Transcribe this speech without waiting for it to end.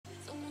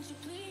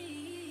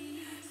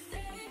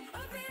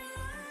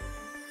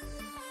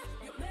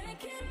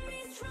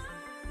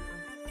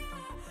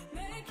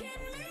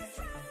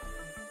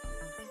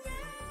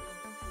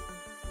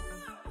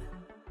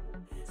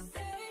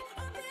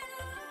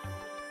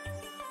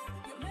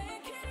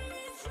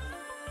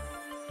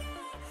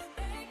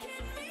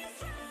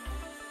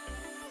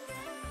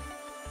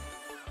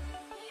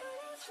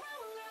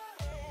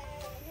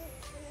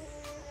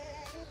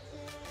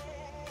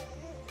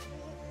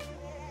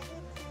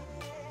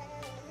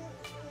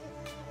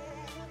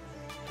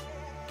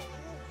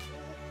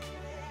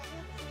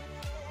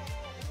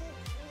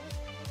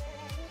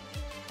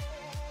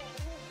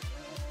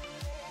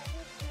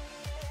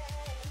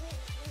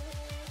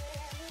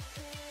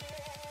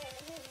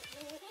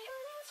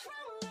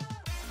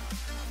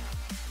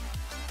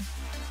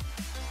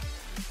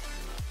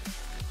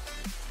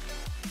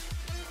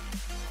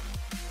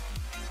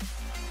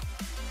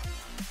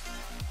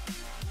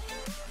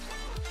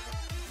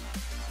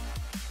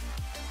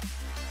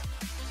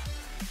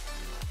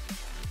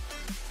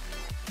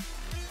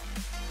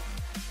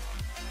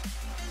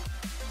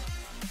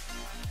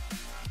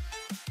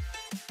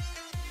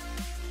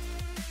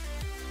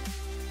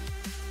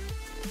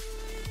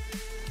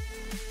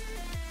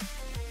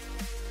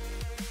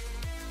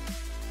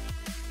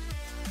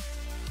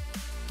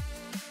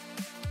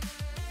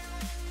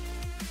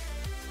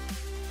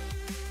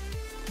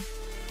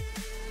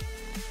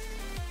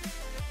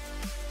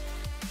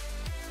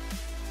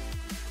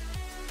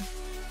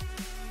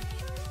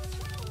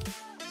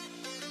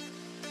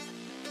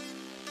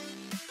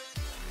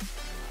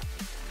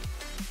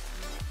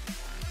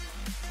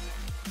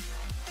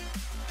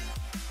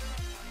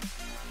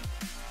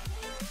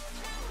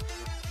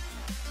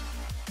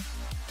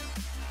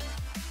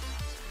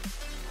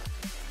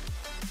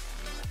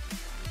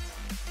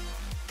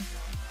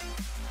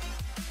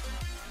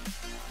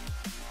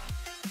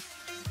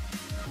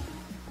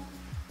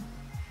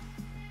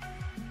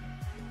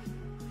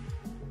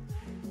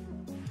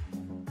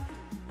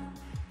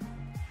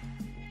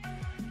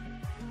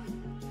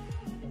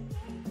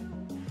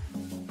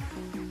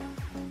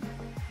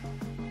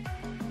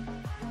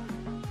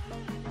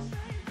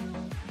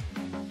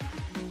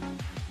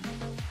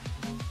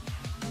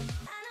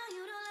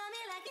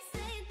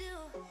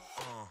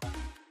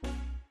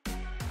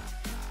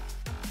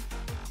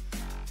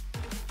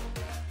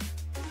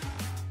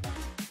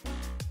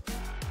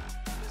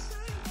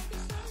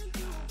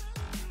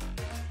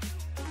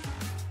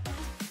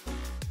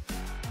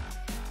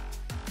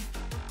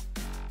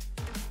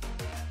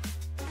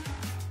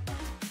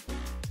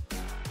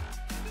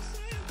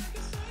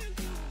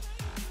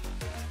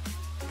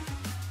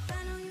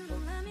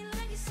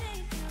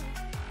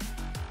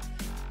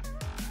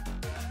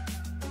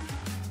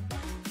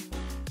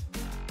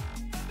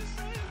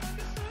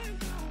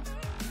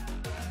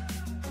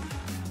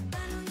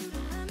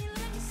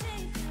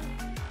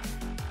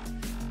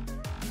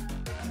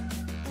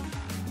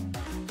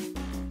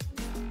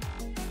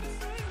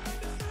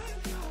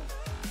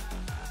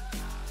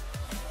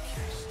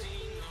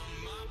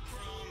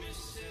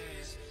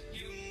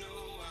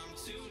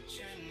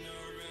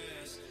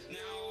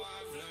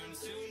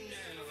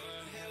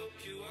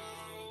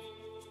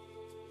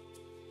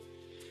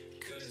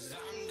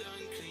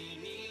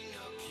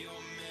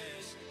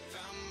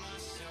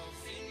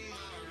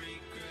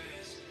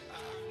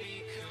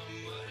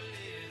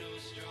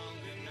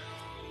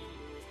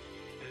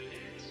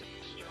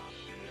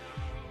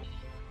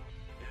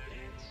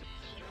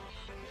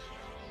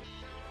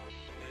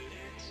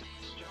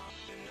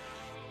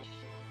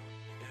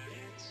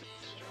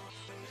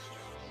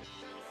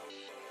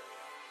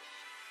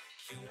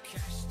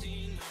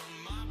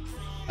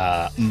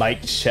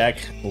Mic check,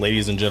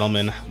 ladies and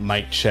gentlemen.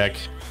 Mic check.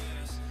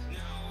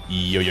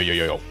 Yo, yo, yo,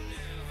 yo, yo.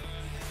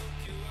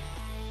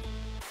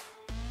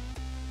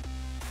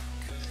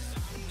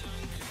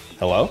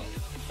 Hello?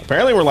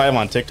 Apparently we're live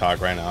on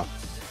TikTok right now.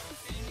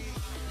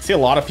 I see a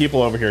lot of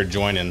people over here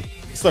joining.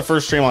 It's the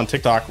first stream on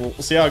TikTok. We'll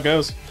see how it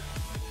goes.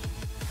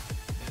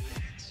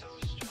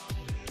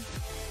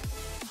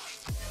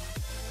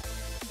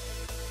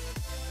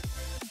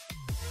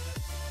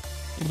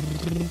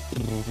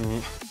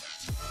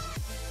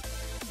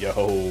 Yo,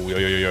 yo, yo,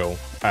 yo, yo. All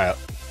right.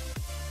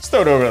 Let's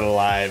throw it over to the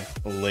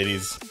live,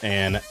 ladies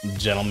and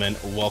gentlemen.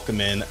 Welcome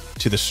in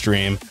to the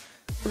stream.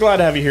 We're glad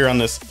to have you here on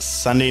this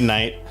Sunday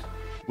night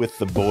with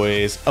the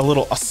boys.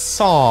 A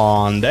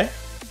Sunday.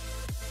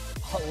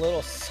 A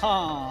little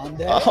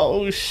Sunday.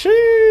 Oh,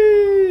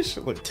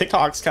 sheesh. Look,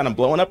 TikTok's kind of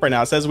blowing up right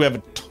now. It says we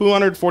have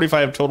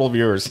 245 total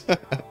viewers.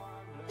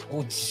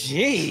 Oh,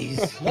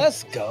 jeez.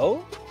 Let's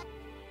go.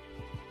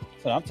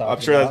 That's what I'm talking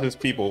I'm sure about. that's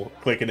just people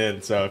clicking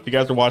in. So if you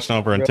guys are watching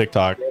over on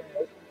TikTok,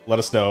 let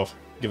us know.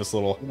 Give us a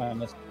little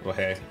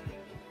hey.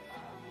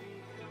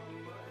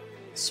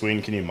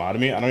 Sween, can you mod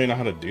me? I don't even know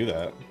how to do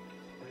that.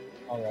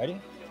 Alrighty.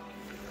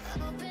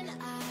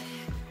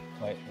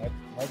 Wait,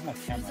 why's my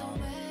camera on?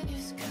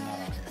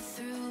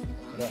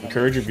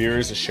 Encourage your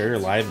viewers to share your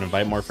live and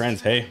invite more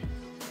friends. Hey,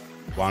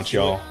 why don't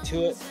y'all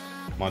do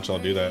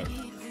that?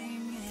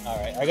 All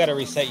right, I gotta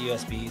reset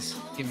USBs.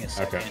 Give me a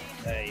second.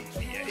 Okay.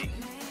 Hey.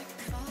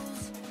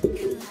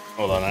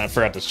 Hold on, I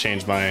forgot to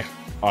change my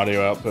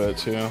audio output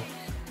too.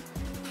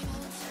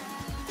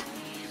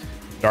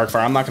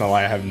 Darkfire, I'm not gonna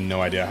lie, I have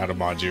no idea how to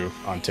mod you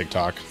on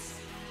TikTok.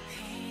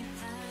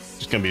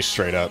 Just gonna be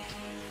straight up.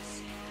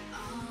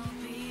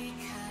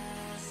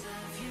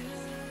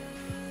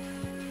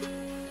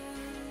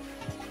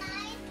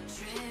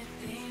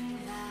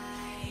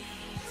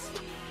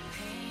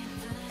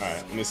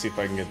 Alright, let me see if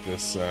I can get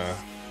this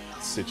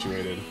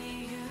situated.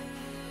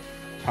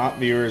 Top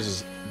viewers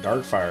is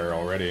Darkfire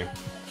already.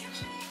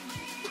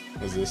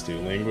 What does this do?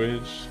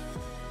 Language?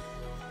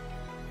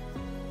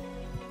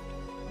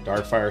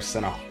 Darkfire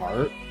sent a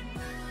heart.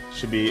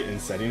 Should be in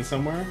settings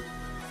somewhere.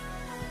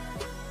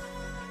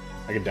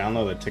 I could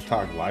download the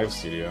TikTok live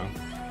studio.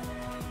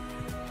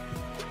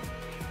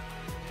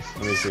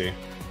 Let me see.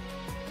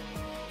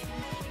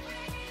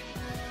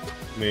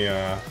 Let me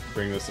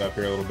bring this up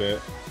here a little bit.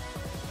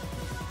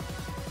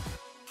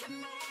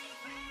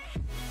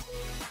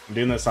 I'm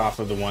doing this off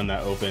of the one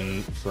that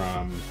opened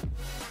from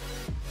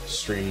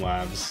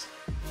Streamlabs.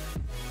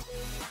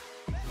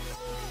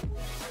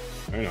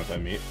 I don't know what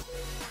that means.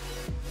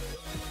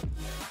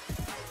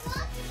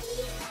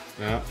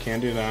 No,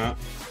 can't do that.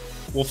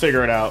 We'll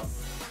figure it out.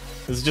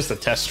 This is just a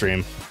test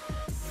stream.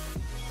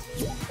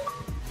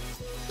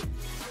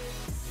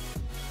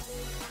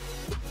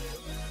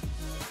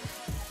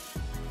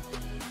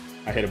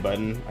 I hit a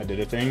button. I did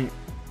a thing.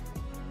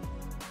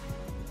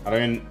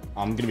 I'm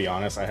gonna be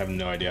honest, I have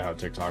no idea how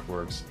TikTok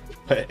works.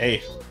 But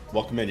hey,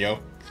 welcome in, yo.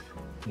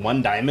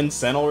 1 diamond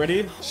sent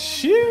already?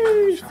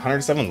 Sheesh.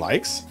 107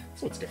 likes?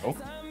 Let's go.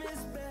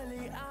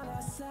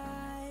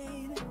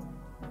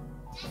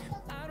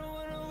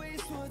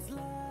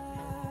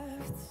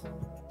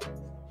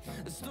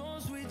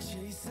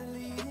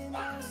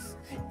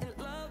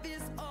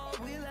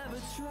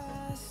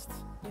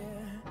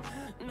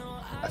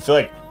 I feel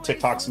like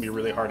TikTok's gonna be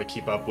really hard to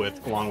keep up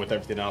with along with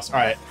everything else. All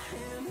right,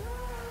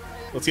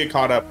 let's get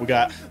caught up. We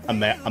got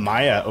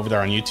Amaya over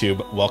there on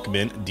YouTube. Welcome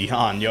in.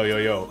 Dion, yo, yo,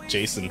 yo.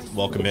 Jason,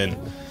 welcome in.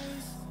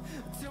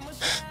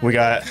 We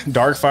got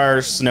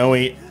Darkfire,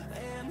 Snowy,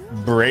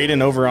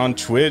 Braden over on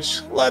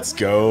Twitch. Let's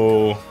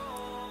go.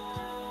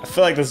 I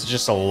feel like this is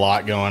just a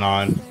lot going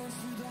on.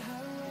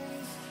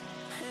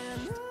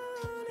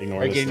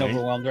 Ignore Are you this getting thing.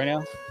 overwhelmed right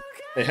now?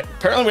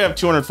 Apparently we have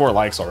 204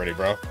 likes already,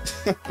 bro.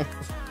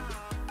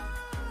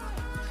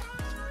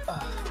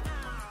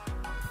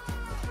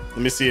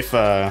 Let me see if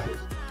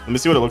let me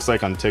see what it looks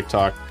like on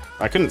TikTok.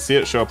 I couldn't see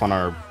it show up on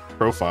our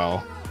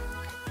profile.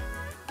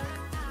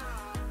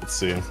 Let's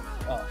see.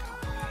 Oh.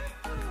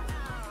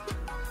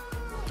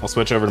 I'll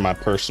switch over to my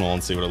personal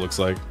and see what it looks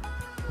like.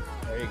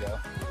 There you go.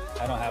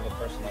 I don't have a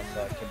personal,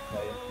 so I couldn't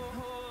tell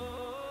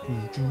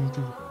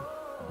you.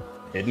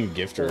 Hidden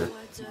gifter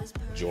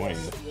joined.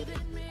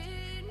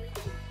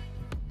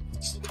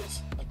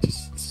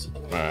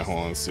 Alright, hold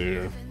on, let's see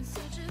here.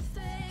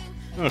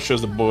 Oh, it shows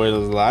the boys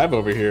live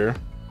over here.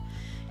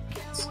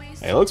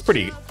 Hey, it looks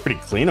pretty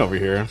clean over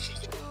here.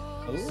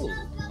 Ooh,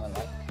 I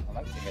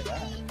like to hear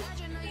that.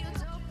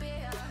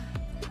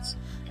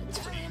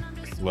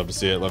 Love to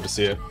see it, love to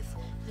see it.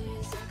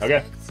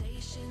 Okay.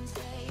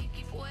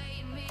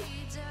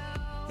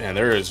 Man,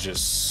 there is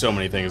just so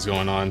many things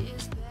going on.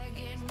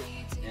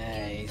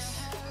 Nice.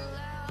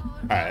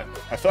 Alright,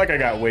 I feel like I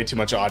got way too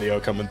much audio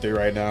coming through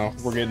right now.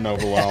 We're getting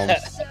overwhelmed.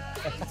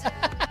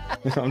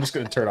 I'm just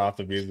gonna turn off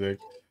the music.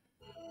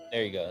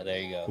 There you go, there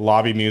you go.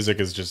 Lobby music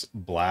is just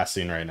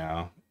blasting right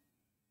now.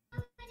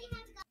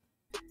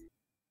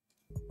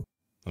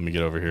 Let me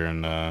get over here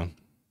and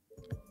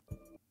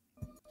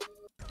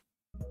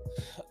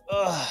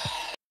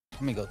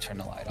Let me go turn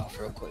the light off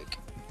real quick.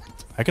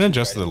 I can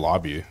adjust the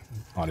lobby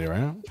audio right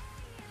now.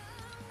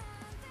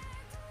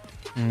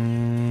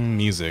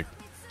 Music.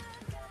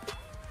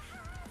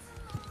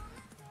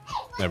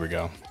 There we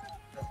go.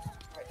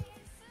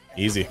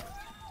 Easy.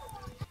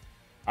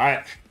 All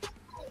right.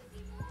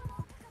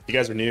 If you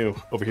guys are new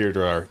over here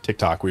to our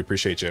TikTok, we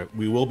appreciate you.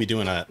 We will be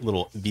doing a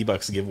little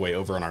VBUCKS giveaway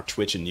over on our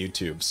Twitch and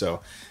YouTube. So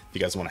if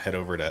you guys want to head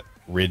over to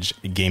Ridge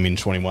Gaming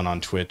 21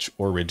 on Twitch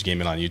or Ridge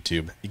Gaming on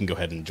YouTube, you can go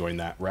ahead and join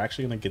that. We're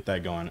actually going to get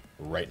that going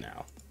right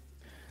now.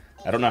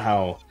 I don't know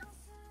how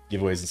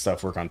giveaways and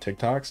stuff work on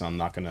TikTok, so I'm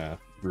not going to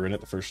ruin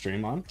it the first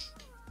stream on.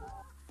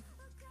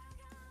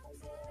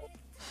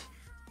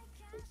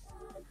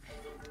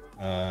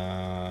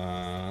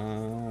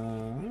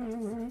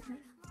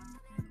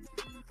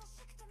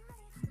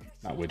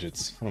 Not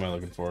widgets. What am I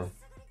looking for?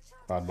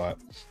 Quadbot.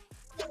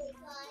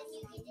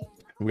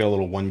 We got a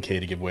little 1K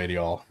to give away to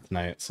y'all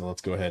tonight, so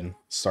let's go ahead and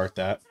start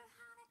that.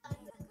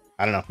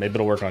 I don't know. Maybe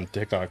it'll work on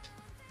TikTok.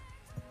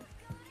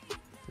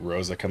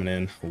 Rosa coming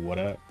in. What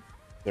up?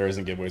 There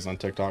isn't giveaways on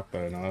TikTok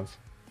that I know of.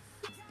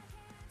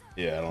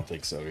 Yeah, I don't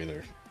think so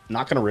either.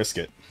 Not gonna risk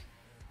it.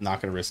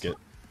 Not gonna risk it.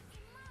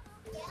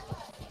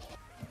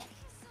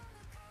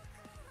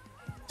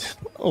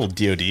 Oh,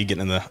 DOD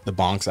getting in the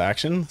bonks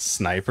action.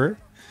 Sniper.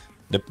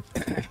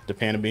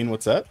 Depanabine,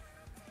 what's up?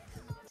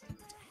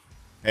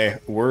 Hey,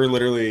 we're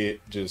literally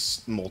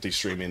just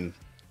multi-streaming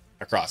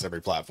across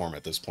every platform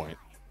at this point.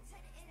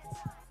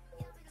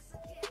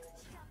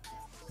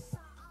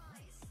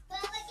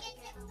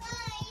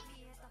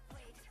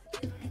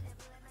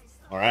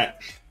 All right.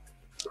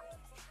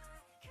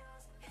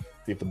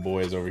 Get the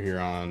boys over here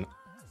on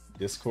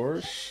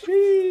Discord.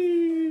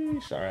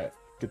 Sheesh. All right,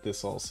 get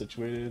this all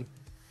situated.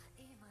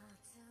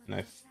 And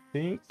I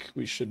think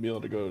we should be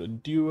able to go to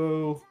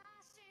duo.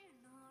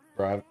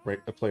 Bro,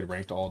 I played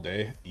ranked all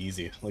day.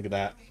 Easy. Look at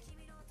that.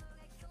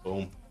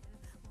 Boom.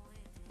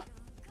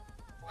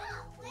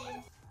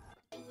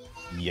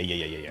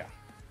 Yeah.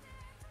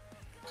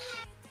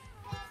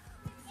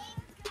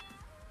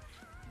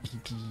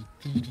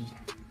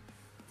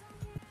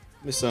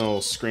 Let me send a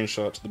little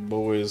screenshot to the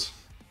boys.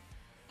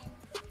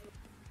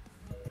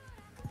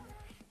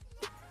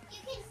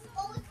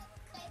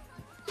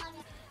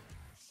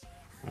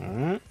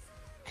 Alright.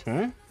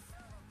 Okay.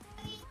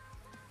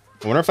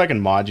 I wonder if I can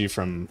mod you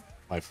from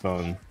my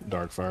phone,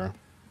 Darkfire.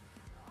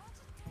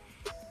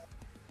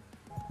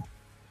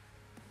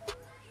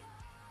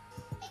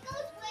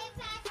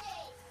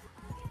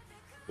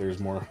 There's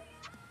more.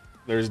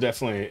 There's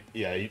definitely,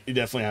 yeah, you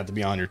definitely have to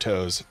be on your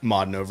toes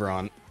modding over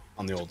on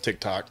the old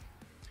TikTok.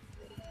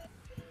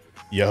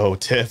 Yo,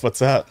 Tiff,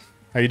 what's up?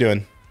 How you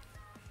doing?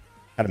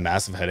 Had a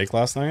massive headache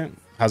last night.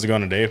 How's it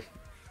going today?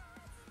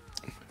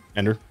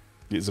 Ender,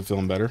 is it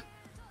feeling better?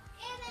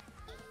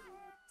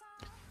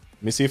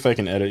 Let me see if I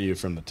can edit you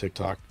from the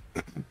TikTok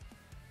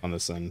on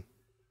this end.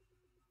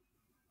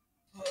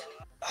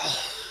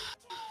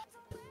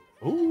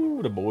 Ooh,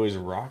 the boys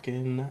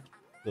rocking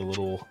the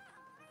little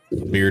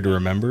beard to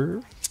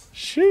remember.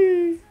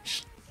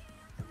 Sheesh.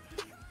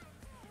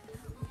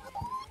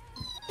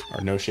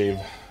 Or no shave.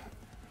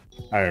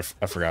 I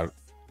forgot.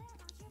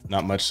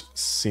 Not much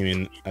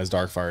seeming as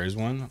Darkfire is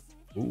one.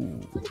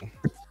 Ooh.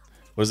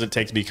 What does it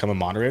take to become a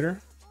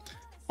moderator?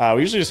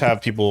 We usually just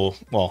have people.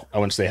 Well, I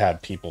wouldn't say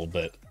have people,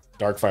 but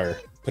Darkfire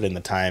put in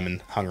the time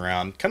and hung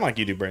around, kind of like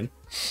you do, Brain.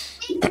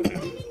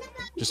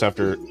 Just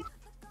after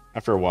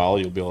a while,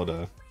 you'll be able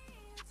to.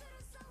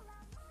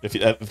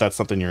 If that's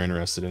something you're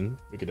interested in,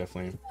 we could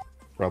definitely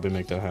probably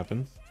make that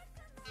happen.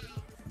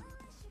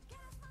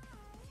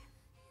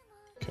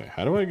 Okay,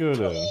 how do I go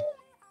to?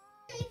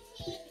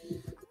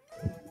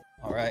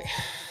 All right.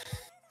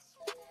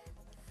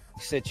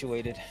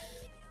 Situated,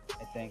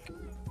 I think.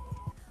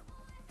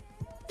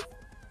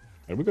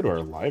 How do we go to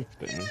our live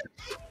thing?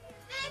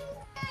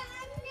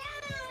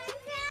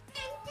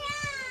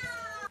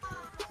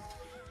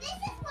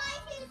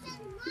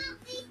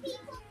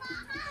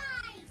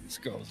 This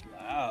girl's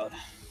loud.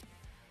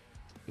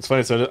 It's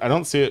funny, so I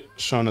don't see it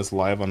shown as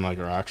live on like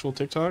our actual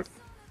TikTok.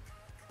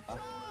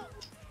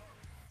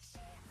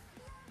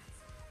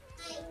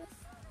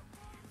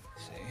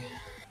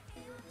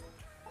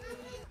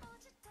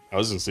 I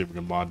was gonna see if we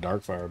can mod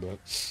Darkfire, but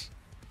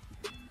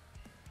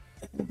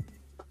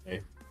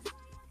hey.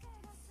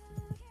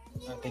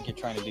 I think you're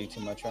trying to do too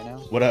much right now.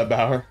 What up,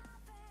 Bauer?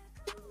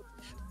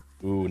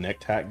 Ooh,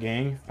 neck tat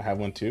gang. I have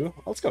one too.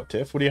 Let's go,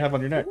 Tiff. What do you have on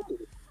your neck? I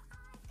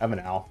have an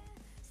owl.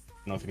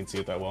 I don't know if you can see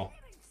it that well.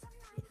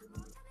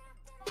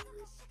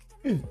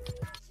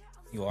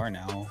 You are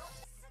now.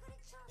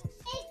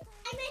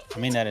 I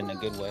mean that in a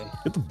good way.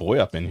 Get the boy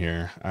up in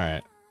here. All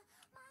right.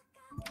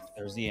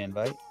 There's the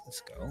invite.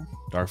 Let's go.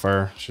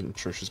 Darkfire. I'm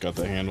sure she's got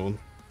that handled.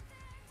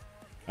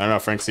 I don't know,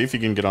 Frank. See if you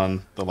can get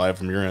on the live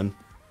from your end.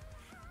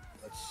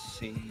 Let's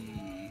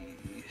see.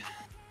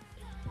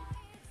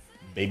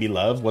 Baby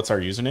Love. What's our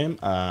username?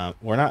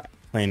 We're not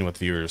playing with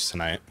viewers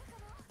tonight.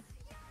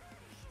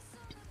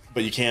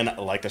 But you can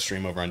like the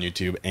stream over on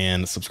YouTube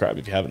and subscribe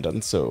if you haven't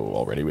done so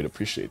already. We'd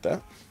appreciate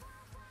that.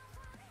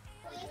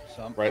 So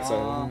So I'm Right side.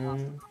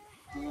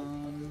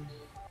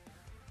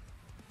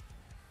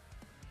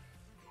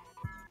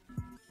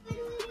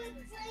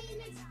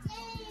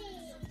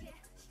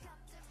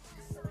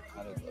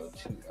 How to go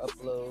to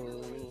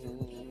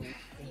upload. You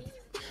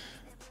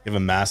have a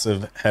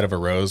massive head of a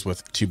rose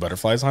with 2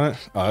 butterflies on it.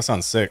 Oh, that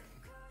sounds sick.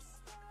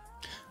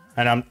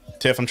 And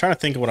Tiff, I'm trying to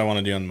think of what I want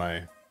to do on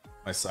my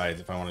sides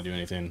if I want to do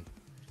anything.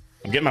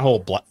 I'm getting my whole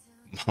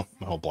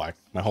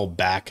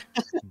back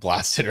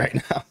blasted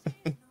right now.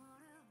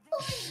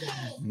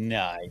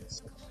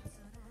 Nice.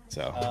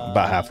 So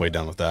about halfway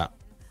done with that.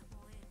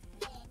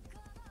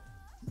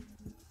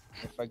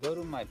 If I go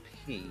to my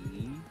page,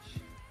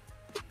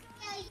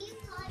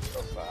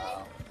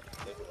 profile,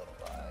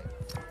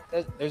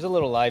 there's a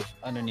little live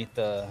underneath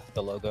the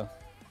logo.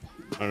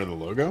 Under the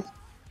logo?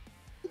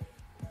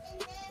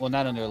 Well,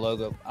 not under the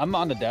logo. I'm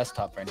on the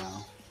desktop right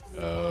now.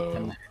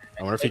 Oh,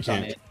 I wonder if you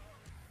can.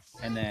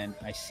 And then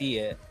I see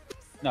it.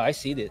 No, I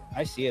see it.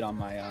 I see it on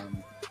my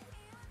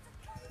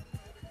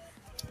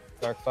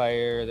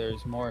Darkfire.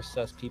 There's more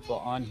sus people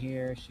on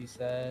here. She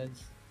says,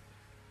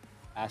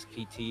 "Ask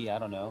PT." I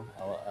don't know.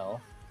 LOL.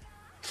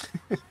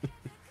 So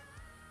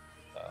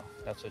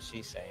that's what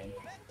she's saying.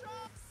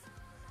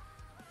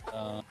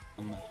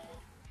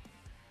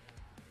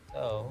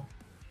 So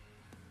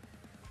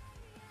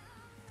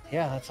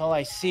yeah, that's all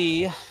I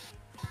see.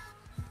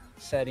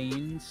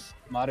 Settings,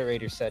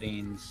 moderator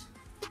settings.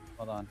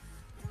 Hold on.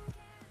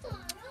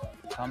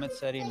 Comment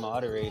setting,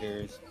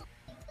 moderators.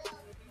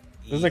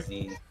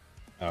 Easy.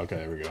 Okay,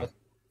 there we go.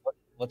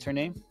 What's her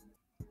name?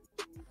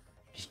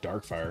 Just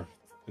Darkfire.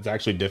 It's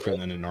actually different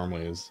than it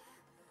normally is.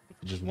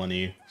 It's just 1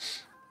 E.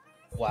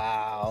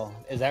 Wow.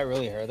 Is that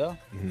really her though?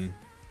 Mm-hmm.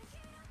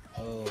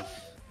 Oh,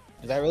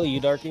 is that really you,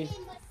 Darky?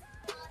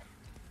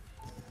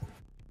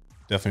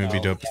 Definitely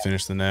would be dope to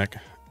finish the neck.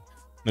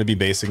 Maybe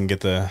basic and get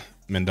the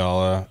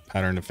mandala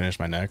pattern to finish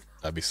my neck.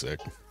 That'd be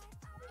sick.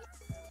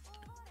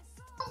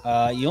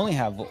 You only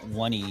have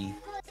 1 E.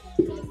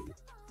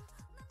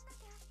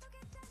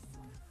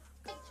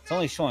 It's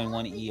only showing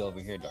 1 E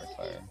over here,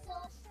 Darkfire.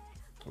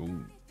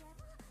 Ooh.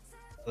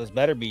 So this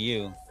better be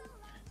you.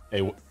 Hey,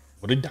 what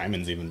do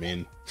diamonds even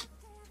mean?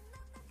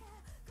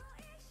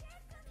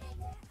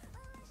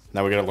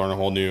 Now we gotta learn a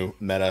whole new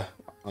meta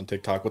on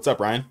TikTok. What's up,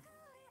 Ryan?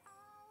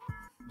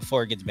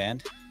 Before it gets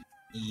banned.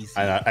 Easy.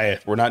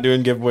 We're not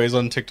doing giveaways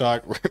on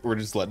TikTok. We're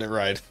just letting it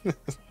ride.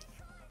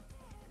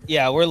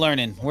 Yeah, we're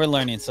learning. We're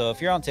learning. So if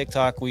you're on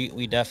TikTok,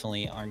 we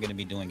definitely aren't going to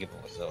be doing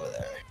giveaways over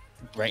there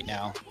right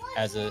now,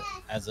 as of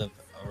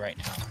right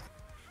now.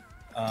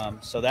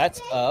 So that's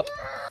up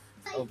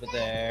over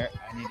there.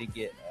 I need to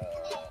get.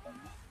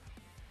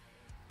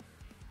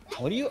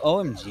 What are you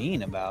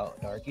OMGing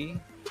about, Darky?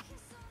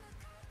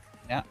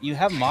 Now you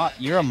have mod.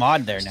 You're a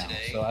mod there now,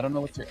 so I don't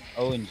know what you're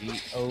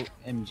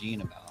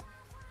OMGing about.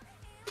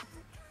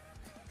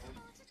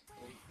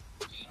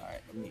 All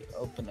right, let me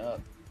open up.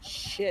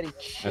 Shitty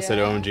chat. I said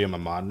OMG, I'm a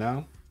mod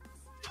now.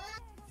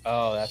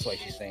 Oh, that's why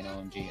she's saying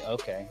OMG.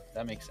 Okay,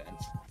 that makes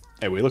sense.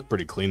 Hey, we look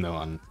pretty clean though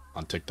on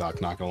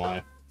TikTok, not gonna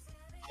lie.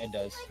 It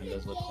does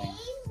look clean.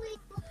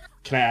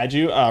 Can I add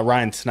you?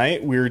 Ryan,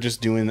 tonight we're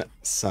just doing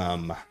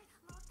some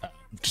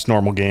just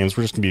normal games.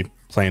 We're just gonna be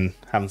playing,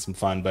 having some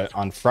fun. But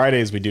on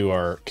Fridays we do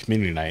our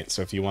community night.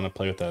 So if you want to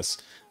play with us,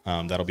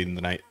 that'll be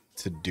the night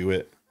to do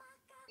it.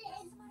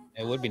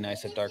 It would be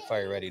nice if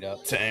Darkfire readied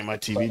up. Dang, my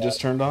TV just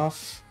turned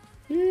off.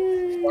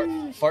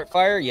 Fart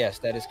fire? Yes,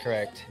 that is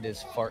correct. It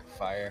is fart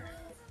fire.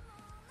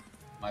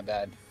 My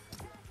bad.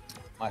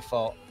 My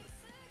fault.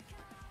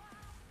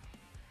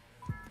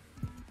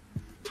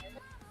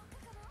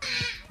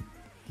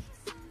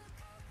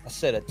 I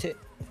said a tick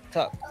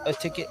tock, a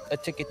ticket,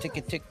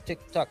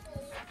 tick tock.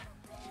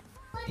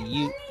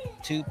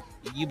 YouTube,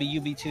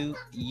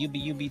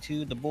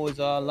 UB2, the boys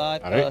are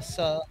live.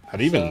 How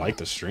do you even like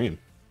the stream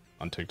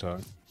on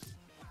TikTok?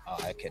 Oh,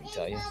 I couldn't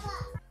tell you.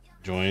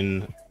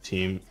 Join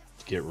team,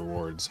 get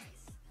rewards.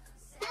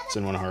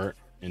 Send 1 heart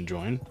and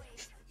join.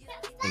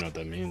 You know what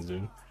that means,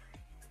 dude.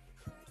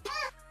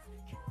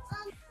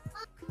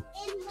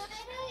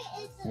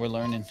 We're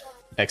learning.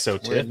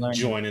 Exo Tip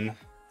joining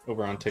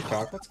over on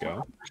TikTok. Let's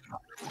go.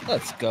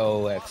 Let's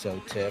go,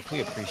 Exo Tip. We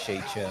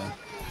appreciate you.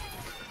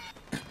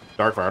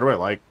 Darkfire, what do I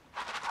like?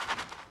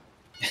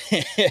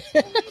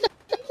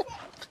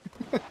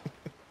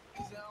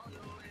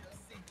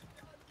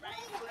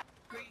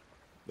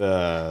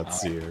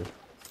 Let's see here.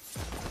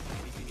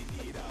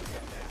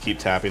 Keep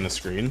tapping the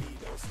screen.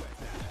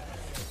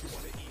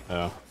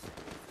 Oh.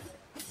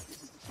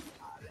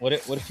 What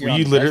if you're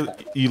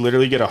you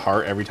literally get a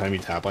heart every time you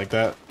tap like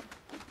that?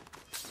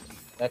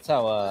 That's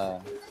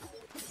how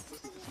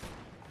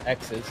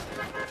X is.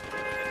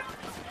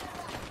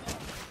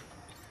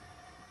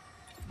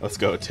 Let's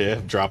go,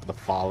 Tiff. Drop the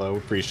follow.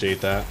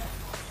 Appreciate that.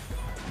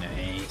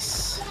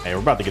 Nice. Hey,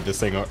 we're about to get this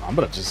thing. I'm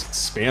gonna just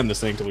spam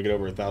this thing till we get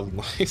over 1,000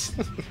 likes.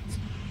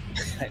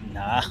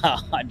 Nah,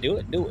 do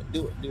it.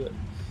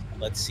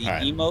 Let's see.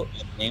 Right. Emote,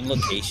 name,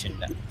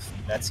 location.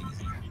 That's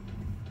easy.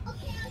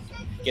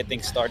 Get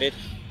things started.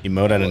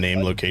 Emote at a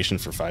name location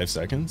for 5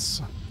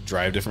 seconds.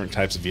 drive different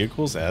types of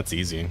vehicles? That's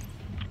easy.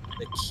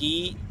 The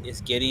key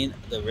is getting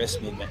the wrist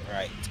movement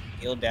right.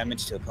 Heal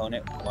damage to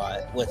opponent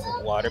with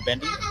water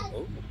bending.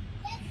 Oh.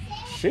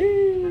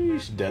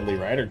 Sheesh. Deadly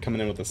Rider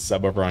coming in with a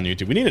sub over on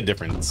YouTube. We need a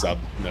different sub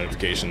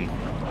notification.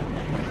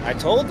 I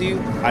told you.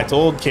 I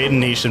told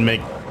Caden he should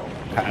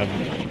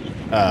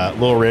have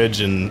Lil Ridge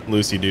and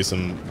Lucy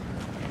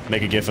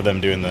make a gif of them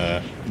doing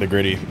the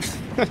gritty.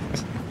 I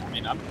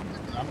mean, I'm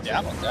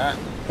down with that.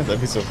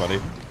 That'd be so funny.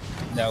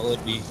 That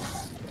would be.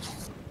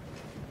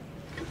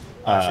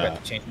 I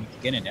forgot to change the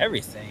skin and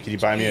everything. Can you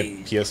buy me a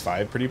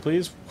PS5, pretty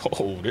please?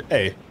 Oh,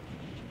 hey.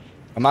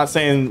 I'm not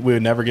saying we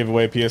would never give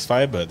away a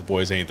PS5, but the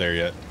boys ain't there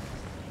yet.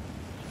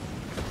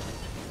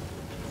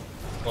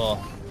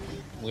 Well,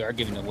 we are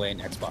giving away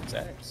an Xbox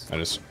X. I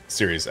just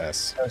Series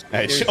S.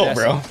 Hey, chill,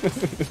 bro.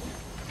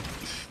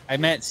 I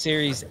meant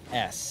Series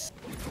S.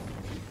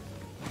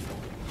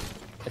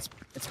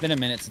 It's been a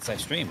minute since I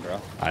streamed,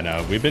 bro. I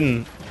know.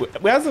 It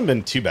hasn't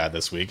been too bad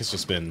this week. It's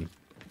just been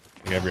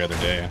like every other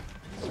day.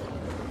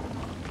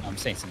 I'm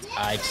saying since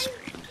I've streamed.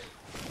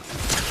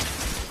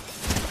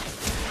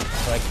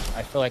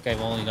 I feel like I've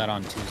only got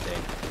on Tuesday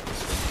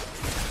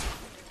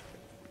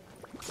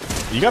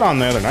this week. You got on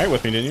the other night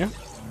with me, didn't you?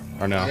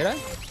 Or no? Did I?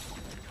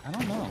 I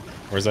don't know.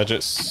 Or is that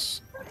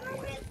just...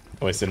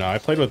 Oh, wait, so no, I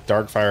played with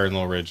Darkfire and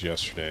Lil Ridge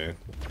yesterday.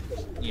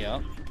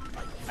 Yeah.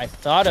 I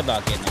thought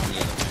about getting on the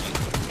other night.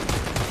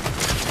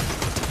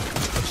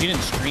 But you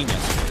didn't stream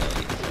yesterday,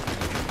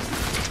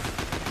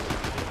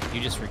 though.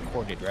 You just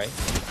recorded, right?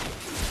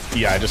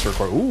 Yeah, I just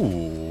recorded.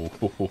 Ooh.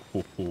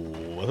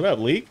 What's up,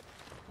 Leak?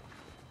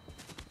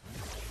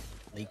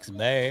 Leak's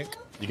back.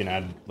 You can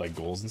add, like,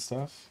 goals and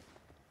stuff.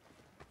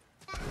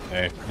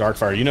 Hey,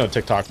 Darkfire, you know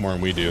TikTok more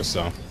than we do,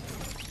 so...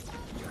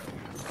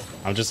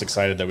 I'm just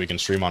excited that we can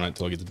stream on it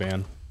until it gets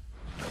banned.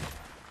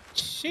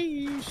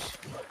 Sheesh.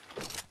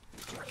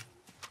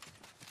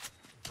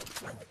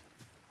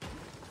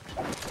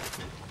 I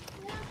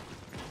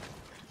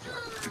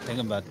think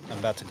I'm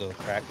about to go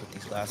crack with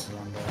these glasses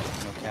on, bro.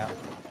 No cap.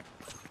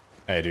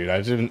 Hey, dude, I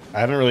haven't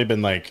really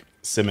been, like,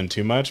 simming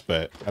too much,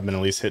 but I've been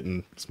at least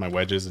hitting my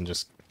wedges and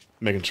just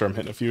making sure I'm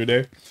hitting a few a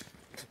day.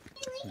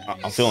 Nice.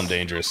 I'm feeling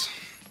dangerous.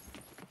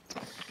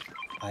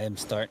 I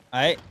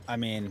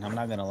mean, I'm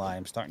not gonna lie,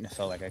 I'm starting to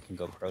feel like I can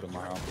go pro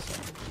tomorrow.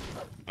 So.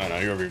 I know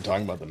you're over here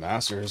talking about the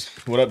Masters.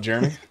 What up,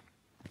 Jeremy?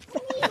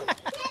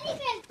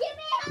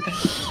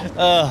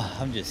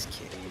 I'm just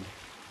kidding.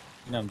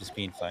 You know, I'm just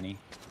being funny.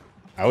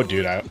 I would,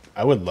 dude. I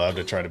would love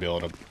to try to be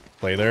able to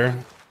play there,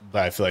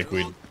 but I feel like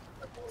we'd.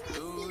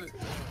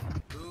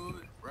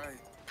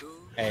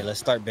 Hey,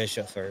 let's start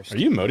Bishop first. Are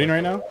you emoting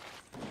right now?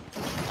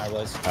 I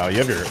was. Oh, you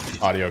have your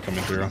audio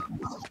coming through.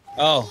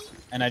 Oh,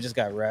 and I just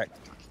got wrecked.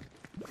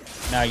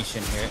 Now you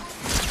shouldn't hear it.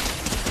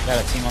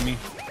 Got a team on me.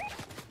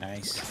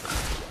 Nice.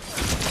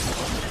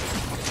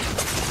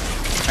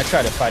 I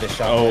tried to fight a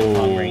shot.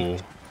 Oh.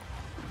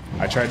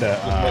 I tried to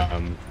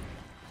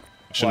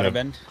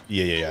waterbend?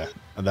 Yeah.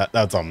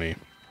 That's on me.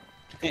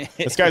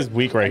 This guy's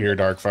weak right here,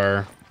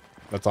 Darkfire.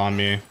 That's on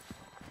me.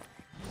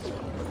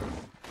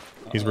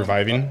 He's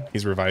reviving.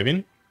 He's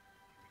reviving.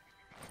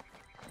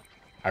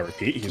 I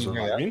repeat, he's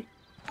reviving.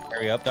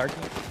 Hurry up, Darky.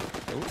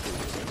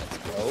 Let's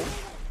go.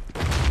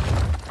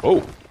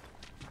 Oh.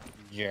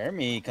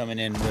 Jeremy coming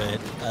in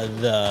with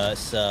the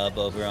sub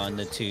over on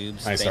the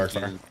tubes. Nice,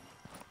 Darkfire.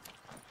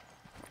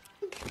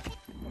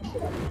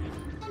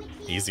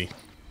 Easy.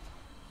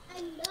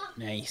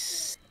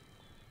 Nice.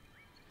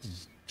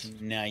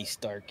 Nice,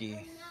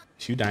 Darky.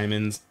 2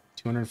 diamonds,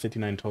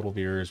 259 total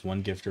viewers,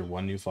 1 gifter,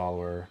 1 new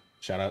follower.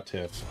 Shout out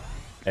Tiff.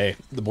 Hey,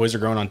 the boys are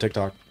growing on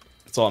TikTok.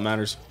 That's all that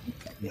matters.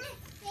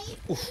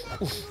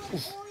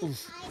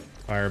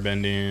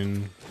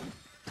 Firebending.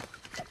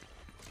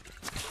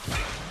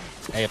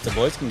 Hey, if the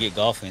boys can get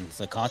golfing,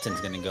 the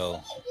content's gonna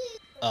go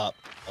up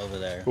over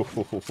there.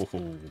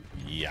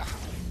 Yeah.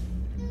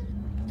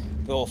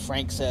 Bill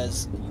Frank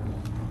says,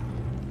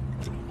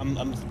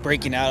 I'm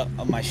breaking out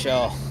of my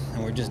shell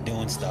and we're just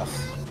doing stuff.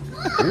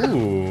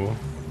 Ooh.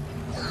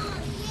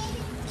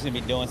 He's gonna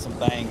be doing some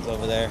bangs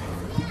over there.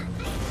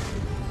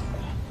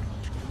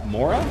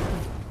 Mora?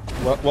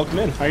 Welcome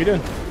in. How you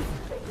doing?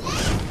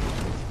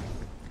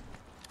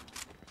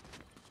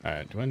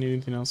 Alright, do I need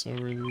anything else over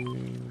there?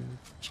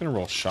 Just gonna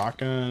roll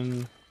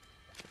shotgun.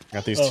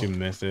 Got these 2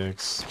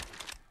 mythics.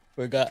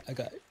 I got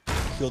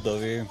killed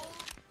over here.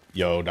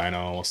 Yo,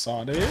 Dino,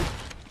 saw it.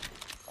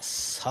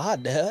 Saw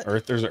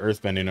that. There's an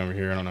earth bending over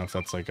here. I don't know if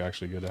that's like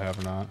actually good to have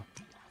or not.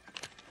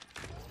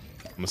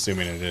 I'm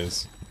assuming it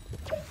is.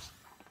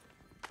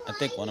 I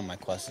think one of my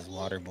quests is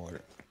water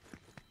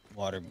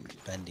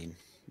bending.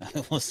 I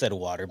almost said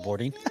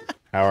waterboarding.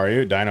 How are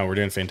you? Dino, we're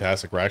doing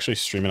fantastic. We're actually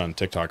streaming on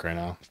TikTok right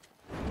now.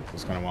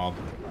 It's kind of wild.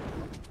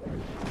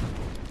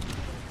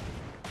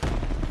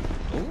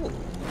 Ooh,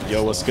 nice.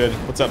 Yo, what's good?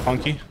 What's up,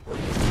 Punky?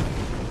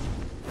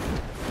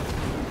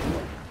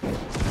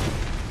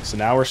 So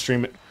now we're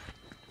streaming.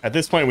 At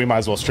this point, we might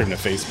as well stream to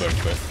Facebook,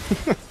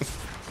 but...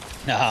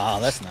 No,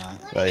 that's not.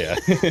 But yeah.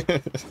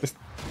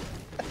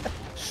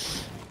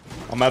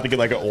 I'm gonna have to get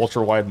like an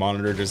ultra wide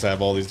monitor just to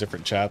have all these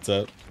different chats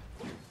up.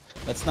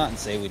 Let's not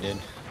say we did.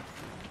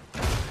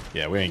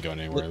 Yeah, we ain't going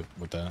anywhere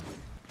with that.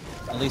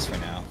 At least for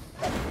now.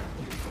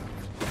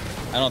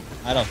 I don't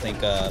think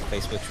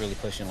Facebook's really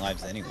pushing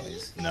lives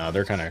anyways. No,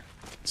 they're kind of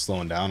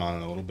slowing down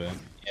on it a little bit.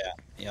 Yeah,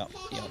 yep.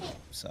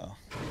 So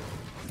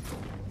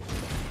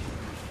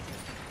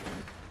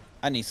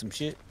I need some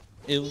shit.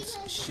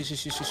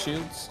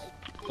 Shoots.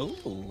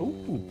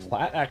 Ooh,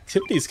 Plat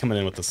Activities coming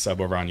in with the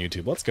sub over on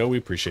YouTube. Let's go. We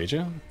appreciate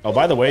you. Oh,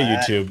 by the way,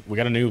 YouTube, we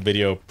got a new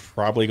video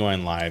probably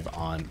going live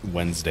on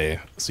Wednesday,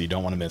 so you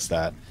don't want to miss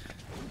that.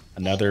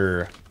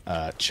 Another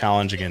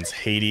challenge against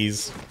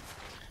Hades.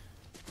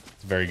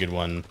 It's a very good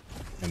one.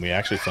 And we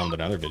actually filmed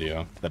another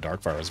video that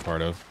Darkfire was a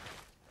part of.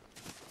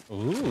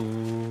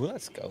 Ooh,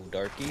 let's go,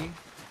 Darky.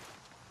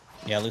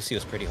 Yeah, Lucy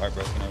was pretty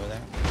heartbroken over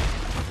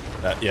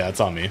there. Yeah, it's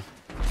on me.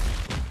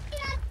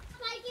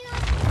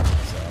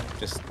 So,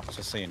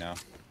 just so you know.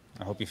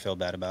 I hope you feel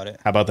bad about it.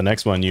 How about the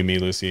next one? You, me,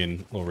 Lucy,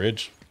 and Lil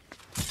Ridge.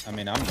 I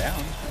mean, I'm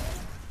down.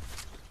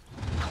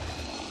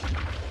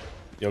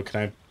 Yo,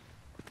 can I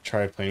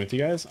try playing with you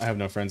guys? I have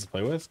no friends to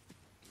play with.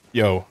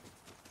 Yo,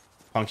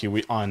 Punky,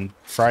 we on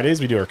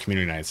Fridays we do our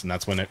community nights, and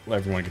that's when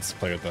everyone gets to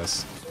play with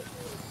us.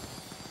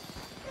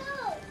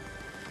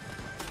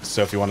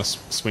 So if you want to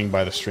swing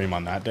by the stream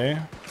on that day,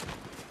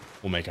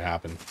 we'll make it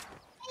happen.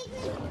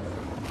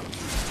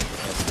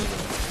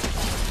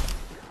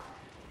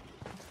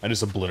 I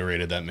just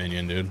obliterated that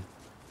minion, dude.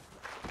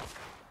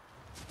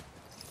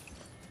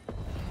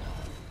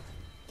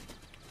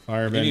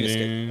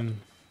 Firebending.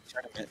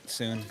 Tournament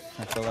soon,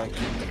 I feel like.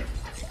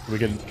 We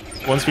can,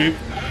 once we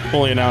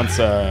fully announce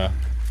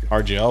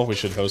RGL, we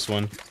should host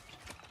one.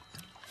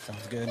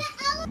 Sounds good.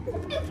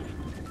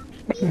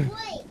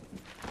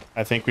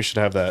 I think we should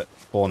have that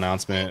full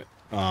announcement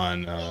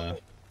on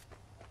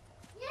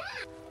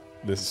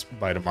this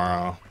by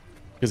tomorrow,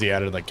 because he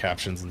added like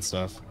captions and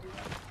stuff.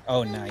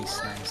 Oh,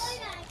 nice.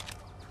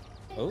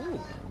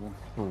 Oh,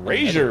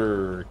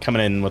 Razor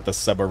coming in with the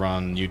sub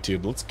on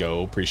YouTube. Let's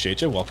go.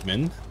 Appreciate you. Welcome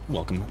in.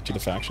 Welcome to the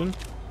faction.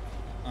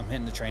 I'm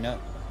hitting the train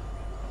up.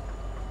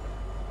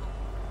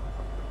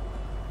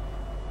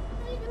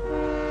 Is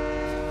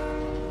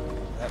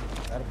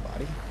that a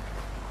body?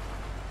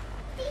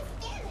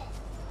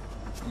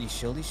 Any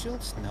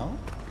shields? No?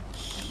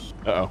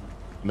 Uh-oh.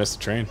 Missed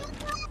the train.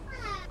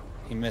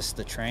 He missed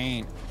the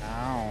train.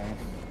 Ow.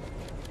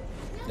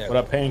 There. What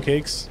up,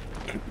 Pancakes?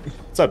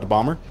 What's up, the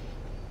bomber?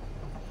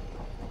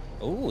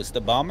 Oh, it's the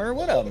bomber.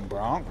 What up,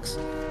 Bronx?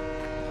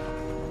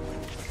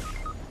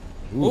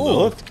 Ooh,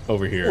 Lilith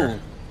over here.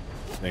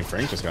 I think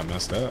Frank just got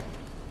messed up.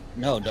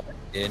 No, Doug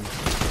did.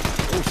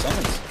 Ooh,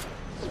 someone's.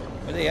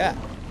 Where they at?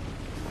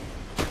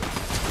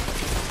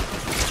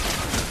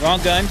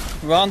 Wrong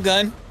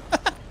gun.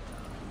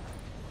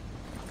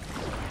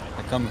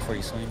 They're coming for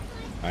you, Swing.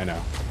 I know.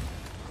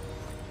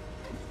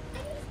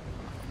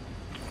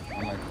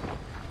 I'm like,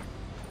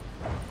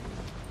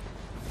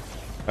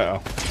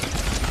 uh-oh.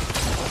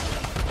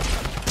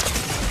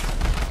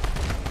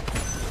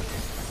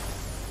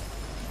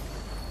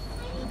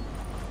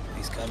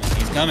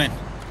 He's coming.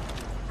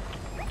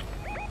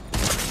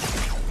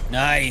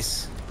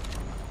 Nice.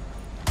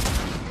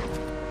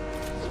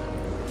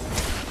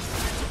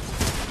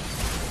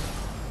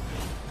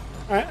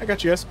 All right, I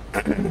got you guys.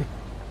 I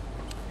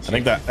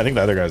think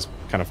the other guy's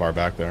kind of far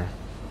back there.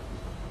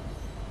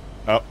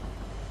 Oh,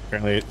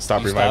 apparently it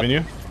stopped reviving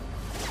you.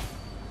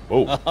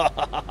 Whoa.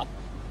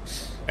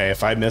 Hey,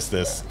 if I miss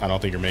this, I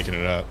don't think you're making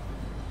it up.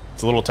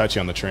 It's a little touchy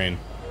on the train.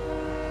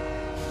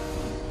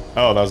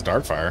 Oh, that was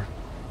Darkfire.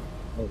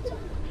 I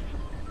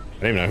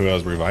didn't even know who I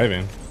was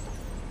reviving.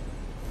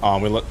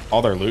 We let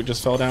all their loot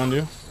just fell down,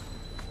 dude.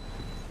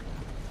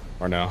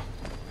 Or no?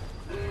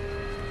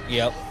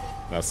 Yep.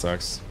 That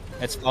sucks.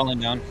 It's falling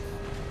down.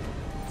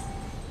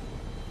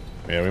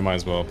 Yeah, we might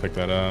as well pick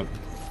that up.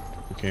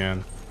 If we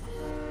can.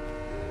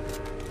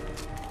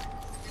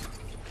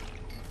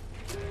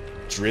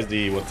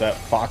 Drizzy, what's up?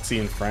 Foxy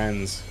and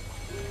friends.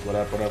 What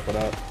up?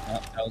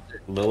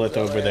 Lilith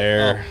over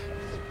there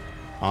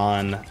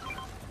on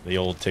the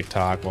old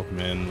TikTok. Welcome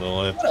in,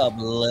 Lilith. What up,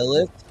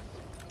 Lilith?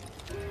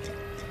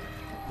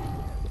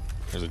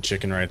 There's a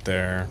chicken right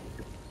there.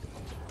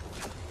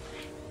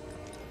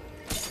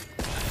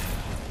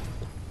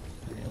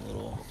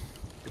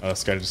 Oh,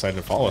 this guy decided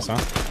to follow us, huh?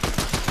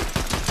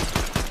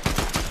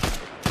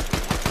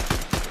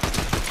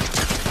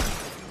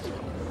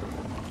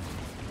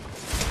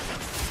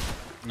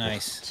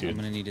 Nice. Dude, I'm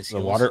gonna need to see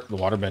the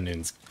water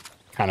bending's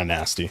kind of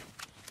nasty.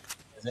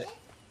 Is it?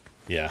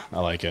 Yeah, I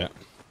like it.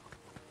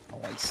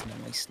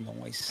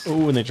 Nice.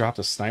 Oh, and they dropped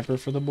a sniper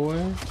for the boy.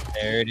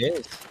 There it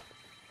is.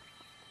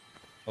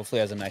 Hopefully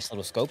it has a nice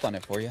little scope on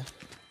it for you.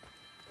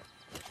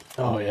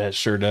 Oh yeah, it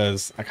sure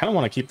does. I kind of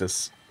want to keep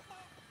this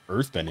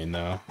earthbending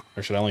though,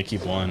 or should I only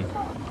keep one?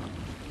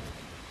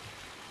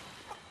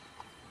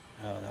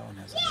 Oh, that one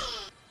has.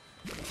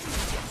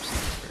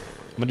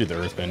 I'm gonna do the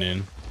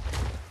earthbending.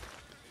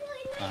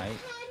 Alright.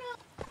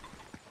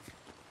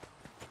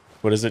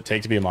 What does it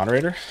take to be a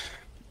moderator?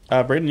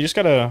 Braden, you just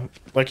gotta,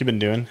 like you've been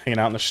doing, hanging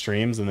out in the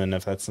streams, and then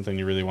if that's something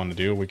you really want to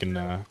do, we can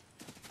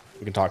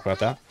talk about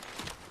that.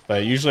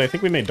 But usually, I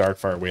think we made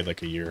Darkfire wait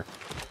like a year.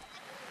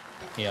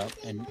 Yeah,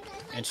 and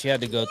she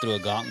had to go through a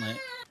gauntlet.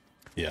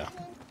 Yeah.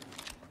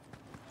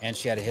 And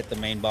she had to hit the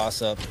main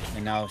boss up,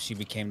 and now she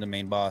became the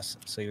main boss.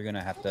 So you're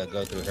gonna have to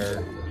go through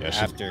her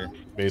after.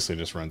 Basically,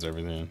 just runs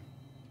everything.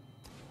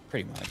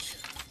 Pretty much.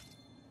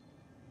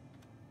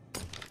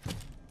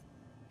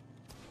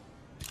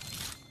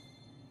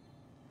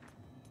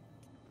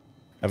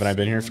 Haven't I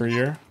been here for a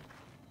year?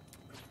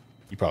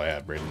 You probably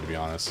have, Braden, to be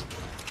honest.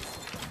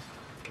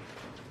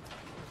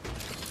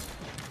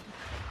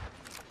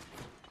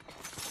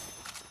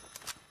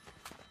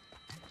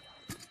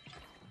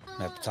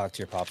 I have to talk to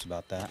your pops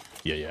about that.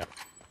 Yeah, yeah.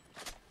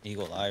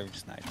 Eagle Eye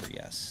Sniper,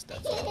 yes.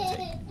 That's what I'll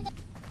take.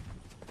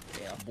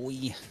 Yeah,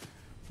 boy.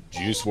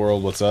 Juice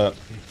World, what's up?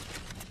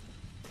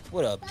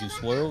 What up,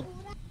 Juice World?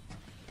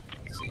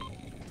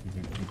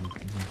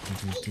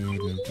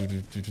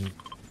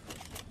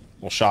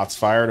 Well, shots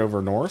fired over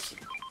north.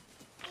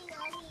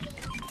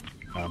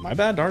 My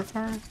bad,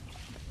 Darkfire.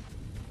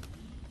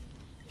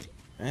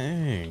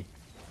 Hey,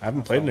 I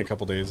haven't played in a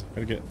couple days.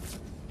 Gotta get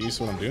used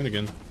to what I'm doing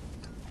again.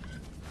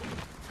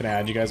 Can I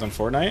add you guys on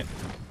Fortnite?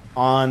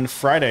 On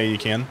Friday, you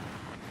can.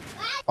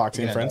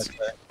 Foxy and friends.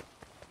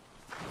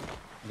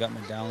 We got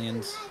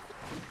medallions.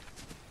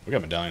 We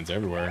got medallions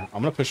everywhere.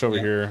 I'm gonna push over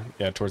here,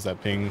 yeah, towards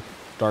that ping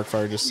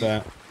Darkfire just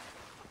set.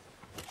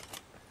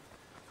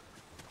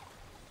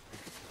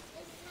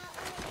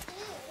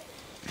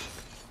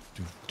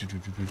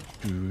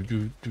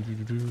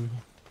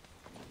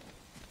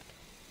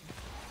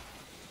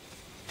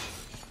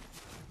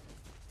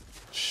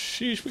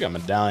 Sheesh, we got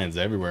medallions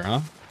everywhere,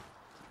 huh?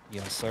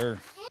 Yes, sir.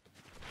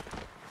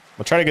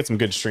 We'll try to get some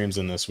good streams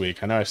in this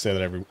week. I know I say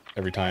that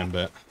every time,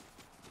 but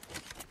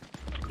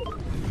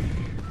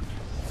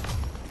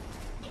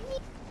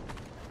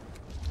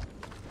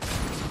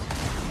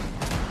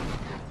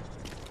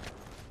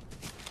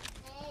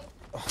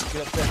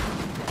Get up there.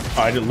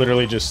 oh, I did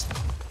literally just.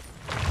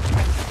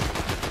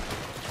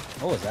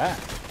 What was that?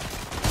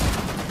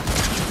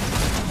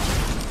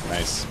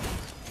 Nice.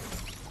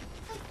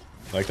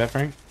 Like that,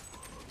 Frank?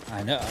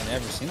 I know. I've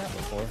never seen that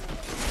before.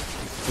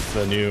 It's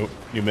the new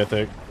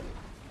mythic.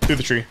 Through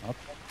the tree. Okay.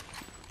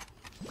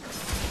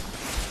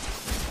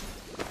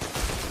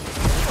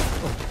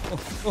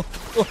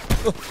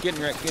 Oh,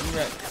 getting wrecked, getting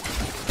wrecked.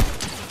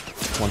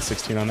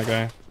 116 on the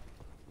guy.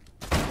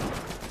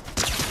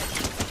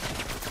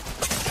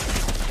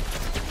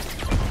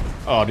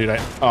 Oh, dude,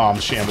 I'm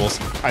shambles.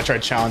 I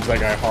tried to challenge that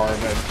guy hard.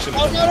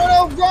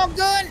 No, wrong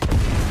gun!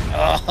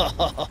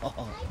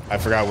 Oh. I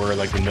forgot we're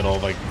like in the middle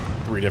of like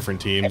 3 different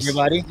teams.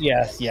 Everybody?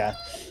 Yeah.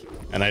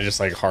 And I just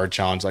like hard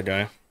challenged that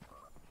guy.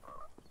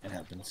 It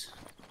happens.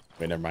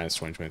 Wait, never mind, it's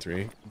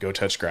 2023. Go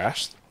touch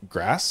grass?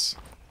 Grass?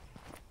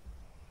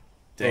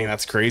 Dang,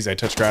 that's crazy. I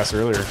touched grass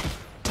earlier.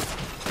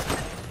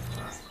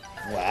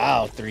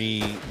 Wow,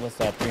 what's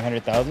that,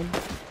 300,000?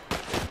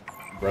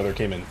 Brother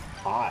came in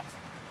hot.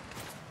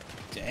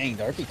 Dang,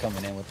 Darky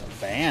coming in with a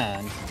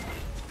ban.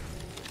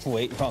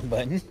 Wait, wrong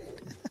button.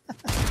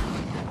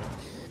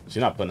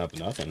 She's not putting up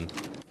nothing.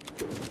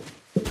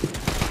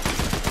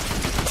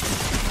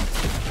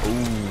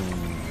 Ooh.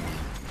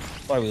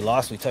 That's why we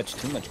lost. We touched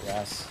too much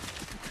grass.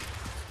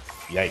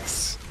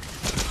 Yikes.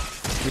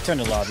 Return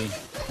to lobby.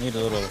 Need a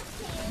little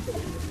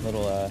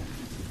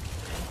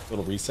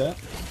reset?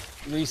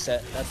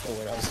 Reset. That's the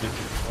word I was looking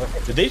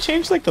for. Did they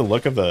change like the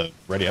look of the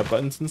ready up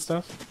buttons and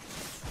stuff?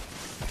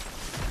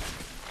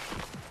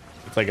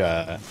 It's like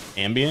a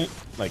ambient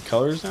like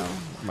colors now.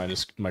 Or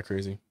am I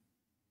crazy?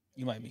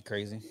 You might be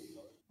crazy.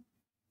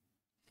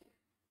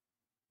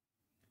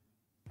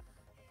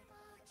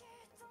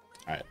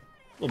 All right,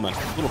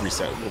 little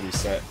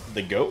reset.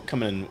 The goat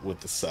coming in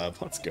with the sub.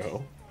 Let's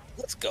go.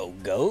 Let's go,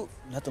 goat.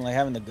 Nothing like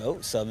having the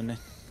goat subbing.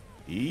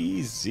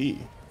 Easy.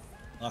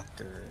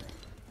 Locker.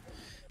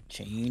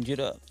 Change it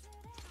up.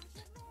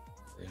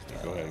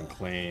 Go ahead and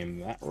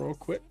claim that real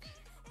quick.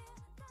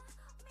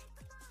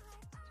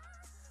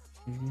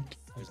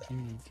 Where's that?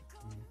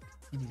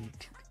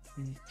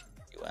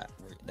 You at?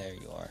 There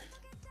you are.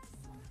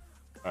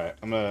 All right,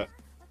 I'm gonna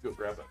go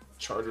grab a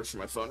charger for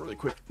my phone really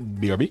quick.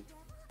 BRB.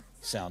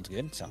 Sounds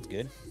good. Sounds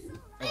good.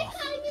 Oh,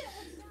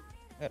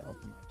 I gotta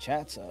open my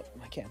chats up.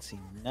 I can't see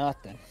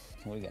nothing.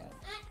 What do we got?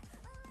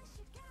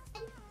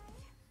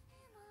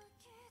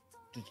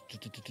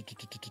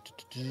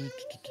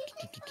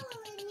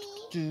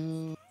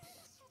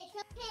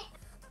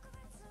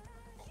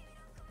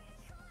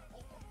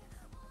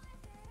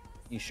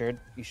 You sure?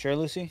 You sure,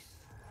 Lucy?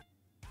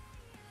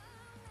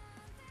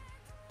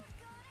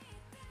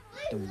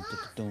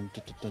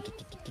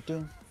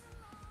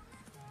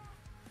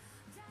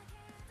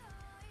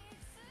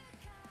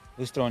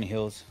 Who's throwing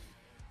heals?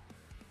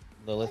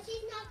 Lilith.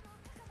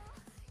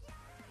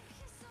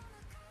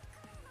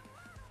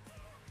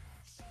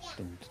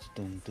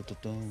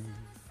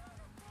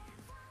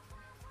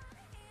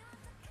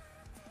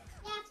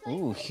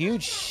 Ooh,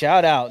 huge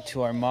shout out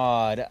to our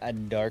mod,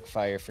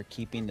 Darkfire, for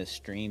keeping the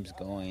streams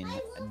going.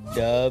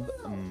 Dub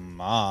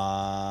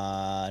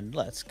mod.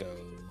 Let's go.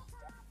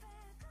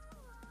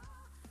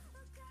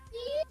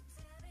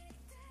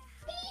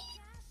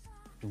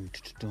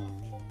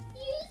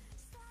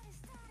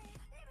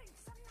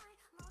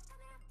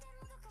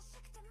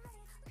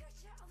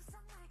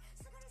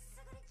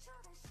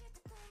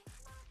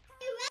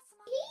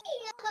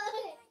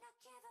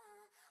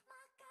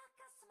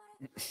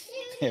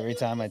 Every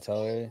time I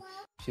tell her,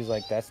 she's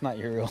like, that's not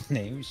your real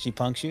name. She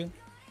punks you.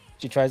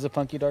 She tries to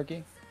punk you,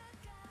 Darky.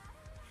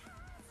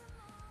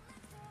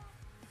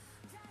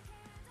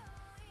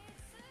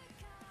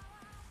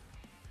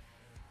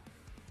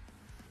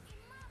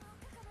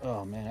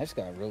 Oh man, I just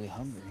got really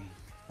hungry.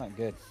 Not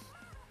good.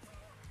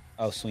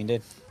 Oh, Sween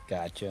did?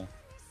 Gotcha.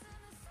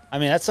 I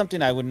mean, that's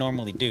something I would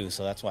normally do,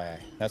 so that's why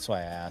I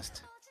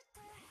asked.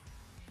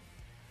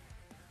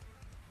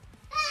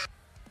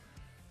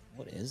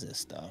 What is this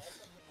stuff?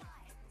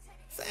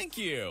 Thank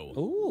you.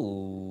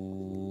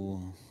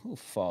 Ooh, who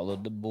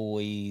followed the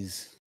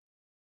boys?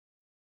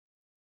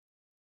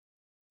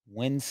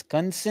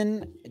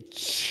 Wisconsin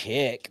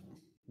chick.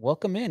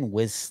 Welcome in,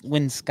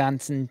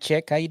 Wisconsin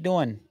chick. How you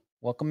doing?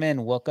 Welcome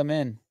in. Welcome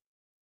in.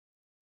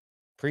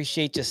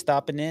 Appreciate you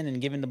stopping in and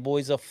giving the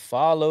boys a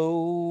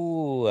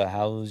follow.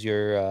 How's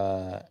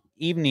your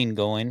evening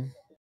going?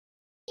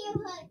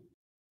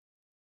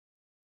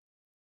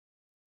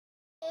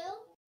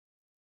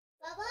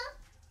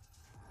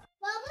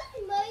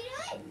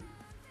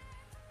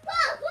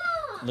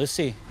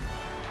 Lucy.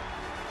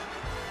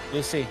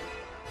 Lucy.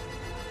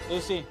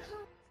 Lucy.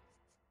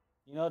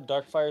 You know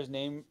Darkfire's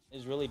name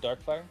is really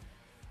Darkfire?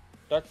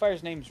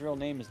 Darkfire's real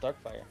name is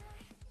Darkfire.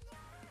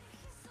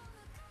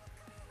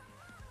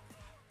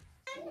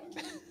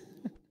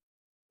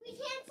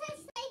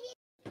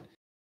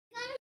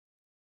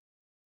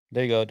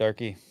 There you go,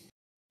 Darky.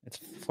 It's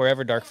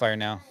forever Darkfire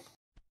now.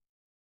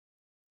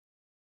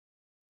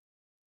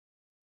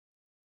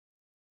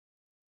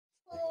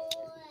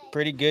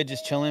 Pretty good,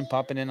 just chilling,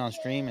 popping in on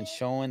stream and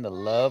showing the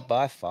love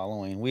by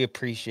following. We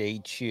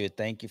appreciate you.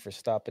 Thank you for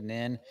stopping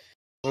in.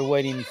 We're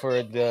waiting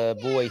for the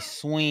boy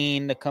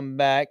Sween to come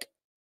back.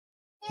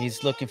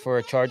 He's looking for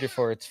a charger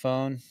for its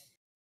phone.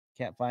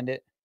 Can't find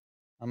it,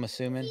 I'm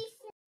assuming.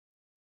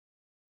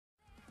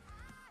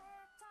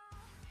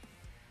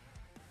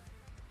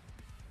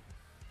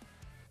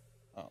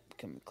 Oh,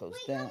 can we close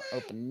down?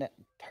 Open that.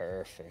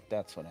 Perfect.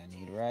 That's what I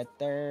need right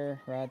there.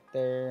 Right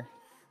there.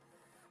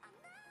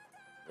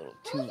 Little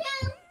two.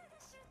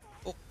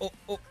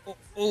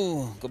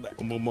 Oh. Go back.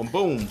 Boom, boom, boom,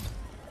 boom.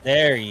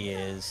 There he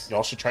is.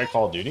 Y'all should try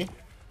Call of Duty.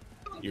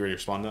 You ready to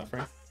respond to that,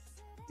 Frank?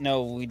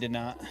 No, we did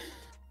not.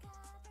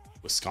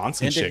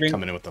 Wisconsin chick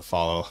coming in with the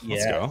follow.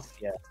 Let's go.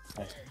 Yeah.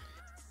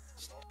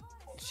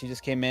 She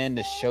just came in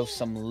to show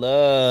some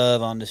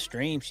love on the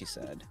stream, she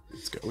said.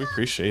 Let's go. We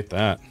appreciate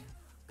that.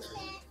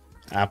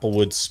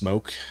 Applewood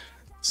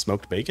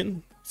smoked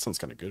bacon? Sounds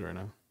kind of good right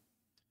now.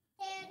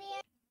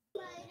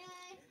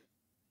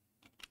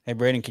 Hey,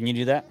 Braden, can you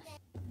do that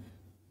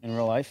in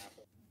real life?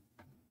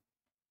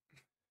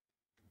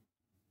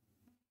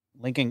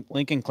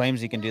 Lincoln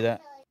claims he can do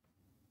that.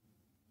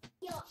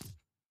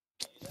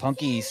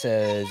 Punky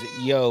says,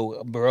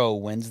 yo, bro,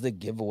 when's the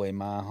giveaway,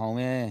 my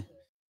homie?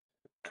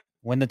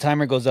 When the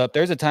timer goes up,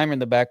 there's a timer in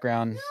the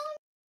background.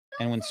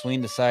 And when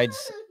Sween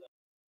decides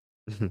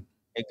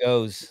it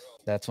goes,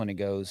 that's when it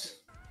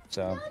goes.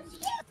 So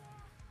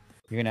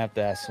you're going to have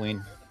to ask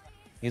Sween.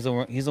 He's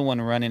the one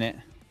running it.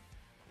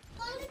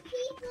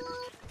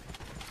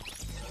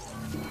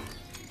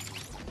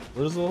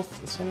 Where's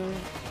Lilith?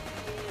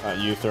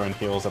 You throwing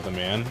heels at the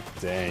man?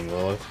 Dang,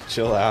 Lilith.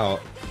 Chill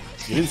out.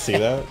 You didn't see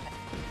that?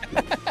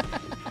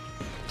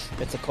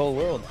 It's a cold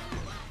world.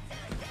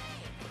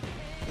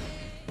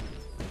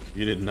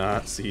 You did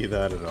not see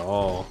that at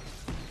all.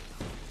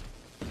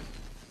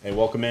 Hey,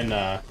 welcome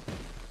in,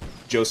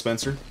 Joe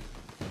Spencer,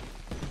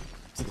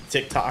 to the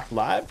TikTok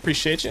live.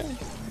 Appreciate you.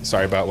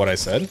 Sorry about what I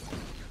said.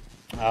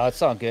 Oh,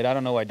 it's all good. I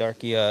don't know why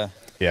Darky.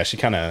 Yeah, she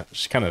kind of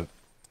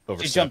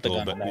overstepped jumped a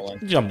little bit. That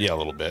one. Jumped, yeah, a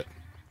little bit.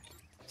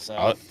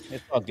 So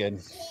it's all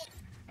good.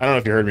 I don't know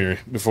if you heard me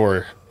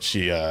before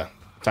she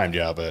timed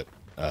you out, but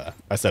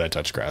I said I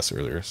touched grass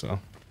earlier, so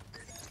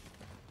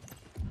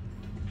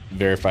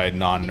verified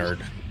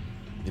non-nerd.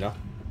 You know?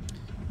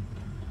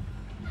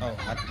 Oh,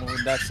 what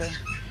would that say?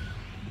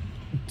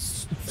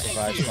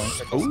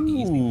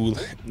 Ooh,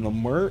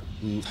 Lamert.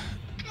 I'm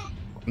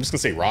just gonna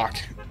say rock.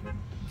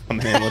 I'm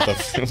in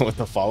with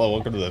the follow.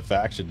 Welcome to the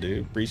faction,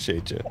 dude.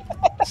 Appreciate you.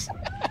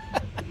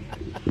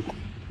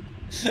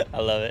 I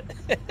love it.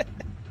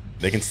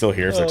 They can still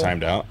hear if they're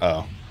timed out.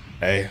 Oh,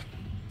 hey,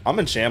 I'm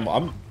in shambles.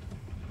 I'm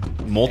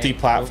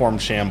multi-platform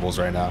shambles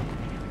right now.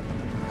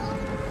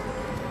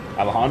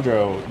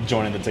 Alejandro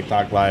joining the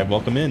TikTok live.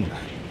 Welcome in.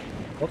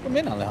 Welcome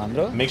in,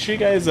 Alejandro. Make sure you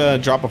guys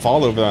drop a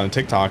follow over on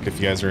TikTok if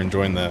you guys are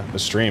enjoying the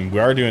stream. We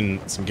are doing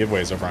some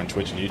giveaways over on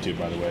Twitch and YouTube,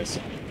 by the way. So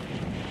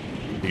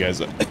if you guys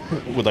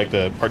would like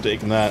to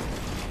partake in that,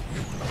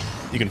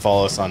 You can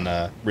follow us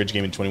on Ridge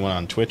Gaming 21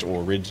 on Twitch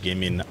or Ridge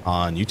Gaming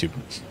on YouTube.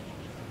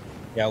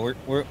 Yeah,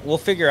 we'll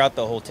figure out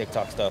the whole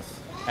TikTok stuff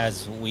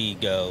as we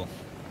go.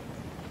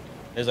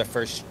 There's our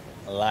first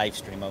live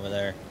stream over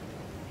there.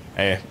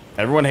 Hey,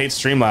 everyone hates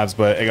Streamlabs,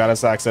 but it got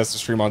us access to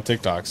stream on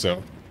TikTok,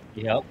 so.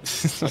 Yep.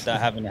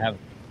 Without having to have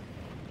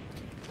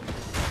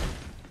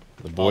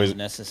the boys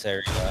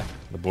necessary.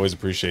 The boys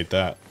appreciate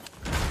that,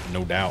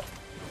 no doubt.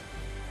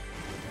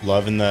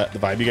 Loving the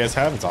vibe you guys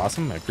have. It's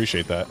awesome. I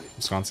appreciate that,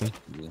 Wisconsin.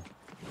 Yeah.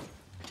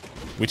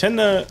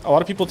 A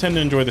lot of people tend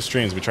to enjoy the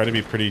streams. We try to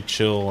be pretty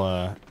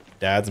chill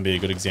dads and be a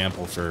good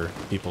example for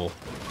people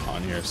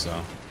on here.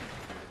 So,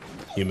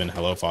 human,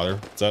 hello, father.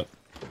 What's up?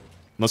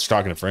 Unless you're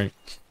talking to Frank.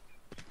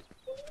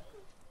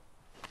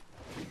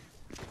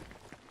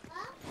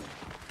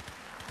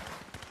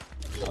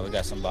 Oh, we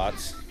got some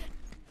bots.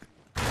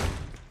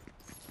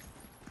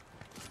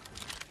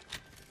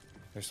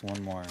 There's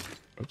one more.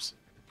 Oops.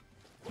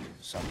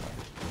 Somewhere.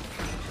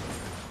 I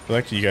feel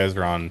like you guys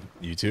are on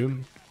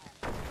YouTube.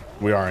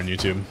 We are on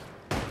YouTube,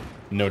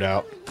 no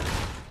doubt.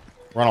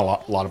 We're on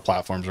a lot of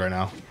platforms right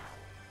now.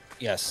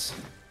 Yes.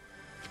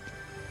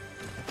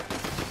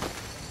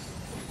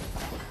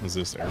 Is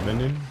this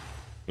airbending?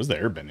 What does the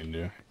airbending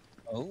do?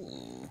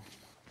 Oh.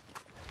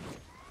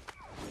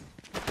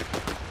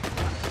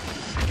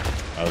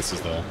 Oh, this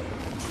is the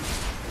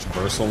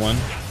traversal one.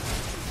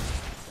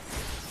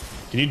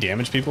 Can you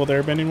damage people with the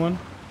airbending one?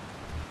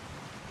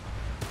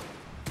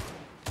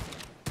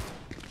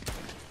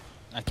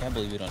 I can't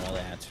believe you don't know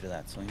the answer to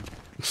that, Swing.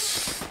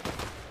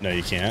 No,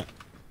 you can't.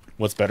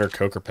 What's better,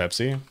 Coke or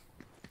Pepsi?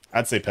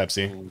 I'd say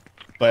Pepsi,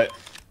 but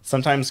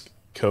sometimes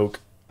Coke,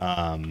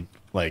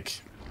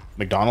 like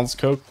McDonald's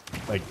Coke,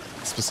 like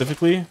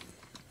specifically,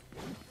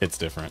 it's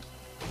different.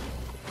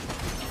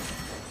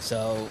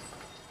 So,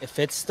 if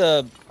it's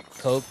the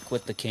Coke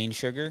with the cane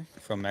sugar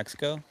from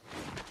Mexico,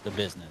 the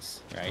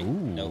business, right? Ooh.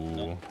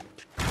 Nope.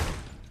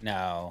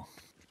 Now,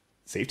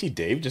 Safety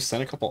Dave just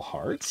sent a couple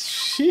hearts.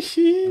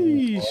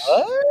 Sheesh.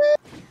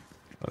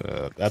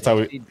 what? That's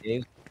how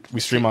we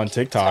stream on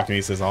TikTok, and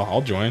he says,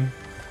 "I'll join."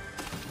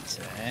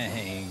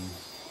 Dang.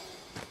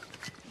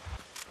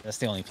 That's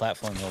the only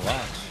platform you'll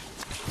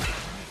watch.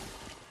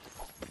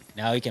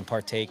 Now he can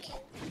partake.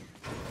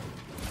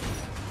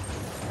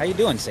 How you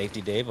doing,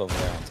 Safety Dave, over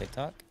there on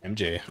TikTok?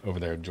 MJ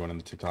over there joining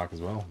the TikTok as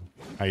well.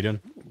 How you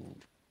doing?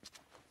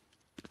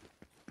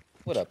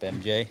 What up,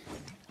 MJ?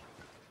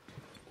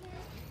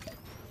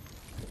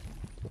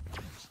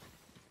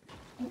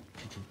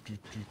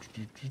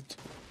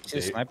 See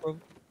the sniper?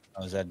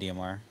 Oh, is that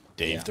DMR?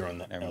 Dave Yeah, throwing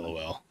the never mind.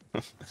 LOL.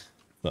 What's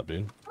up,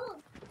 dude?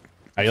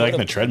 How you liking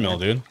the treadmill,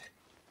 dude?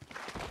 I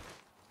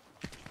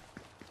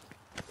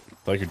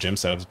feel like your gym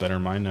setup's better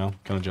than mine now.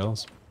 Kind of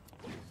jealous.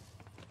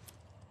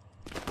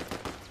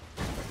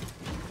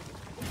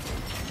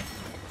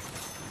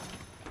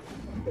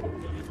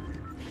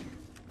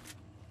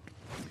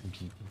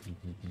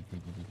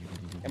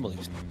 I can't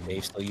believe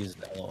Dave still uses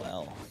the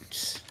LOL.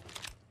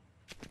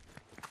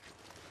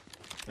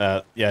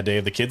 Yeah,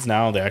 Dave, the kids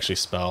now, they actually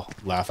spell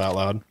laugh out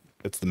loud.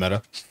 It's the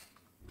meta.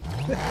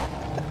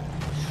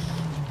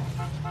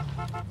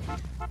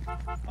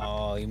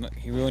 Oh,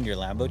 he ruined your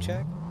Lambo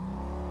check?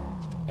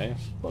 Hey,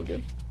 well,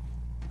 good.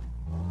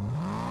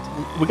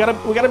 We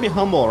gotta be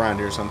humble around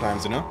here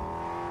sometimes, you know?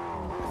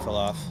 I fell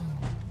off.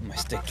 My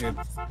stick drip.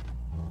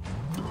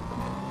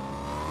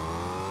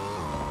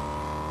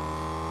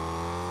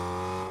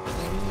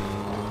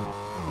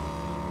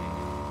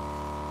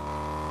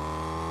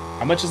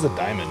 How much is a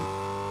diamond?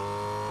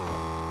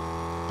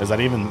 Is that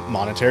even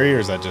monetary, or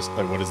is that just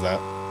like, what is that?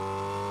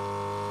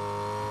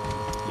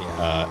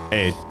 Yeah.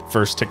 Hey,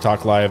 first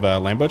TikTok live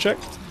Lambo check.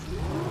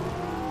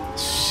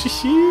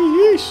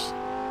 Sheesh.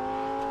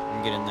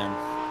 I'm getting there.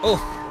 Oh.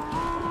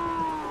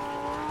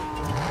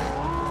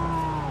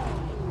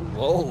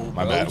 Whoa.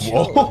 My bro, bad.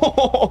 chill.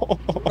 Whoa.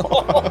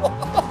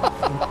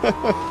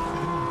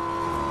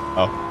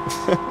 Oh.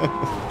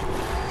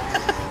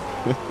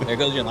 There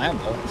goes your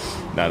Lambo.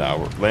 No,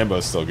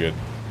 Lambo's still good.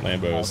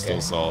 Lambo is Okay.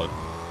 still solid.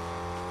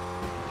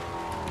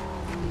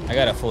 I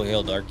got a full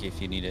heal darky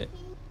if you need it.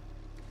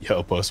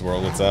 Yo, Post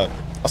World, what's up?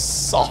 I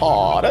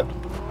saw it.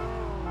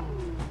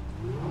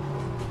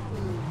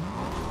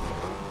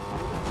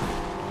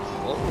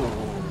 Whoa.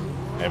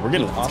 Hey, it's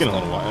getting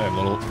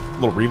a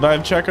little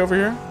revive check over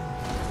here.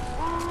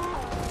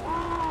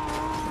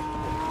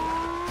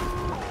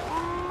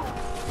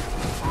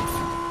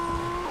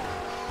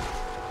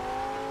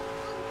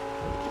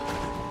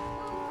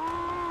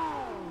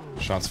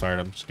 Shots fired.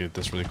 I'm just gonna get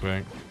this really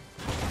quick.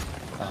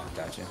 Oh,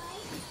 gotcha.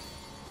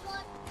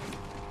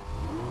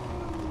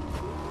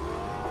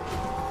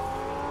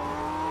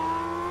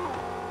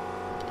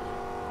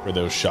 Where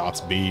those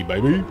shots be,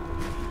 baby?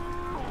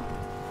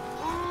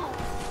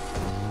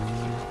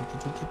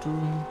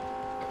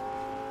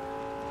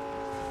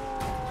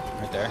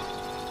 Right there.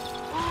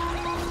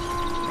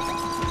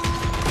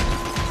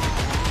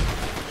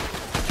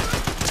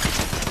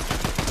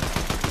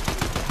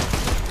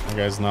 That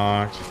guy's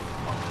knocked.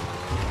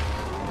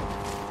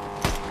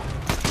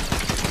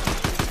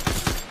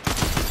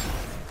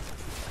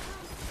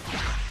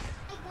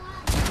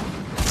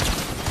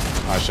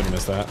 I should have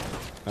missed that.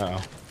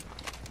 Uh-oh.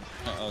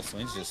 Uh-oh,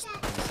 Swing's just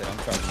said I'm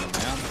charging him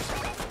down.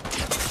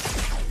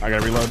 I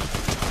gotta reload.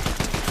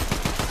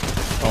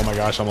 Oh my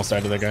gosh, almost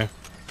died to that guy.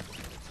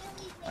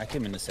 I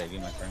came in to save you,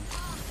 my friend.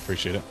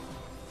 Appreciate it.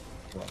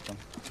 You're welcome.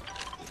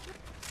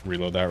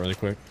 Reload that really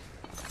quick.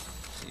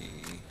 Let's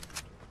see.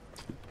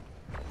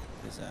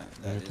 Is that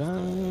is Right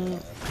the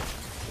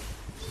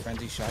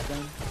frenzy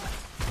shotgun?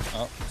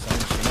 Oh,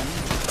 someone's shooting me.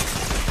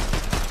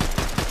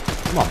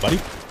 Come on, buddy.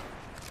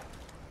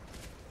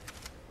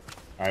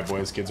 Alright,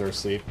 boys, kids are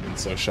asleep, and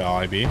so shall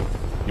I be.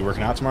 You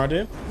working out tomorrow,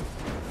 Dave?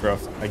 Bro,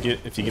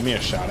 if you give me a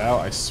shout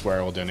out, I swear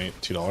I will donate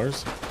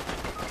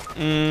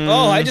 $2.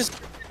 Oh, I just a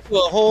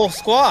whole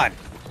squad.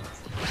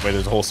 Wait,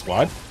 there's a whole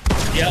squad?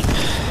 Yep.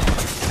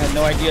 Had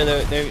no idea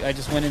that I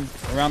just went in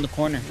around the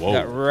corner. Whoa.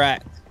 Got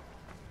racked.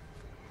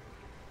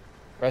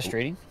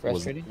 Frustrating.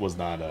 Frustrating. Was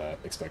not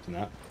expecting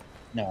that.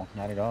 No,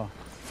 not at all.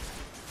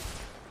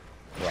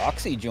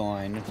 Roxy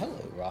joined.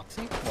 Hello,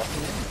 Roxy.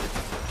 Welcome in.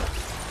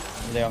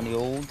 They're on the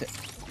old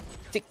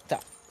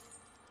TikTok.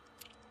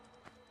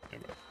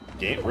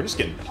 We're just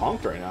getting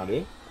punked right now,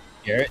 dude.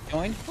 Jarrett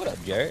joined. What up,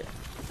 Jarrett?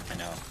 I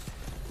know.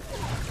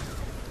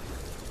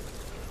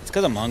 It's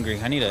because I'm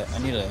hungry. I need a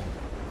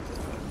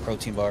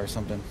protein bar or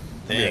something.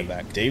 I'll be right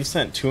back. Dave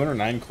sent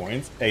 209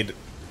 coins. Hey,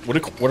 what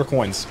are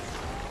coins?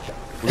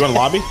 We're going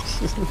lobby?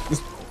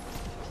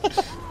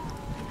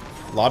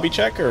 Lobby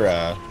check or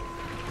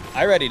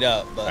I readied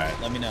up, but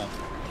right. let me know.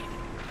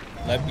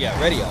 Yeah,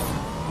 ready up.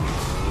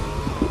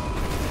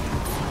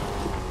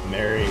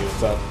 Mary,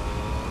 what's up?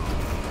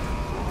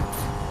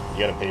 You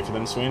gotta pay for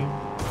them, Sween?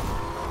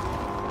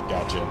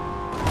 Gotcha.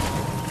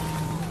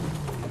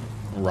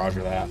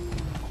 Roger that.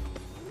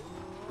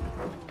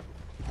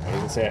 Why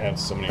does it say I have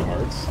so many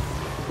hearts?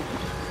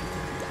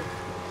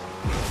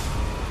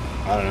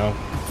 I don't know.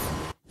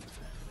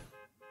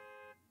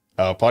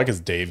 Oh, probably because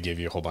Dave gave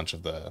you a whole bunch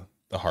of the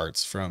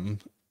hearts from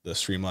the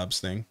Streamlabs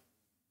thing.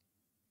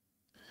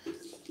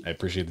 I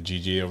appreciate the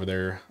GG over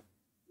there,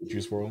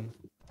 Juice World.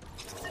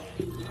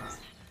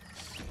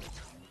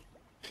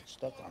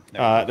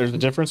 There's a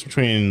difference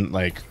between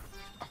like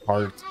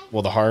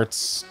the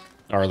hearts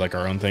are like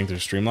our own thing through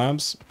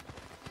Streamlabs,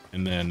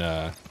 and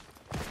then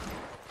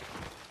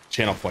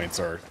channel points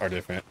are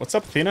different. What's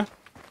up, Athena?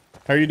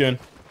 How are you doing?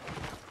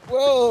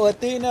 Whoa,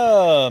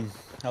 Athena!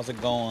 How's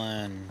it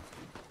going?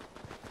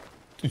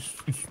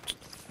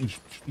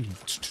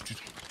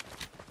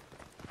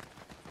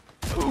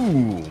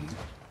 Ooh.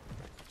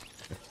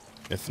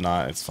 If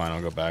not, it's fine.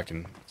 I'll go back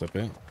and clip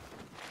it.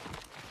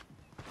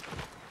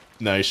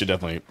 No, you should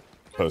definitely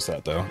post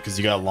that though, because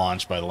you got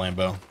launched by the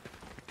Lambo.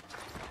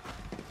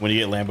 When you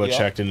get Lambo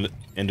checked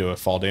into a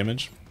fall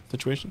damage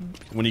situation,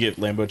 when you get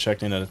Lambo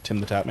checked into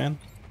Tim the Tap Man,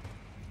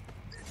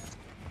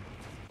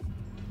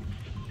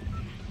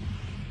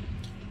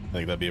 I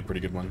think that'd be a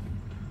pretty good one.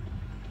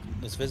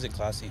 Let's visit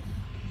Classy.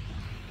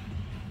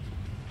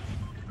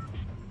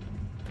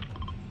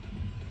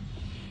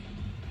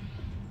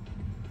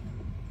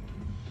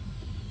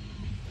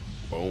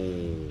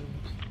 Oh.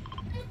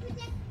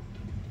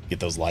 Get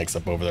those likes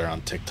up over there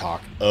on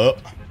TikTok. Up.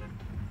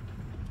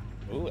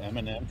 Ooh,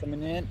 Eminem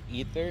coming in.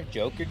 Ether,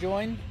 Joker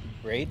joined.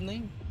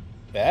 Braidley,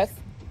 Beth,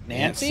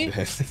 Nancy,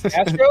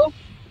 Astro,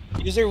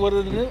 user. What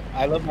did it do?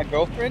 I love my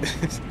girlfriend.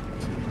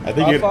 I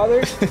think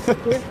Godfather,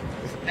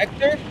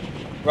 Hector,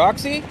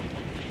 Roxy,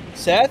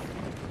 Seth,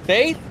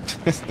 Faith.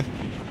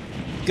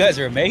 You guys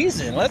are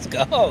amazing. Let's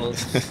go. I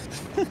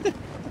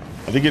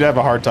think you'd have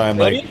a hard time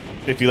like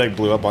if you like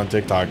blew up on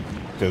TikTok.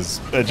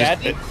 Because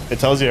it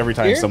tells you every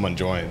time someone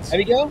joins. There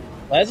we go.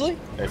 Leslie.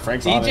 Hey,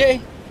 Frank's DJ, on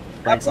it.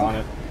 Frank's on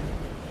it.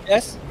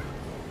 S.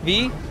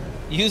 V.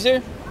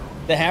 User.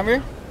 The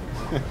Hammer.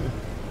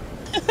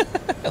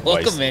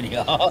 Welcome in,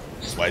 y'all.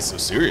 Why so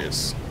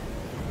serious?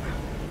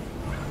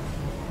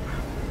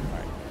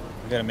 Alright.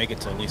 We gotta make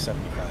it to at least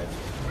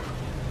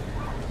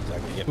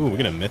 75. Ooh, we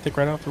get a mythic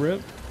right off the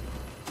rip.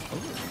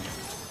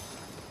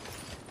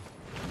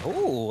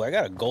 Ooh, I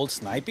got a gold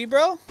snipey,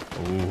 bro.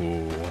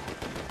 Ooh.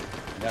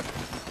 We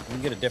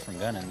can get a different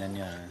gun and then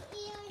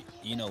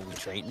you know we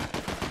trading.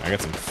 I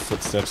got some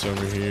footsteps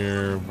over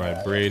here by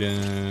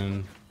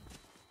Brayden.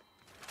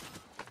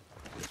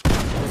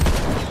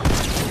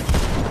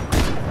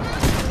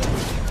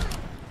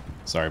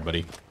 Sorry,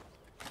 buddy.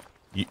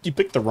 You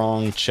picked the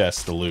wrong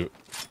chest to loot.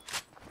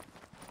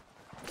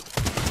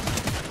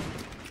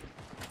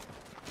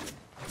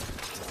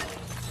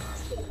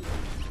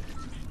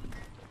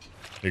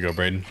 Here you go,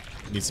 Brayden.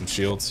 Need some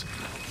shields.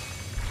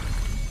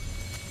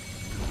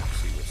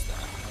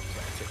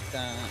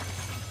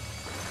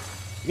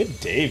 Look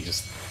at Dave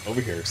just over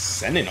here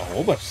sending a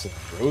whole bunch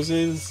of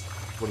roses.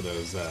 What are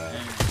those?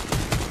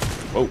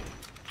 Whoa. I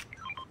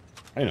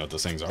didn't know what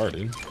those things are,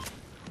 dude.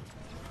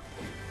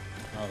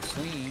 Oh,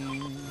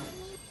 sweet.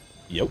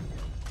 Yep.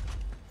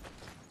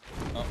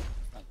 Oh.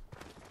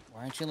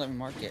 Why aren't you letting me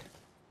mark it?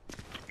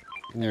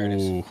 There it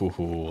is. Ooh, a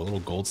little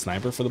gold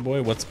sniper for the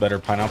boy. What's better,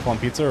 pineapple on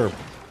pizza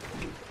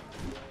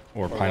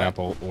or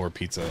pineapple or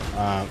pizza?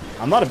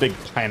 I'm not a big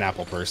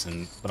pineapple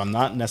person, but I'm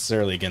not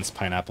necessarily against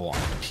pineapple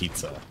on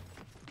pizza.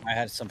 I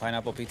had some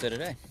pineapple pizza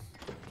today.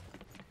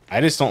 I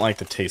just don't like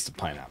the taste of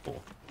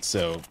pineapple.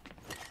 So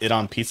it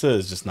on pizza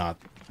is just not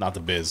the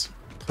biz,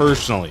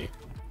 personally.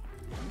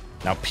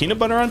 Now peanut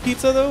butter on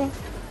pizza though?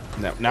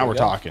 Now we're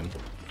talking.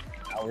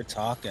 Now we're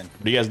talking.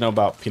 What do you guys know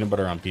about peanut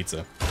butter on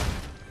pizza?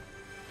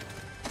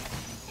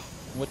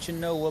 What you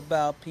know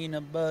about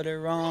peanut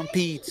butter on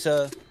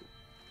pizza?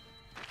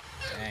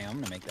 Dang, I'm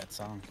gonna make that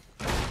song.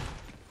 I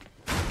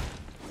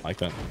like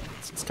that.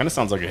 It kind of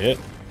sounds like a hit.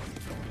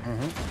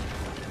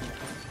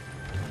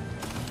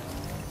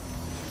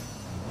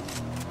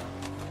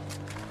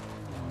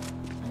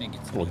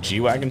 Little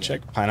G-Wagon check.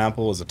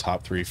 Pineapple is a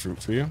top 3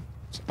 fruit for you.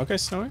 Okay,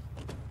 Snowy.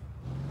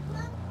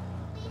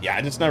 Yeah,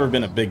 I just never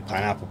been a big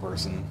pineapple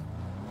person.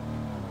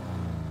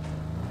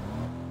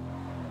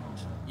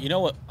 You know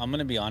what? I'm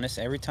gonna be honest.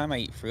 Every time I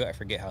eat fruit, I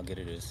forget how good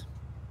it is.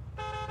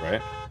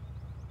 Right?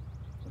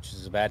 Which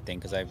is a bad thing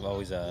because I've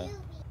always I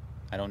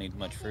don't eat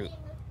much fruit.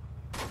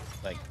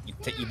 Like you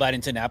bite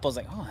into an apple, it's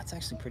like, oh, that's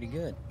actually pretty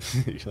good.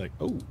 You're like,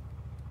 oh,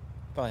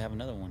 probably have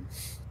another one.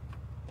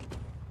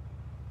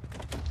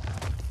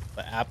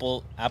 But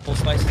apple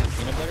slices and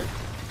peanut butter,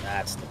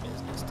 that's the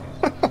business, dude.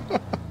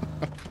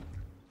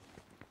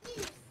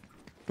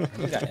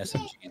 We got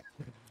SMG.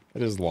 I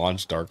just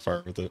launched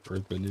Darkfire with the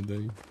Earthbending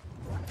thing.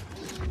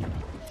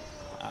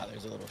 Ah,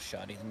 there's a little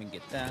shoddy. Let me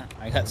get that.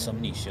 I got so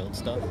many shield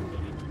stuff.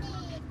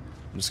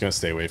 I'm just gonna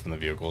stay away from the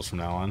vehicles from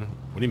now on.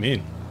 What do you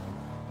mean?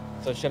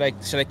 So should I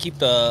keep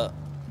the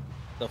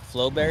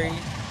flowberry?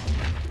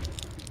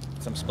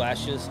 Some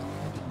splashes?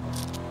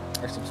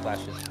 Or some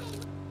splashes?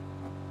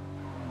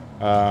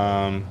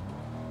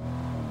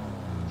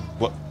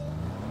 What?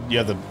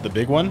 Yeah, the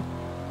big one.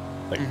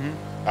 Like,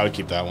 I would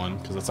keep that one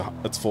because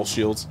that's full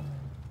shields.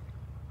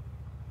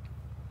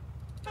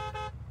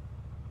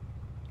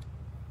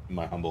 In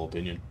my humble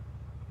opinion.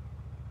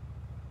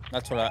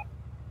 That's what I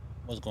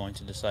was going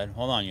to decide.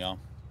 Hold on, y'all.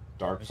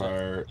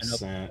 Darkfire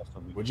sent.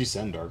 What'd you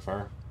send,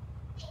 Darkfire?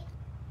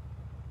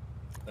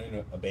 I don't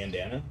know, a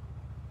bandana?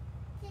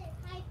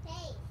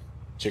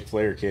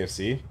 Chick-fil-A or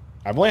KFC?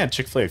 I've only had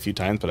Chick-fil-A a few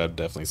times, but I'd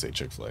definitely say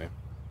Chick-fil-A.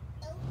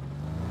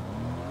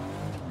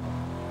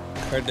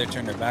 Heard they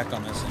turned their back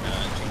on us and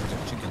changed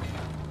their chicken.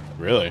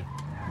 Really?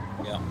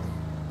 Yeah.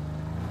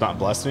 Not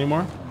blessed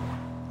anymore?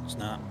 It's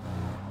not.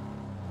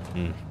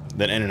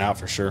 Then In-N-Out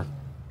for sure.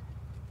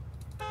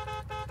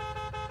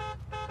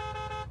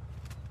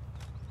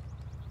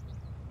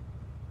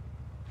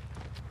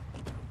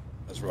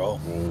 Let's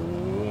roll.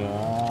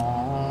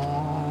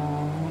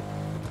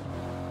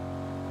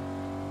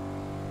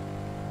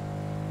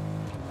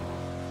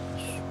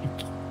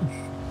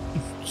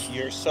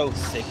 You're so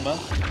Sigma.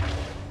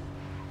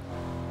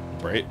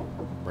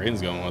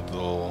 Braden's going with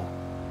the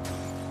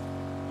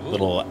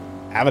little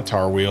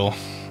avatar wheel.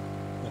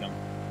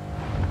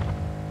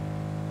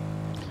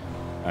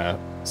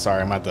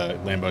 Sorry, I'm at the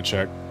Lambo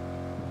check.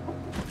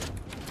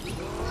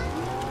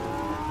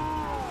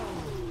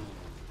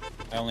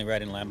 I only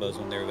ride in Lambos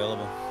when they're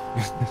available.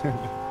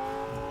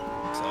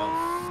 So.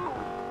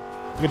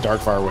 Look at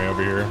Darkfire way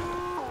over here.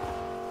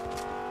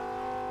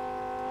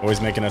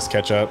 Always making us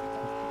catch up.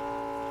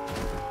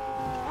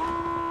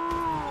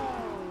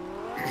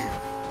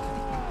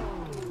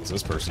 What's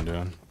this person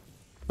doing?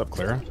 What's up,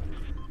 Clara?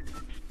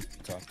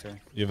 Talk to her.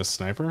 You have a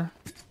sniper?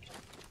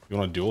 You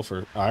want a duel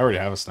for... Oh, I already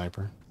have a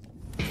sniper.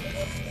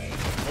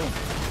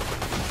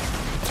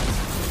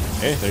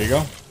 Hey, there you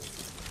go.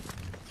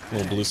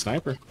 Little blue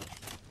sniper.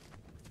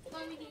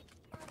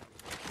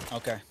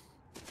 Okay.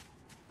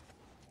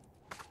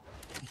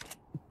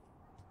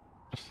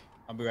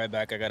 I'll be right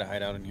back. I gotta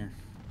hide out in here.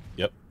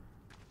 Yep.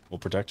 We'll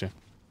protect you.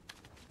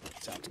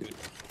 Sounds good.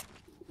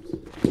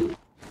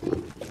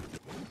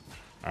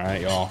 All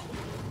right, y'all.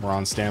 We're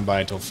on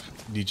standby until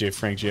DJ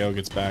Frank Gio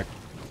gets back.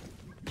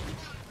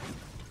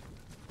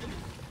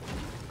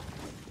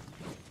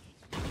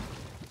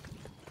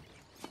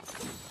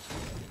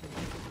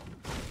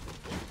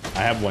 I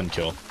have 1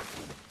 kill.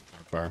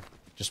 Far.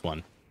 Just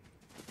 1.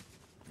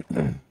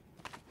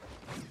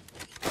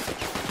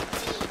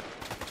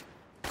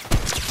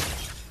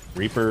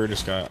 Reaper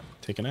just got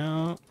taken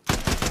out.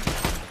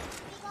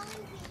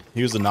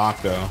 He was a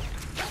knock though.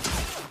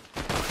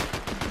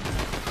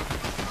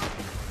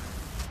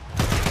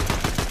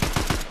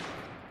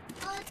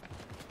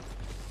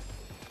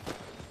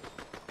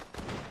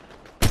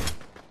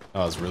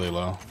 Oh, it's really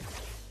low.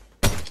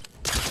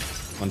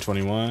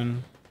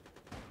 121.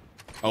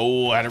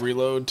 Oh, I had to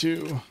reload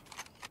too.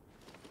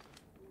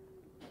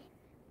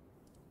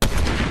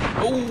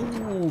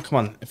 Oh, come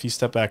on. If you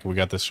step back, we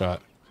got this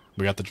shot.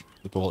 We got the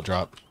bullet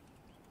drop.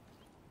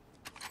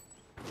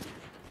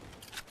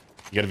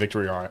 You got a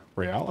victory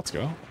royale? Let's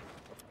go.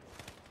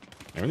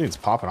 Everything's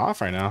popping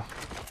off right now.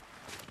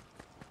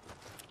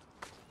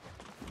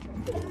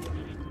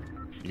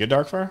 You get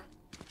Darkfire?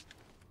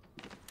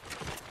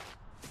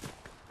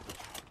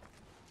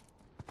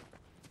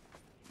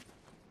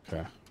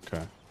 Okay,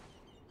 okay.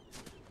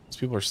 These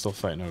people are still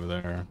fighting over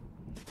there.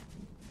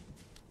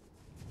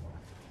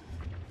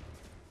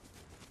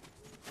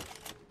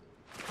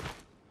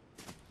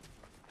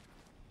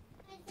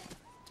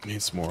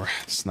 Need some more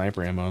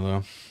sniper ammo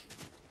though.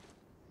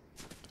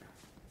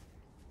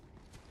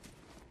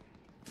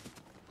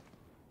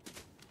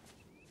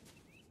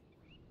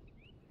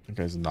 That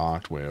guy's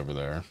knocked way over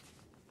there.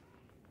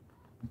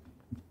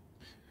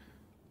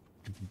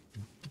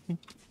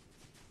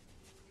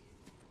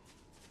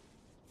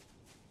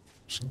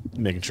 Just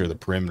making sure the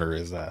perimeter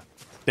is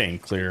staying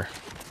clear.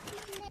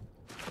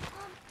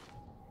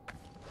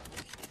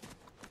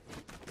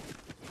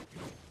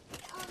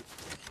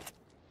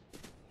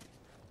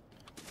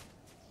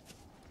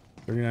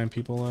 $39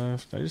 people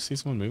left. Did I just see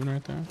someone moving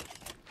right there?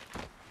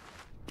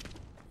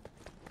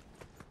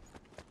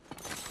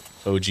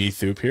 OG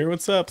Thoop here.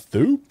 What's up,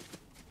 Thoop?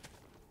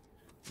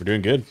 We're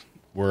doing good.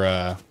 We're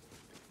at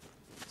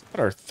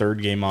our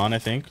third game on, I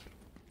think.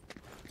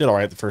 Did all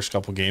right the first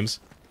couple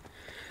games,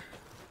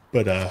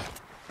 but it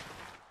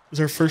was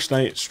our first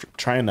night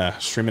trying to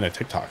stream in a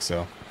TikTok,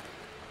 so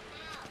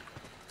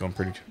going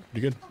pretty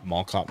good.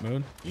 Mall cop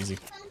mode, easy.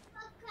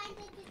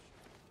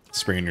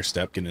 Spring in your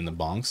step, getting in the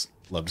bonks.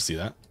 Love to see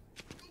that.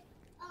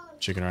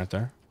 Chicken right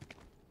there.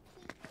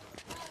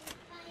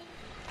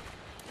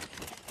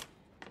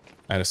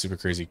 I had a super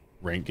crazy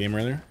rank game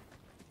earlier.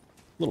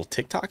 Little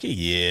TikTok-y?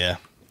 Yeah.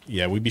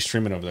 Yeah, we'd be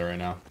streaming over there right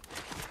now.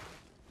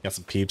 Got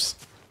some peeps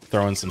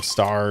throwing some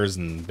stars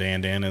and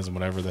bandanas and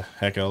whatever the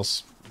heck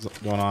else is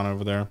going on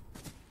over there.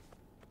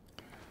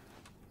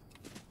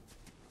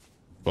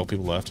 12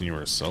 people left and you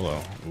were a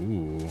solo.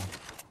 Ooh.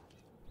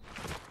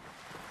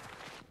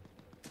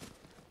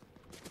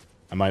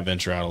 I might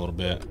venture out a little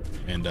bit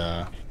and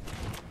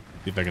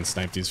see if I can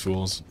snipe these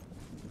fools.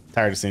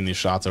 Tired of seeing these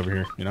shots over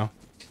here, you know?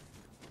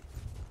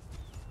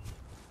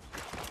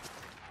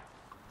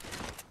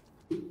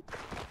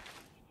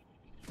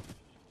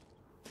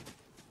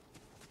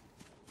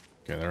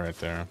 Okay, they're right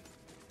there.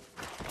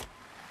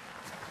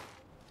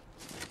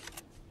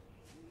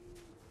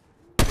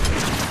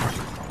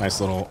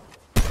 Nice little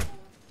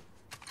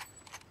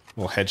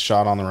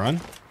headshot on the run.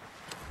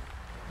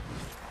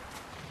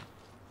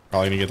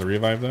 Probably gonna get the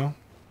revive though.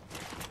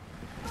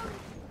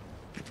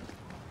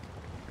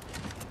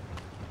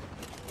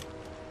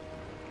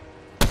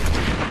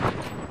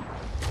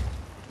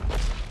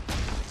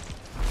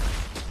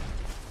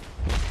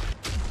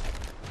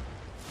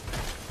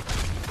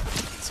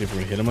 See if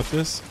we can hit him with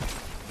this.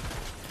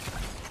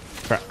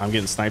 Crap, I'm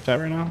getting sniped at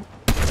right now.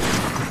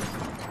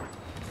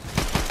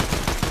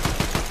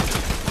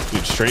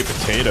 Dude, straight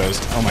potatoes.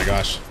 Oh my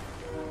gosh.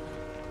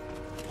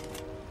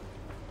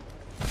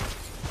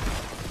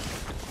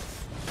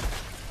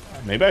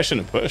 Maybe I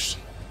shouldn't have pushed.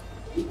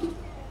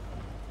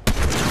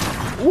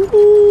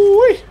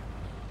 Ooh-wee.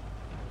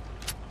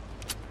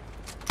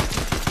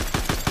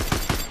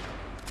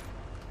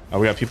 Oh,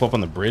 we got people up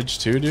on the bridge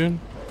too, dude.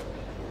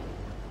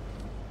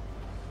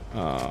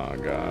 Oh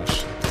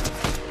gosh.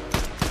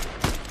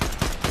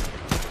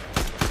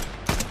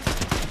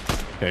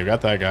 Okay, we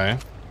got that guy.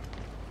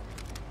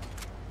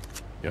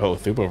 Yo,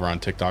 Thoop over on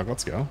TikTok.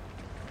 Let's go.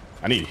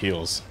 I need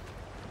heals.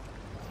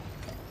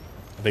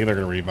 I think they're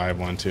gonna revive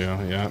one too.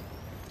 Yeah.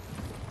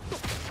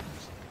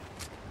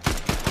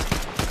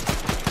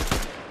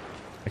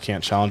 I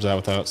can't challenge that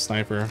without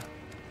sniper.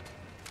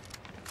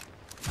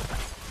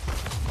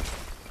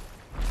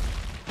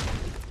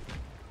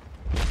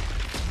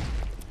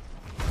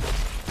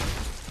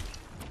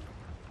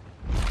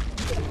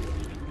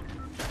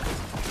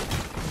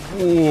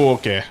 Ooh,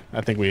 okay.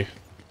 I think we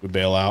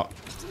bail out.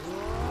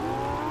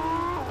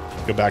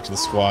 Go back to the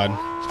squad.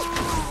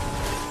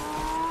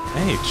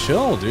 Hey,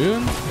 chill,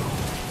 dude.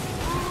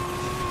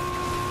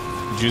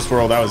 Juice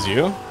World, that was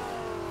you?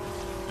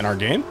 In our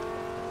game?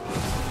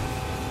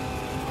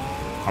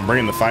 I'm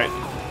bringing the fight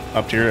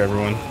up to here,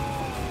 everyone.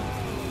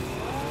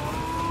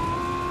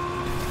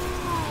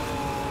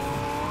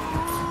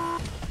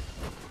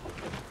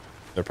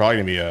 They're probably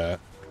gonna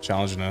be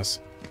challenging us.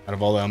 Out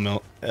of all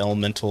the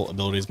elemental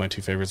abilities, my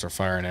two favorites are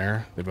fire and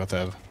air. They both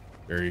have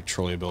very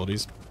trolly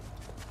abilities.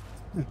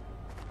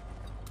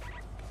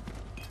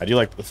 I do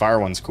like the fire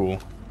one's cool.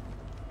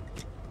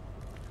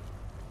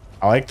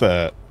 I like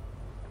the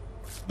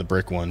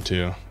brick one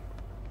too,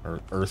 or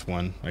earth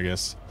one, I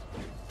guess.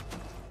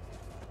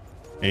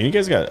 Hey, you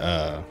guys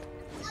got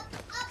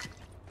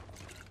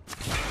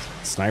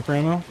sniper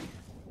ammo?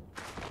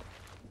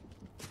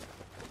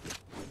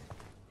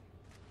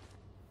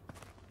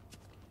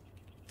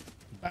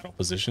 Battle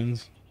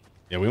positions.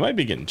 Yeah, we might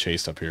be getting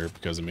chased up here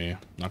because of me.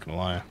 Not gonna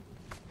lie.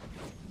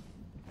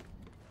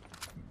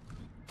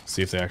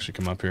 See if they actually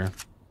come up here.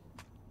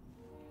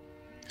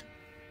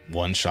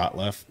 One shot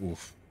left.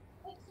 Oof.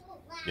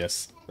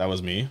 Yes, that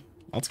was me.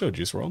 Let's go,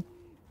 Juice World.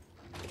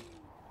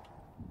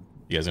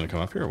 You guys gonna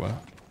come up here or what?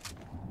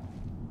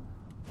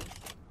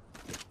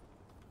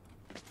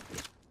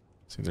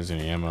 See if there's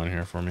any ammo in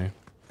here for me.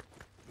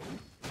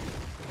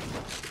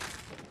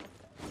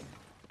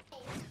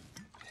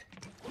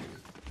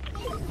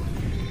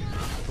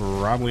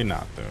 Probably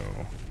not,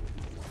 though.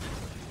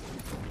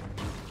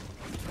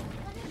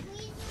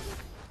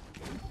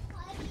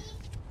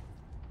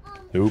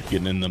 Nope,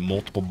 getting in the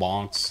multiple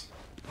bonks.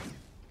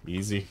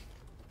 Easy.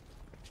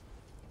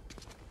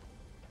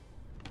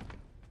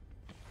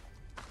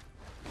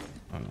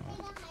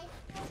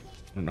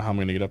 know how I'm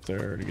gonna get up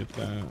there to get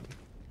that.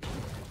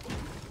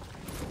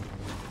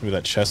 Maybe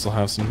that chest will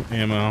have some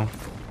ammo.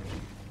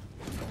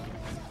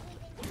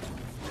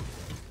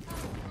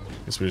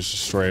 Guess we just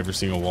destroy every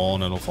single wall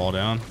and it'll fall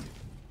down.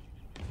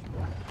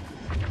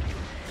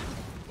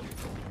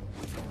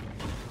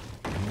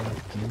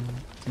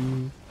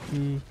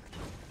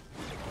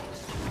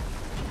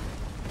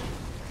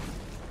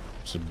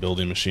 It's a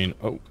building machine.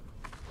 Oh.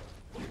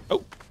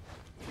 Oh.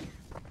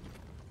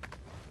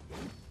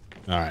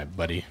 All right,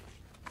 buddy.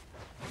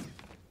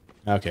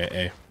 Okay,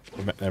 hey.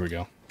 There we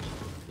go.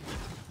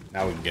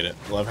 Now we can get it.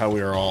 Love how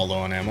we are all low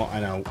on ammo. I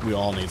know, we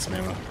all need some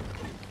ammo.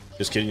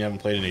 Just kidding, you haven't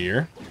played in a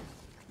year?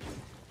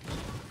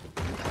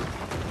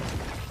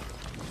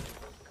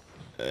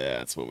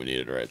 That's what we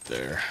needed right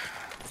there.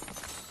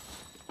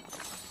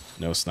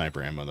 No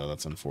sniper ammo, though.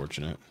 That's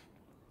unfortunate.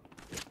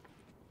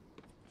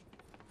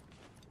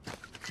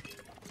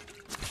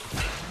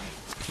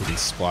 We can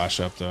splash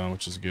up, though,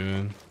 which is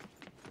good.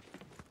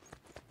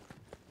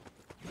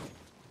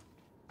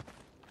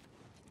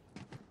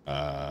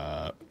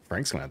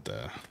 Frank's gonna have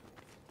to...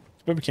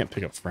 But we can't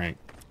pick up Frank.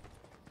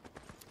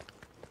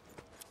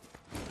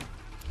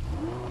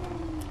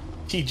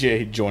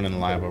 TJ joining the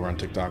live over on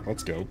TikTok.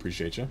 Let's go.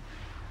 Appreciate you.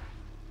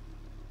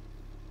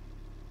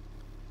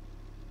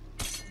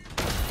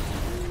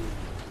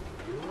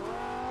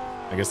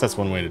 I guess that's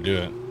one way to do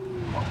it.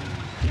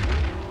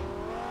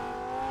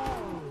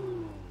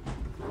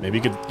 Maybe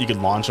you could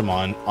launch him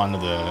onto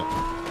the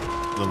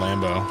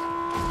Lambo.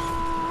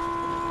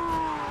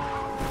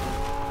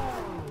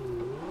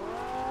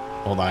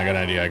 Hold on, I got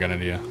an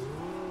idea.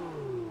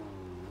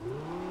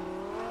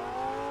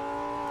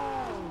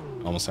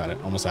 Almost had it.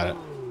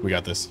 We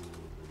got this.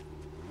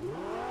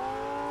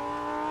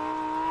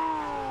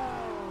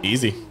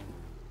 Easy.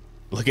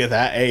 Look at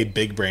that. Hey,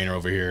 big brainer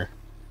over here.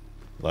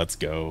 Let's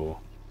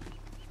go.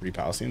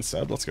 Repalcine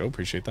sub. Let's go.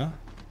 Appreciate that.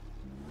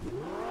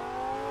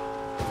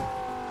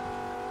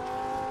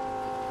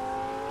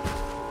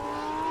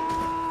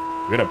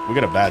 We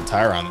got a bad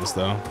tire on this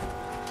though.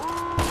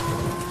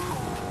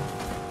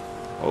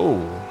 Oh.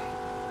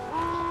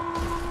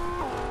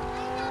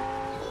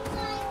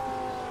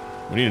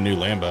 We need a new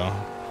Lambo.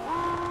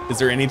 Is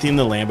there anything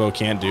the Lambo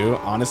can't do?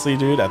 Honestly,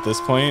 dude, at this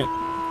point.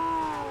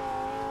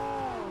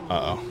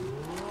 Uh-oh.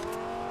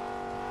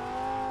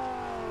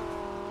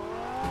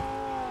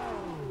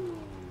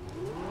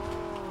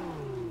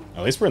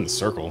 At least we're in the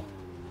circle.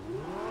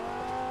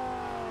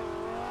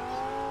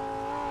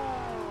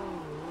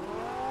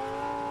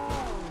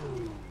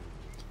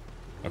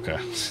 Okay.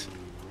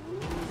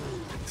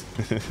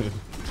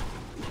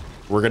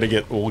 We'll get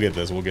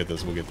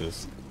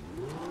this.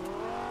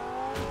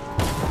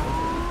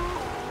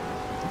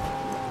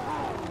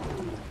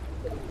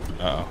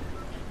 Uh-oh.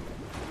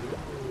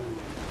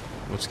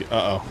 Let's get,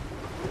 uh-oh.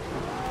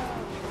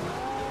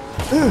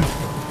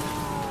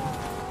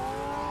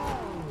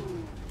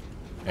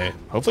 Hey,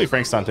 hopefully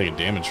Frank's not taking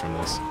damage from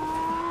this.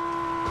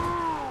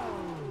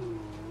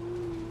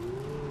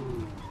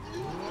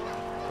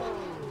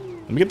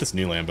 Let me get this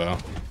new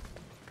Lambo.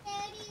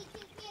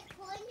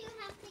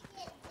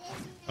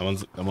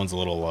 That one's a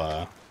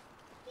little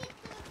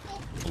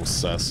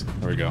sus.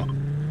 There we go.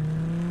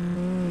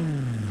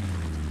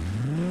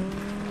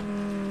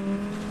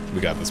 We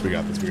got this. Ooh,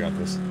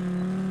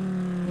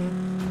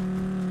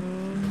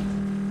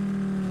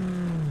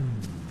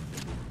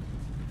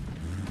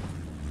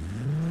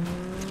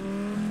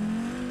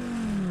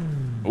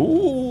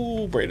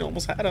 Brayden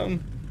almost had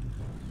him.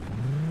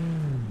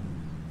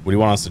 What do you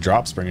want us to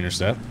drop, Spring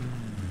Intercept?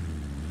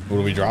 What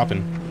are we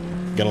dropping?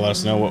 You gotta let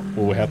us know what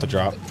we have to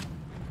drop.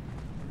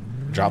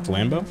 Drop the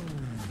Lambo?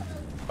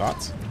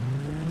 Thoughts?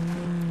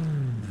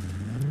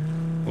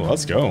 Well,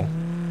 let's go.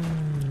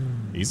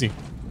 Easy.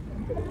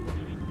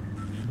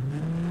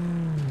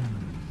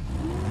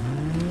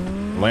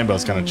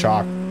 Lambo's kind of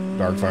chalk,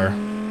 Darkfire.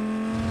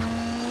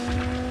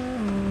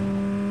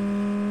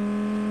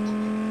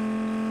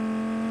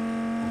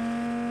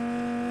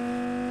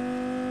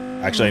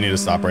 Actually, I need to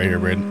stop right here,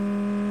 Braden.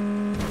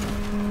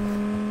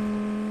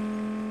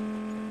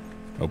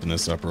 Open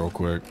this up real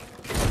quick.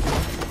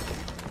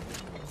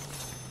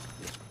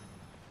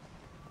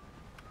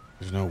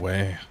 There's no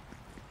way.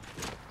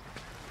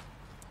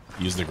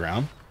 Use the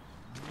ground?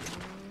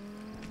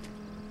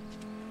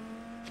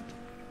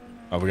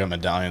 Oh, we got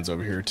medallions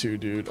over here too,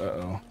 dude.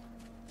 Uh-oh.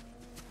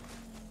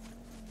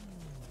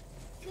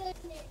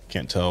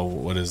 Can't tell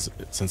what is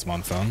it since I'm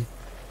on phone.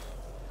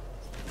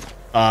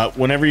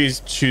 Whenever you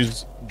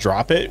choose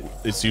drop it,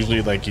 it's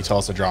usually like you tell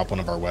us to drop one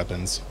of our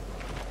weapons.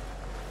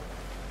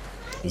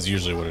 Is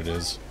usually what it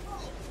is.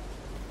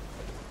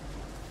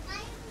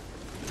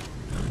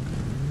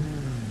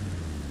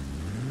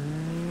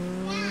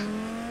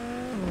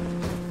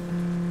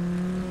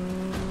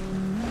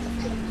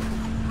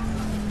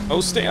 Oh,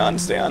 stay on.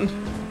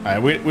 All right,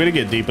 we to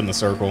get deep in the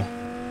circle.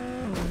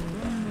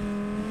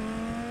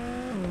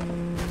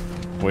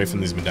 Away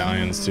from these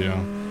medallions too.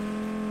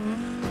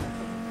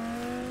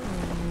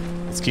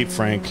 Let's keep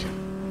Frank.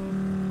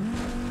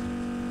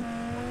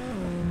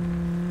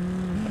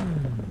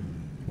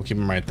 We'll keep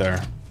him right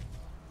there.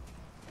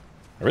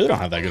 I really don't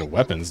have that good of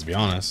weapons, to be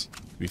honest. To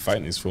be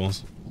fighting these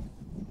fools.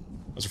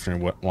 I was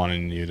afraid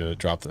wanting you to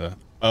drop the...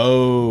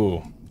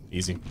 Oh,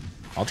 easy.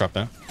 I'll drop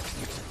that.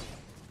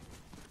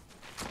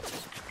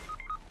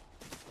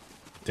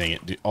 Dang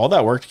it. Dude, all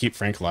that work to keep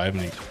Frank alive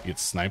and he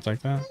gets sniped like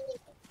that?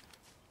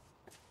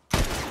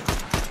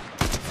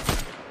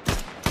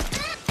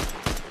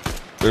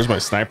 There's my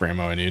sniper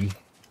ammo I need.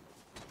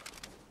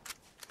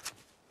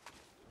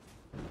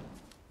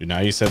 Dude,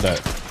 now you said that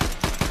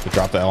to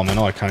drop the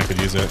elemental, I kind of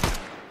could use it.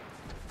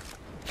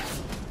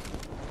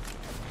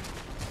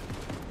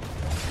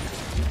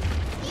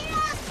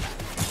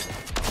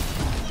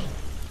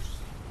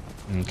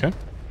 Okay.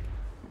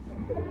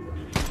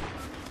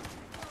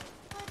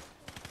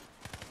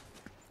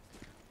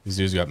 These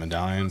dudes got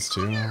medallions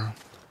too.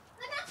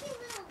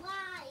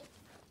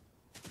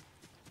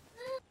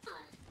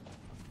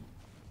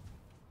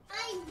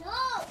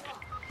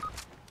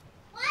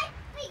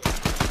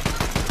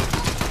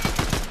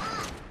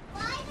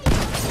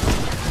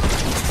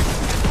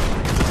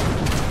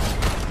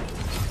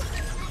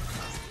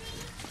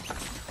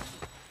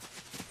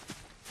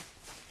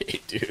 Hey,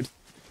 dude.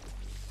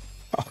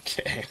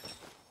 Okay.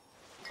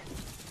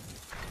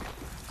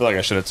 I feel like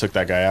I should have took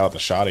that guy out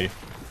with a shotty.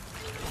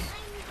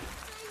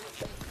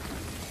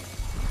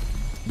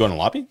 Going to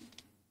lobby?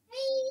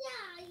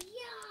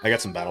 I got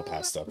some battle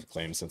pass stuff to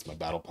claim since my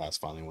battle pass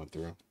finally went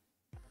through.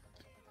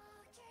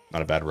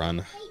 Not a bad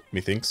run,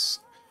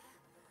 methinks.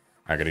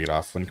 I gotta get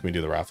off. When can we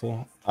do the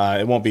raffle?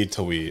 It won't be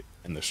till we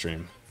end the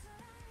stream.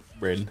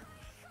 Braden.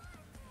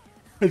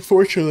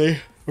 Unfortunately,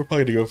 we're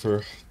probably gonna go for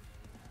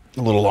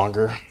a little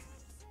longer.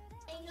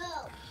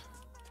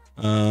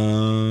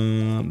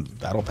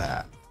 Battle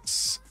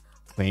pass.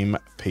 Claim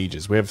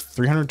pages. We have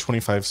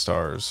 325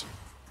 stars.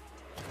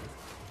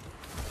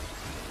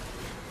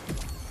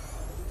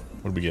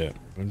 What do we get?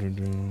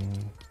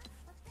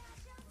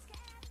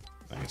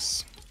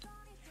 Nice.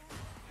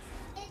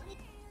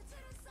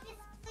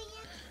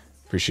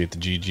 Appreciate the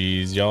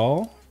GGs,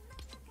 y'all.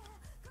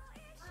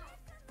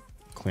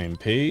 Claim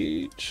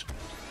page.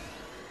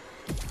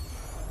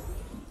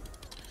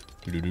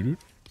 We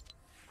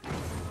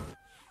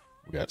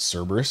got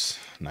Cerberus.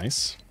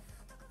 Nice.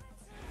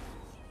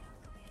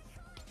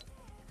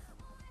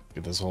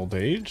 Get this whole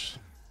page.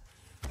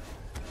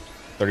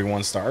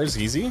 31 stars.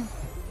 Easy. All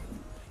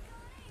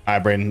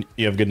right, Brayden.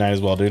 You have a good night as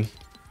well, dude.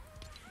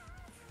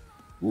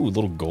 Ooh,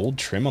 little gold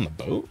trim on the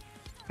boat.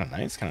 Kind of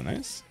nice. Kind of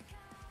nice.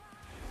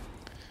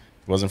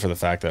 It wasn't for the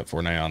fact that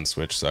Fortnite on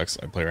Switch sucks.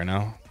 I play right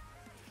now.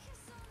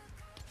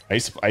 I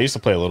used to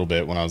play a little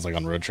bit when I was like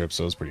on road trips,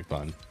 so it was pretty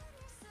fun.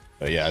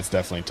 But yeah, it's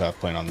definitely tough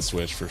playing on the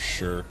Switch for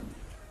sure.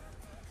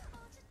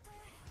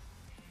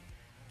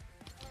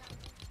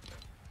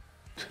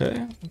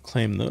 Okay, we'll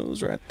claim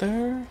those right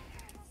there.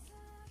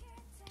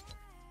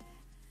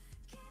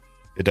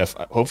 It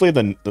hopefully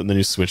the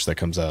new Switch that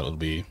comes out will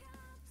be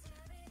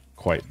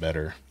quite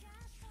better.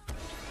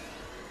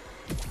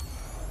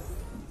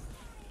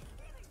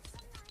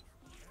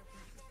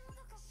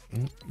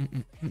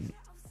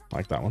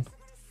 Like that one.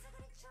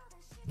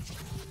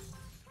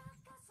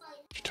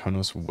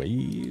 Chatonos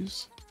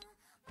Waves.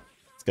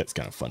 This guy's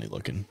kind of funny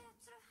looking.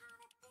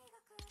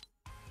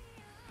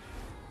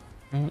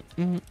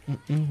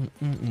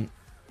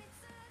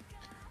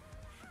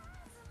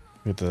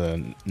 Get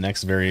the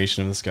next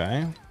variation of this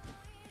guy.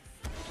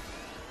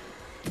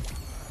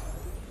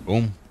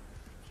 Boom.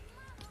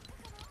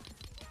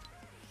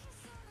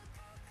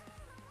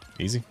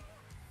 Easy.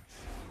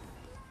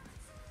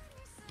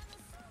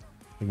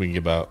 I think we can get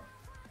about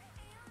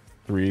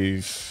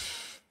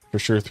for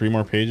sure 3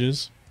 more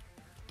pages.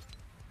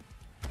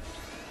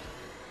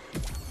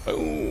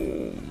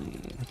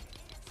 Boom.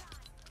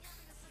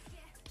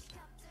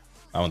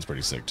 That one's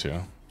pretty sick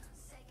too.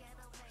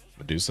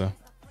 Medusa.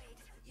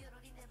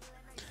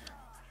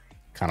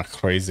 Kind of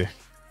crazy.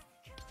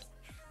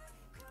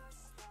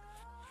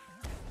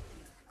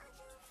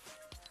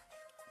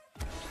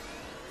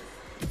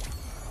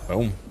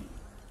 Boom.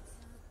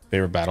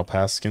 Favorite battle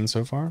pass skin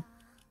so far?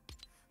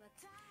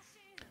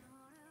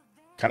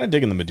 Kind of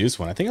digging the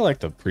Medusa one. I think I like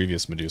the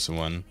previous Medusa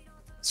one.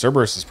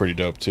 Cerberus is pretty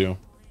dope too.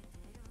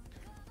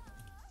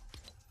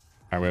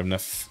 Alright, we have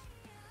enough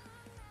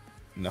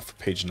for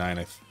page 9,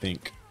 I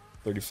think.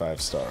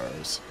 35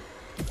 stars.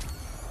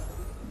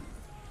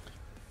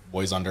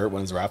 Boys on Dirt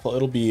wins the raffle.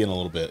 It'll be in a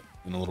little bit.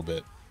 I'm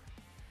probably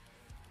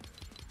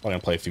gonna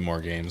play a few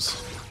more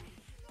games.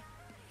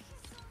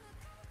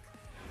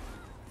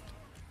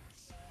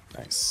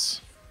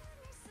 Nice.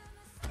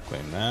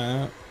 Claim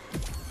that.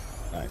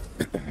 Nice.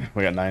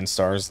 We got 9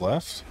 stars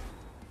left.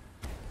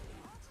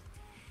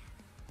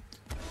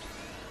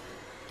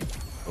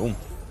 Boom.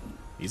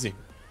 Easy.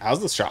 How's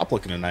the shop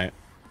looking tonight?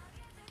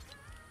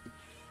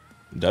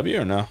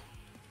 W or no?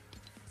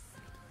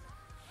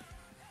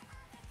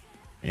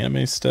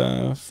 Anime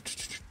stuff.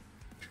 It's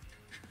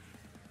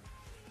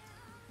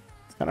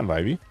kind of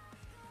vibey.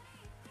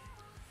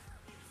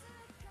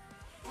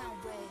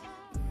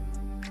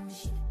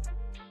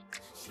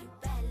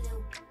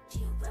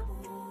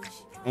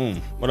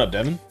 What up,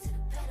 Devin?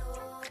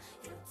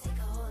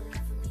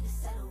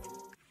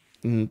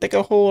 Take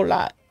a whole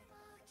lot.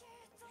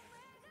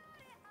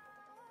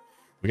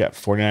 We got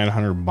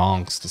 4,900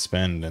 bonks to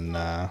spend, and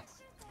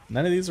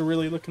none of these are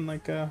really looking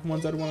like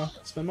ones I'd want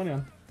to spend money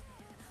on.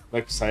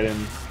 Like Poseidon.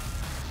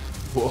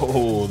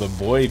 Whoa, the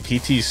boy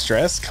PT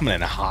Stress coming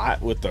in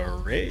hot with the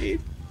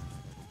raid.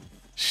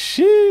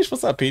 Sheesh,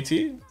 what's up,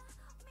 PT?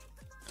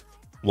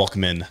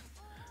 Welcome in.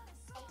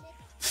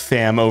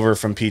 Fam over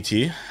from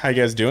PT. How you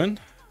guys doing?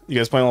 You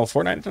guys playing a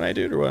little Fortnite tonight,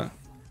 dude, or what?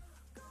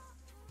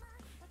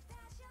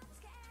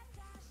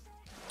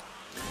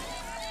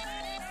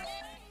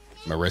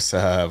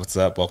 Marissa, what's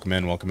up? Welcome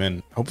in, welcome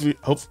in. Hope you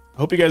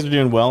guys are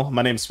doing well.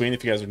 My name's Sween.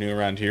 If you guys are new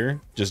around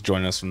here, just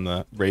joining us from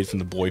the raid from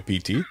the boy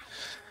PT.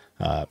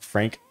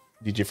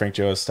 DJ Frank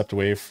Joe has stepped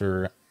away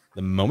for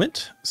the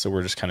moment, so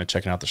we're just kind of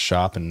checking out the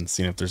shop and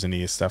seeing if there's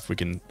any stuff we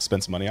can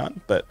spend some money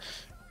on. But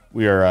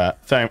we are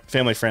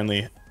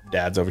family-friendly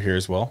dads over here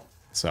as well,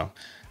 so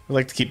we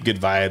like to keep good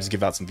vibes,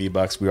 give out some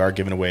V-Bucks. We are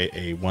giving away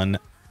a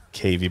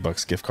 1K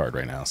V-Bucks gift card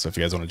right now, so if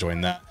you guys want to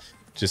join that,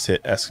 just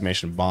hit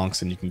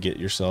 !bonks and you can get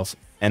yourself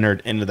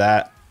entered into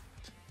that.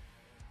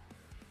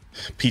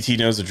 PT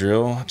knows the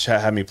drill.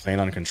 Chat had me playing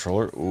on a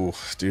controller. Ooh,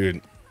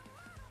 dude.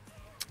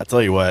 I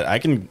tell you what, I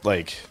can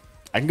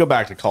go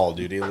back to Call of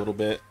Duty a little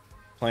bit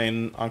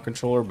playing on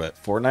controller,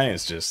 but Fortnite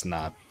is just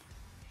not.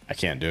 I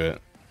can't do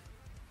it.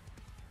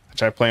 I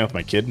tried playing with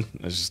my kid.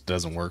 It just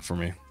doesn't work for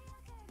me.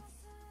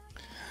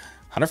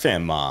 Hunter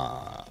Fam,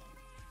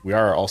 we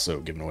are also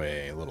giving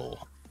away a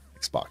little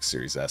Xbox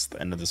Series S at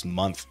the end of this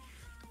month.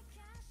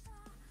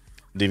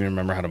 Didn't even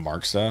remember how to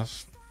mark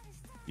stuff.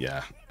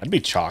 Yeah, I'd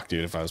be chalk,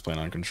 dude, if I was playing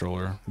on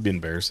controller. It'd be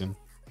embarrassing.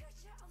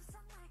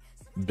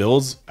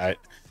 Builds,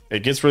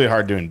 it gets really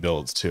hard doing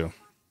builds too.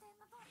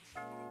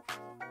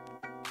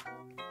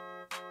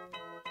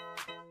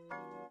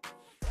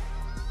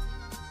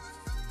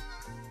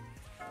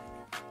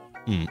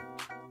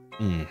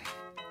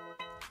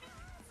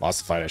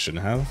 Lost a fight I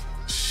shouldn't have.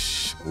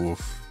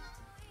 Oof.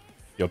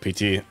 Yo,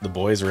 PT, the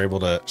boys are able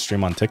to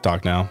stream on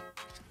TikTok now.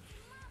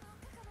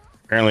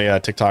 Apparently,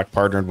 TikTok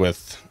partnered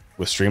with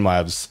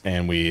Streamlabs,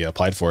 and we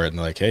applied for it, and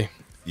they're like, "Hey,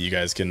 you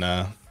guys can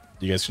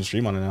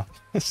stream on it now."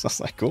 So I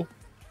was like, "Cool."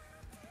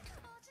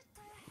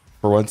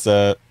 For once,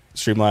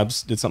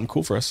 Streamlabs did something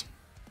cool for us.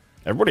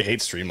 Everybody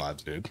hates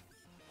Streamlabs, dude,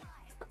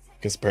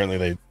 because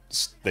apparently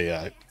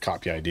they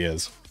copy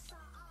ideas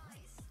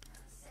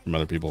from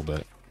other people,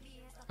 but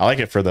I like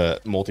it for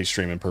the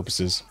multi-streaming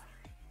purposes.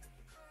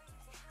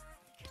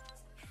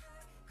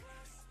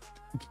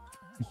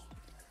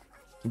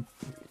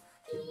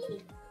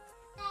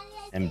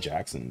 M.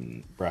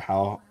 Jackson, bro,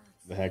 how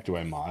the heck do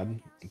I mod?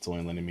 It's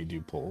only letting me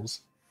do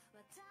polls.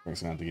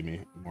 Frank's gonna have to give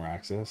me more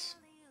access.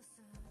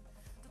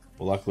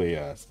 Well, luckily,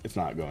 it's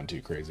not going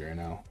too crazy right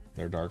now.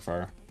 They're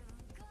Darkfire.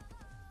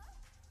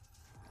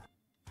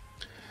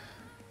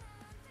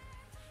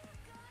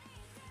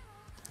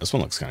 This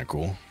one looks kind of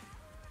cool.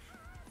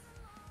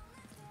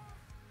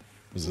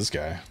 Who's this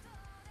guy?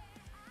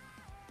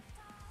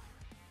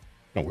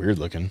 Kind of weird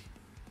looking.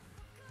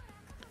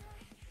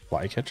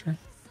 Flycatcher?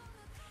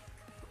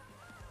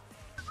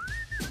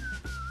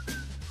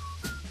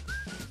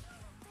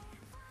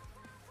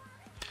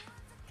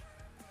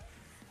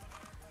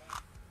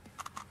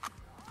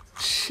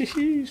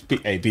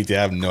 Hey, PT,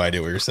 I have no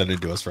idea what you're sending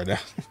to us right now.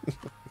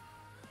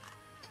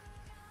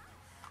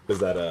 Is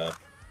that a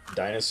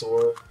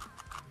dinosaur?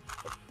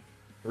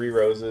 3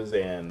 roses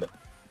and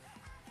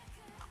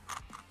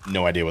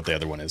no idea what the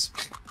other one is.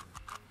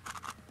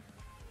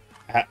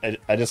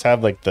 I just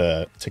have like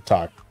the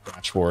TikTok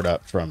dashboard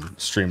up from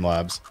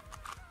Streamlabs.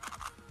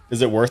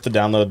 Is it worth to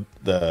download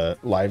the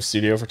live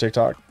studio for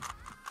TikTok?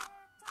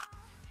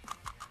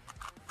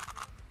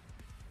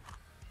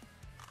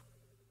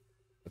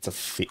 It's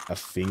a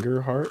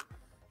finger heart.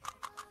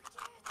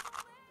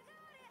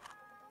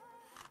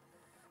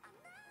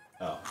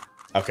 Oh,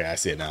 okay, I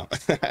see it now.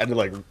 I had to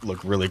like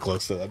look really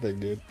close to that thing,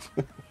 dude.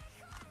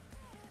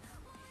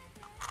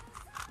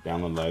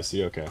 Download live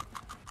studio. Okay,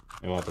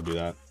 we'll have to do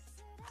that.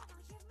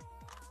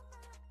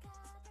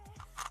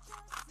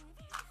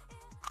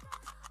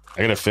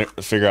 I gotta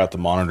figure out the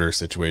monitor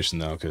situation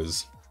though,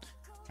 because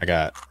I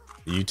got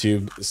the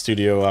YouTube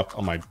studio up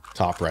on my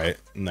top right,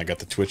 and I got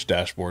the Twitch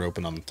dashboard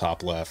open on the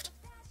top left.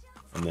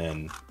 And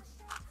then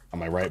on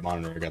my right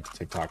monitor, I got the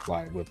TikTok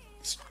live with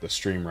the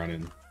stream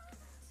running.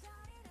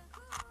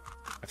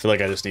 I feel like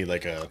I just need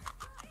like a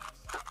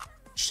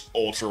just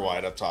ultra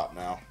wide up top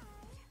now.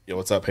 Yo,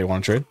 what's up? Hey,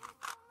 want to trade?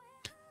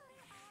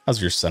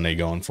 How's your Sunday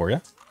going for you?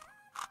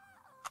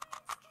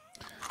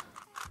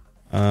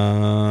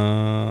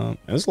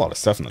 There's a lot of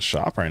stuff in the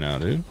shop right now,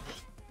 dude.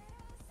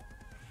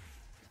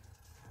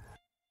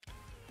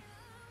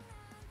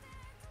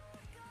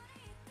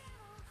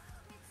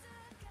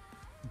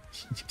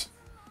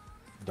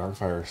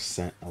 Darkfire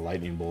sent a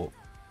lightning bolt.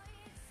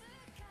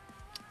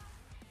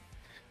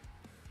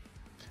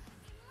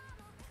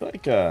 I feel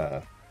like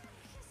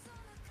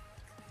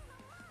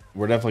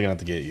we're definitely gonna have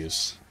to get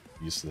used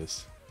to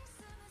this.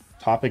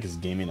 Topic is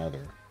gaming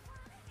other.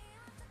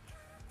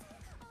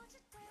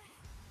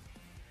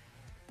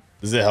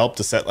 Does it help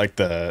to set like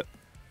the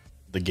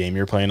the game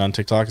you're playing on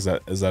TikTok? Is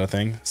that a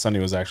thing? Sunday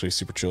was actually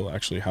super chill.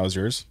 Actually, how was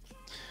yours?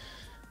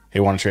 Hey,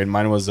 want to trade?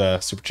 Mine was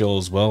super chill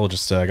as well.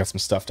 Just got some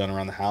stuff done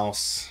around the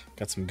house.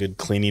 Got some good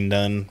cleaning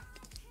done.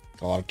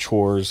 Got a lot of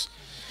chores.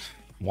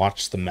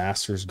 Watched the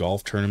Masters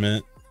golf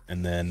tournament,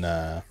 and then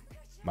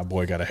my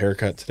boy got a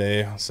haircut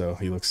today, so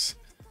he looks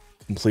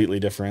completely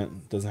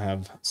different. Doesn't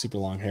have super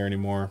long hair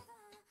anymore.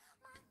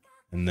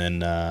 And then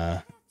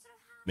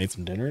made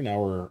some dinner.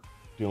 Now we're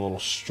doing a little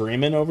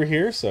streaming over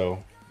here,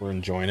 so we're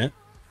enjoying it.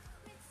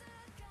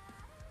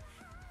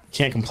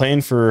 Can't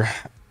complain for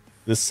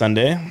this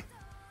Sunday.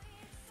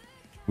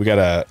 We got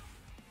a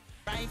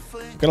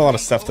lot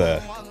of stuff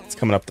that's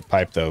coming up the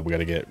pipe, though. We got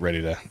to get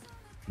ready to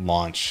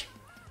launch.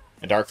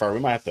 And Darkfire, we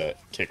might have to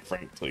kick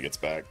Frank till he gets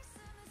back.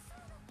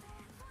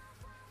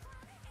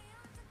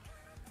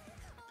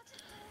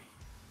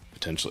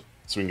 Potentially,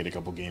 so we can get a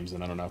couple games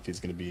in. I don't know if he's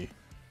going to be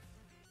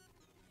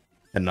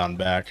heading on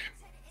back.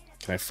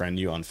 Can I friend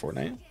you on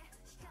Fortnite?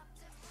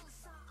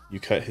 You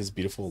cut his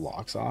beautiful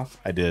locks off?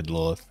 I did,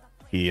 Lilith.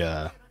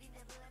 I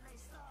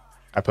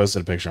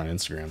posted a picture on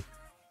Instagram.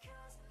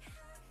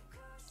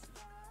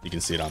 You can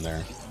see it on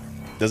there.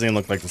 Doesn't even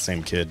look like the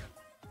same kid.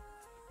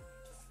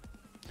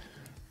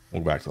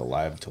 We'll go back to the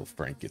live until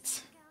Frank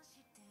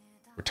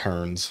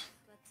returns.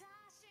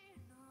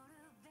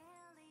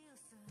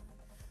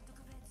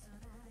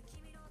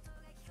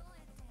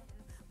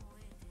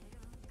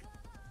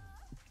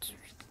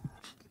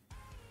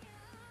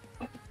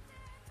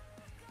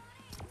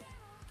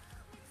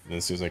 And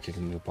as soon as I kick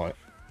him to the play.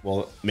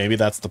 Well, maybe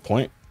that's the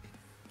point.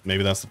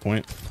 Maybe that's the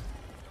point.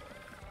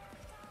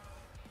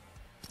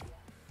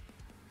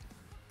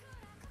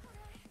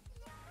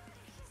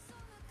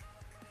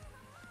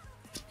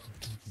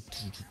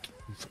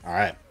 All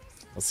right,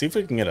 let's see if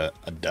we can get a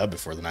dub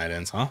before the night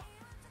ends, huh?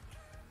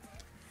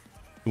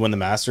 Who won the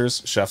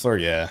Masters? Scheffler,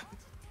 yeah,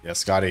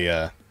 Scotty.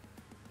 I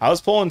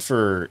was pulling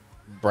for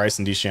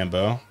Bryson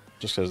DeChambeau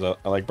just because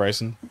I like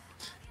Bryson.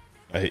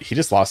 He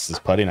just lost his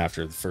putting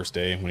after the first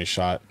day when he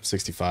shot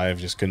 65.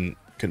 Just couldn't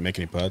make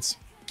any putts.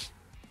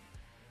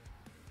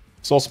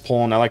 So also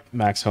pulling. I like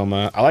Max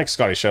Homa. I like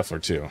Scotty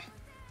Scheffler too,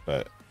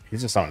 but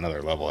he's just on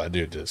another level. That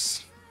dude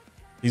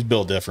he's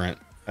built different.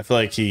 I feel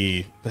like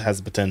he has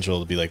the potential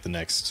to be like the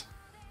next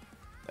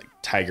like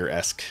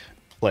Tiger-esque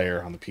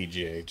player on the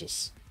PGA.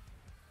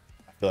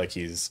 I feel like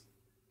he's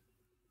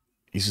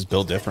just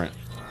built different.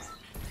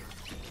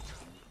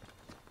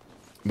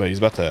 But he's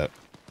about to.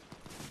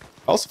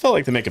 I also felt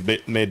like they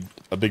made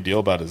a big deal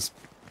about his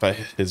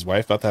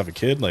wife about to have a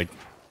kid. Like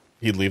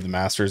he'd leave the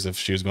Masters if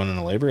she was going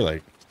into labor.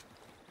 Like,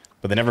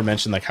 but they never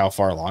mentioned like how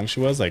far along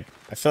she was. Like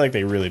I feel like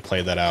they really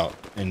played that out,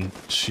 and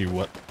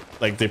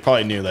they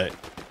probably knew that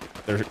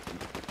their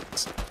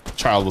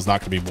child was not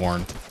going to be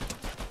born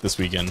this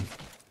weekend.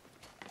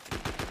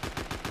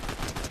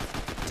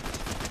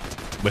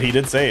 But he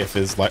did say if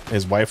his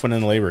wife went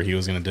into labor, he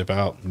was going to dip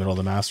out in the middle of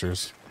the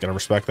Masters. Gotta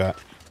respect that.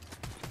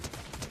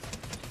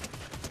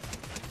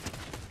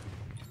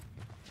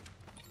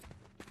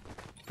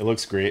 It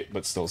looks great,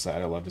 but still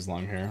sad. I love his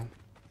long hair.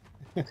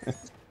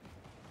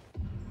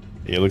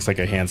 He looks like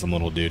a handsome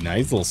little dude. Now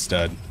he's a little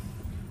stud.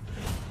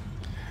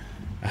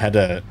 I had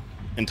to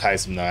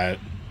entice him though. I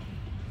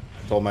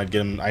told him I'd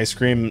get him ice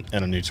cream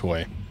and a new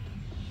toy.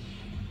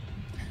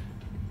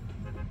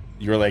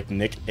 You're like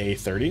Nick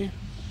A30.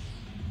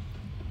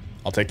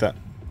 I'll take that.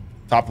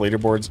 Top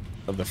leaderboards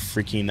of the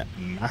freaking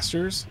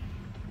Masters.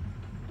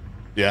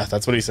 Yeah,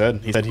 that's what he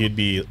said. He said he'd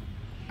be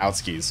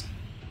outskis.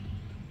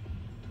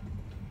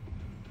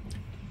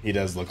 He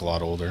does look a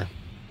lot older.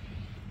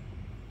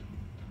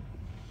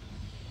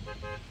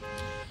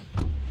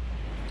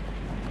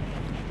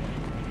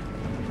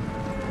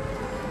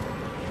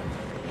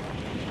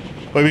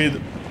 I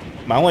mean,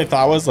 my only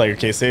thought was like,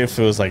 okay, say if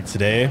it was like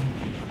today,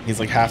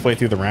 he's like halfway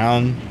through the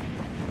round.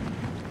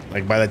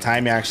 Like by the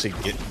time he actually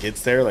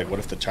gets there, like what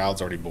if the child's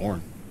already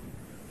born?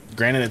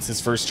 Granted, it's his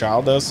first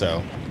child though,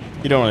 so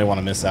you don't really want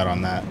to miss out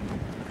on that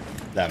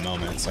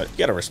moment. So you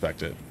gotta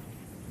respect it.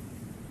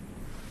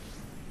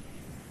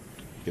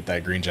 Get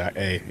that green jack.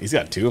 Hey, he's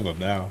got 2 of them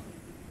now.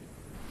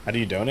 How do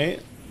you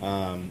donate?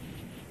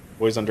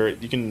 Boys under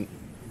it. You can.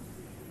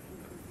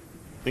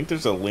 I think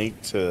there's a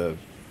link to.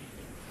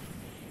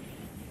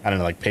 I don't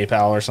know, like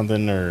PayPal or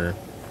something, or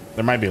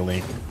there might be a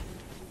link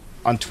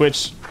on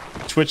Twitch.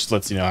 Twitch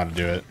lets you know how to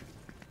do it.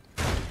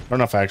 I don't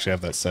know if I actually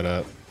have that set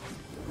up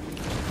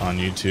on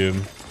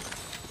YouTube.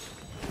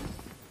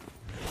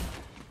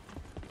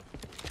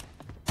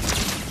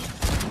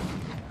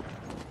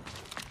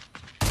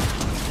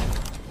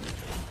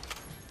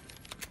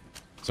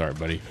 Sorry,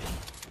 buddy.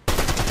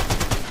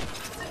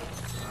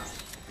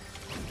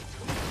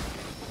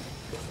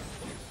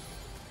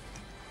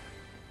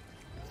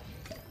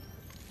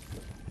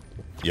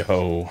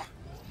 Yo.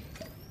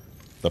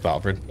 What's up,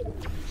 Alfred?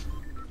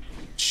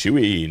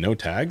 Chewy, no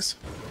tags?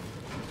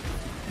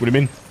 What do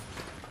you mean?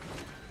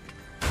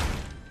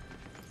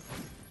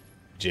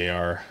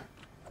 JR.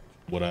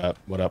 What up?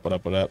 What up? What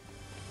up? What up?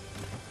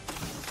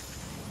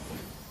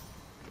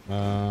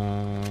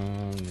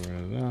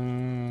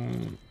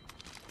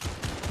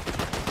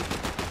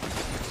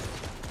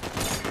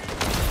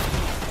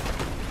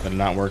 did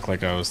not work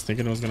like I was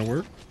thinking it was gonna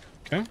work.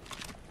 Okay.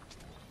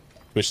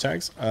 Twitch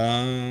tags.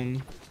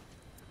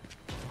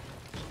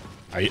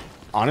 I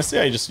honestly,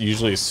 I just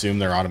usually assume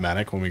they're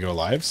automatic when we go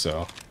live,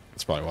 so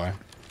that's probably why.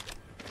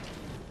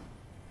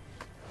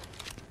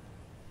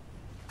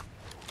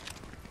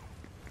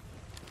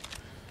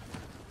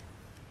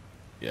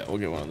 Yeah, we'll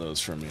get one of those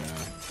from you. And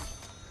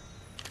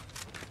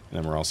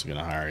then we're also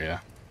gonna hire you.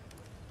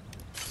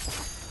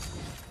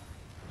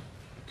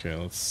 Okay,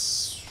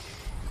 let's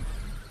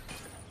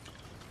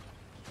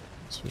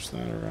switch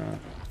that around.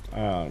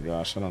 Oh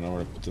gosh, I don't know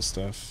where to put this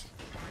stuff.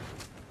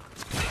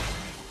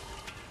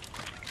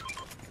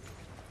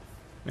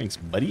 Thanks,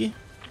 buddy.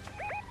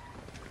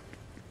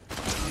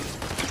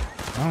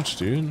 Ouch,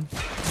 dude.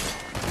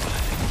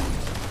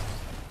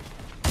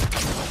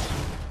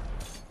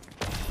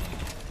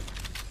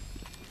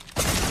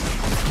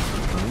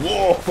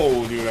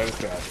 Whoa, dude, I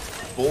just got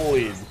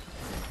bullied.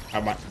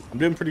 I'm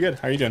doing pretty good.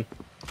 How are you doing?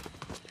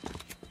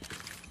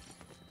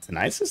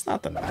 Tonight's just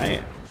not the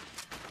night.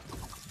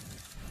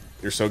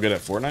 You're so good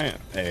at Fortnite?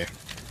 Hey.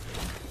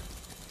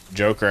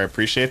 Joker, I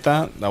appreciate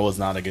that. That was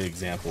not a good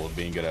example of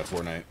being good at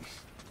Fortnite.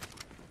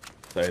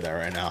 I'll tell you that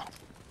right now.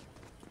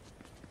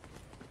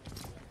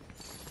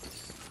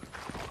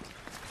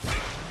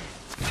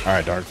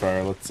 Alright,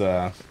 Darkfire, let's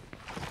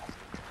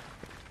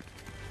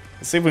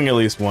see if we can get at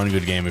least one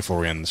good game before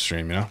we end the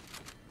stream, you know?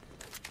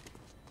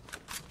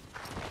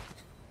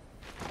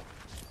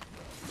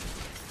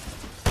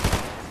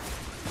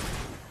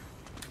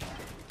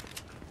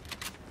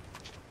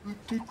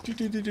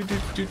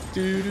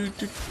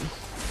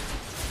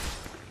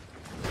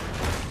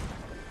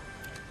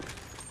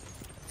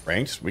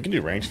 Ranked? We can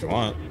do ranked if you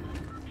want.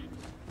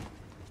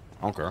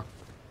 I don't care.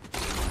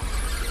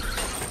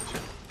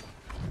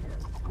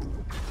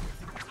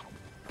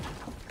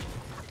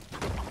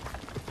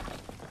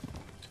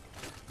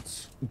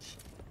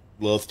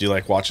 Lilith, do you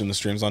like watching the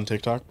streams on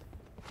TikTok?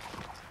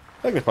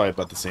 I think they're probably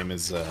about the same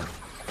as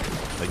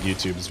like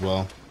YouTube as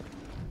well.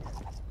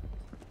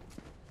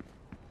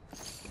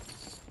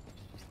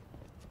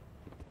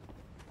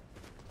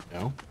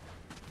 No?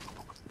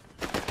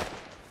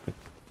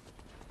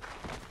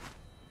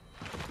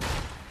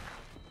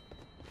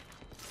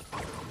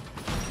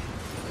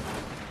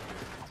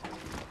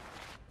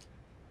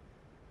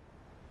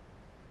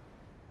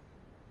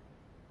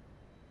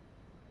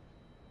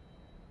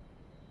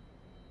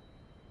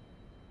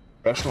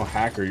 Professional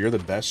hacker, you're the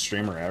best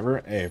streamer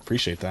ever. Hey,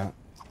 appreciate that.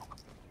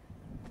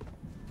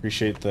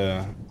 Appreciate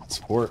the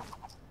support.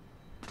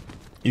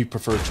 You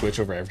prefer Twitch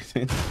over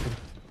everything?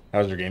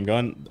 How's your game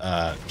going?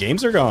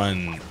 Games are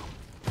going...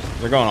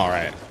 They're going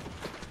alright.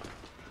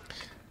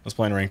 I was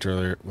playing ranked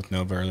earlier with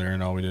Nova earlier,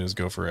 and all we did is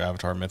go for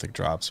Avatar Mythic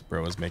drops.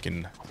 Bro was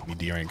making me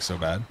D-rank so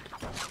bad.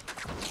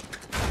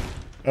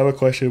 I have a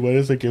question. What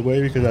is the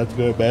giveaway? Because that's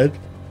good bad.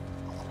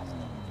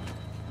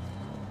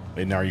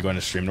 Wait, now are you going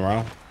to stream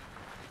tomorrow?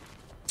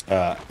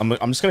 I'm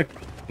just gonna...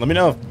 Let me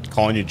know if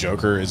calling you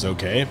Joker is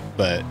okay,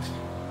 but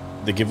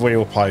the giveaway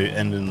will probably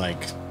end in,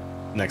 like,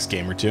 next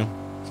game or two.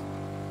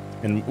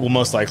 And we'll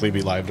most likely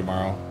be live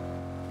tomorrow.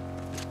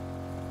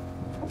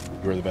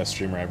 You're the best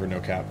streamer ever, no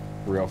cap.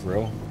 For real, for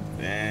real.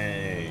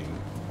 Dang.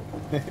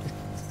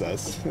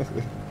 Sus.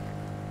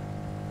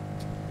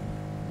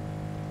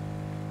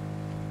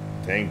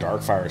 Dang,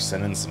 Darkfire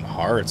sending some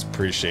hearts.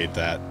 Appreciate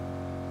that.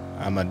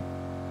 I'm a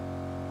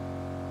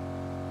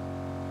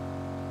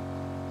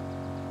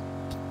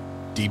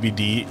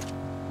DBD.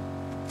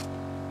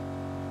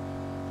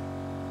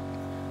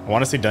 I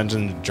want to say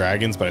Dungeons and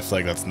Dragons, but I feel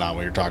like that's not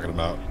what you're talking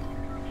about.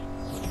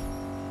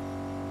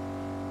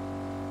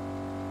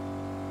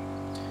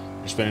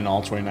 You're spending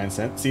all 29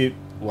 cents. See,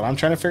 what I'm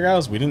trying to figure out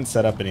is we didn't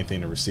set up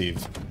anything to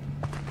receive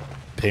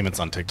payments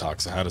on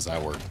TikTok, so how does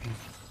that work?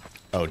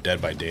 Oh,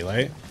 Dead by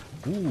Daylight?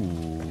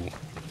 Ooh.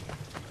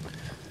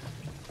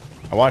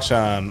 I watch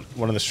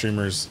one of the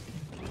streamers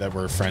that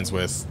we're friends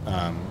with,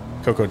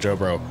 Coco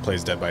Jobro,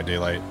 plays Dead by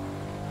Daylight.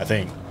 I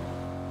think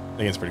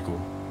it's pretty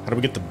cool. How do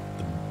we get the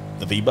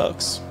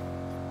V-Bucks?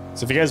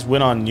 So if you guys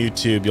win on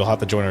YouTube, you'll have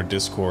to join our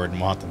Discord, and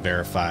we'll have to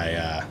verify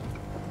that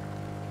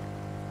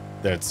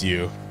it's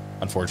you,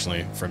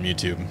 unfortunately, from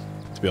YouTube,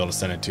 to be able to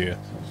send it to you.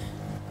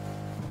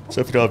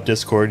 So if you don't have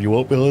Discord, you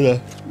won't be able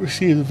to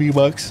receive the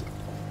V-Bucks.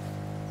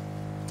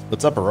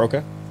 What's up,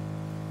 Aroka?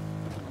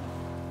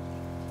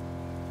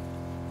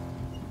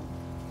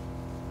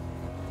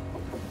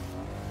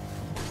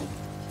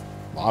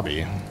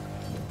 Lobby.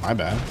 My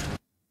bad.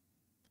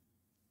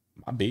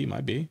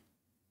 My B.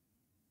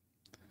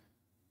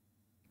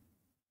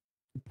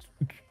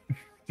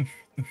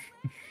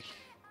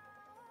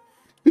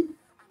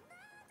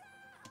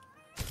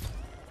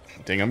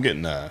 Dang, I'm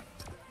getting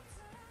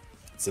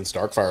since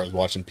Darkfire was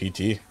watching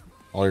PT,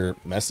 all your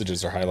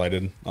messages are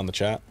highlighted on the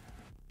chat.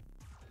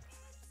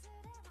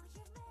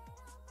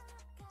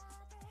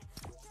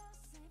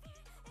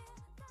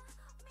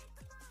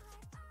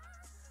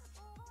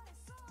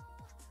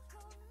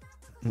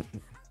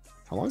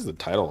 How long is the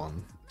title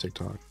on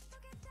TikTok?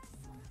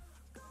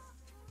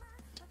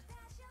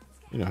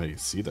 You know how you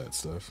see that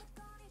stuff.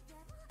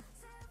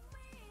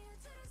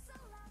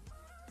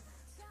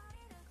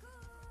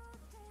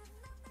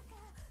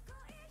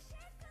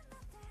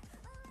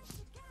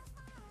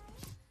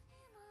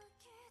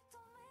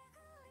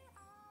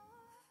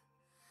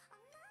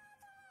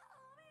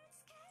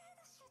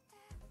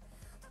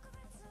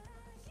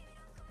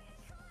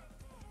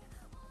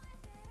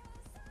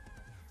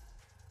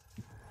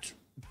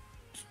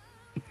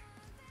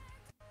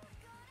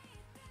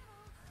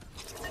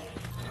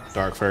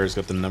 Darkfire's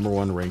got the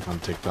 #1 rank on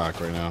TikTok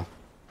right now.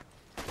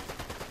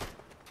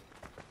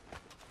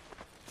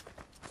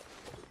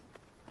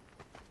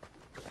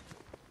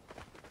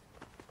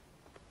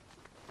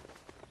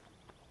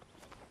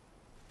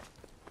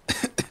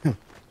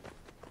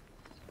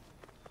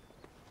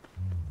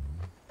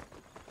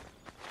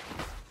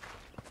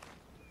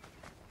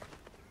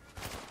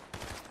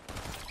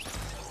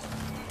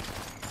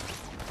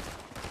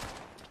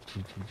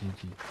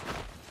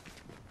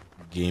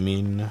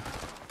 Gaming.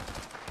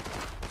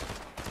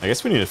 I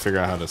guess we need to figure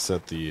out how to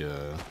set the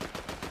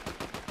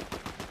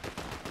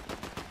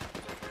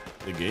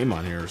game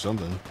on here or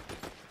something.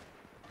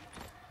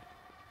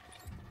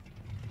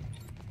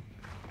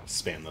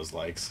 Spam those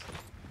likes.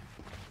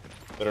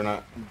 Better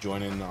not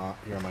join in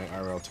here on my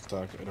IRL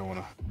TikTok. I don't want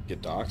to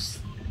get doxxed.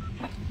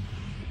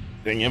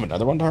 Dang, you have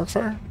another one,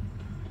 Darkfire?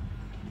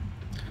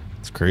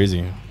 It's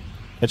crazy.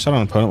 Headshot on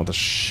an opponent with a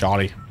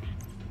shotty.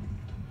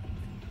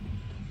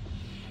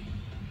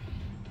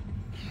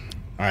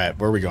 Alright,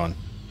 where are we going?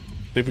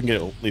 I think we can get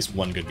at least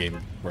one good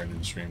game right in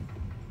the stream.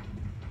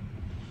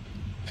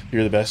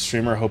 You're the best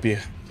streamer. I hope you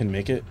can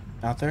make it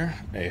out there.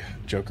 Hey,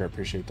 Joker, I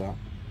appreciate that.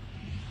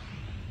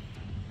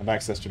 I have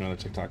access to another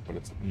TikTok, but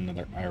it's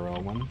another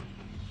IRL one.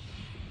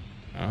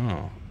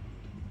 Oh.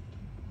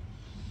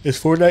 Is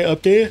Fortnite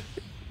updated?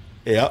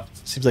 Yeah.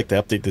 Seems like they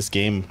update this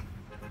game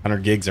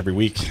 100 gigs every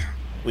week.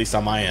 At least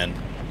on my end.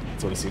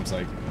 That's what it seems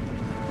like.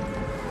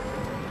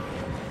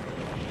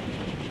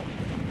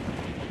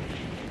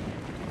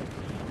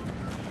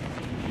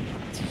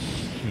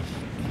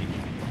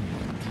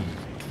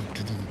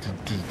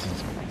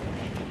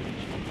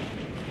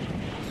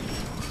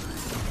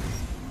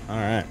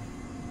 Alright.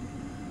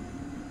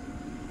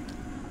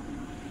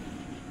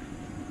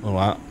 Oh,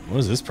 wow. What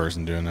is this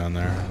person doing down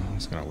there?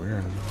 It's kind of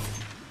weird.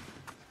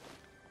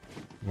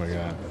 What do we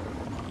got?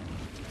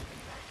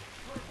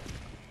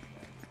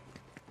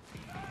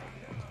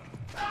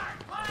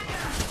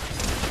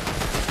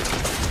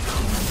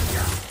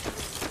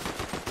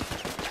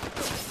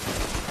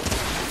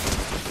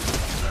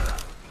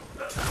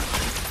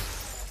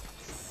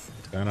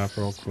 That up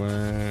real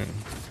quick.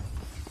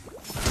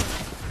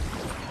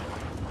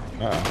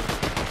 Uh-oh.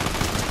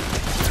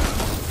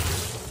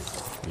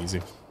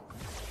 Easy.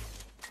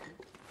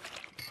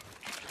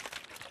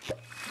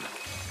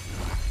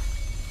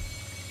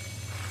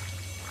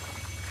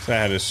 So I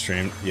had a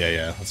stream.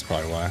 Yeah, that's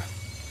probably why.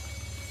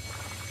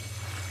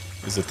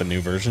 Is it the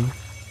new version?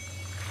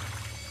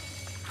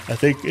 I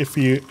think if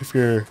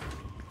you're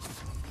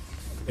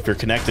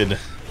connected, it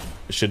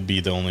should be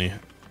the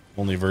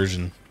only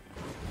version.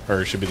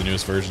 Or it should be the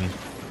newest version.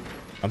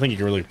 I don't think you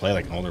can really play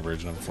like an older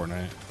version of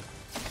Fortnite.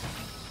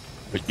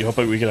 But you hope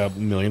we get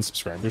 1 million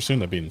subscribers soon?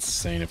 That'd be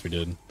insane if we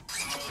did.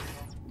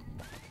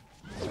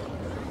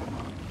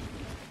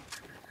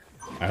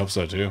 I hope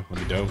so too.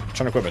 That'd be dope. I'm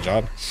trying to quit my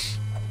job.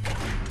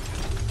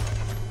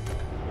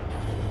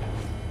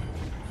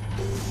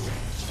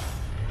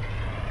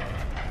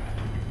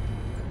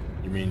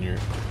 You mean you're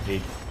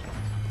 8?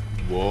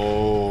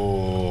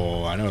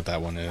 Whoa, I know what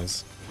that one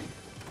is.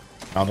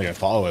 I don't think I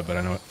follow it, but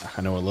I know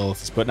what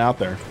Lilith is putting out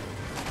there.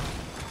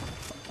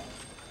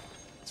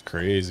 It's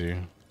crazy.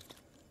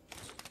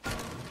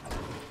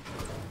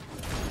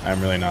 I'm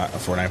really not a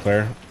Fortnite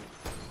player.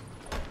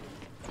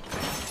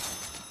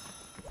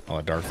 I'll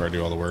let Darkfire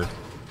do all the work.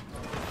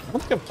 I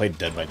don't think I've played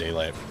Dead by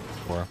Daylight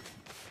before.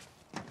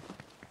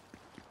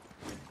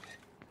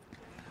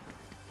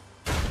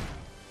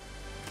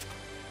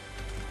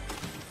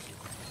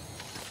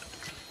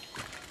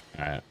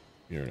 Alright,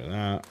 get rid of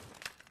that.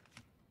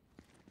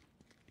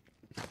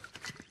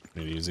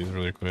 Need to use these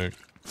really quick.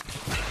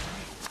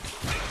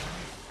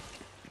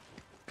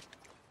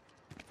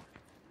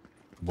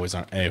 Boys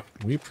aren't. Hey,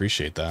 we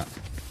appreciate that.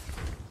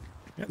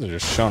 Yeah, they're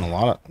just showing a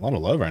lot of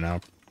love right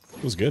now.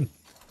 It was good.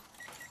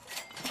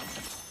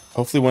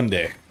 Hopefully one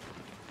day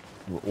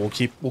we'll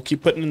keep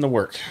putting in the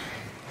work.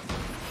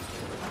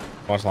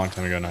 Watched a long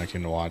time ago, now I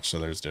came to watch, so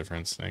there's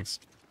difference. Thanks.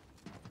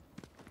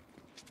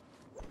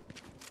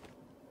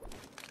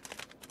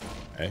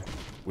 Hey,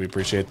 we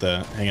appreciate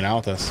the hanging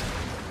out with us.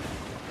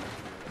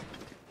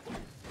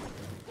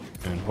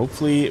 And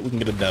hopefully we can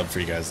get a dub for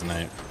you guys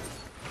tonight.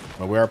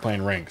 But we are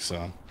playing rank,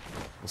 so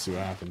we'll see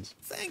what happens.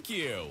 Thank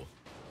you.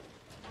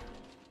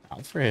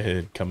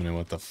 Alfred coming in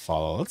with the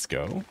follow. Let's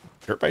go.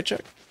 Dirt bike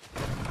check.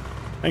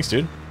 Thanks,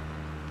 dude.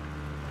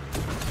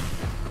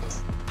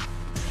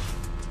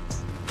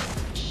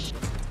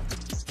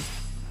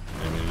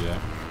 Yeah.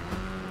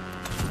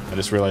 I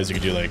just realized you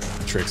could do like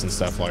tricks and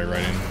stuff while you're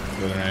riding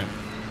the other night.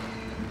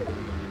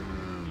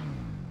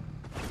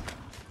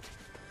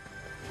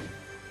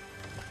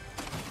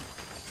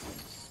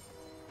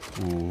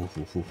 Ooh,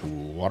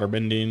 water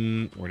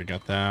bending. Already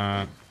got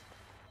that.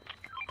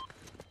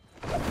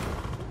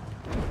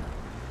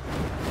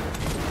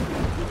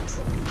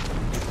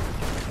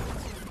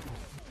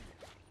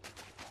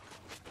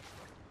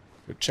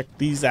 Go check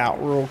these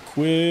out real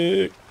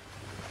quick.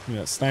 We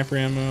got sniper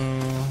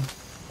ammo.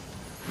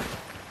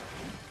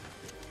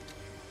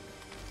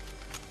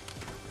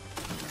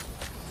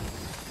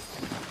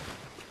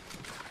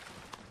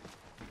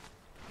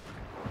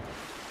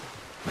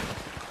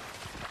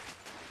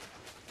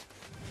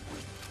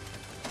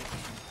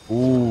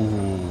 Ooh.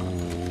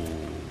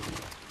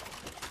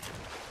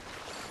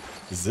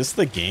 Is this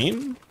the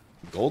game?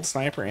 Gold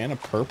sniper and a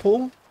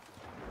purple?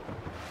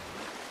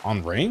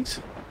 On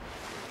ranked?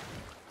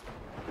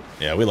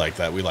 Yeah, we like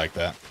that. We like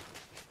that.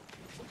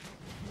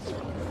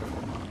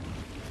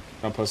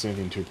 Don't post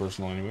anything too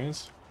personal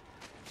anyways.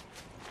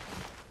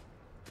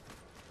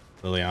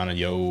 Liliana,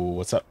 yo,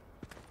 what's up?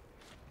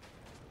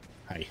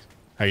 Hi.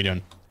 How you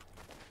doing?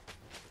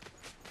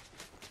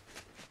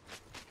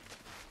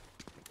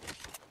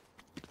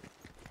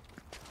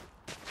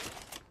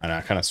 I know,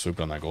 I kind of swooped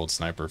on that gold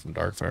sniper from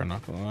Darkfire,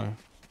 not gonna lie.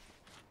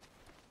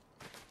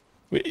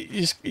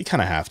 You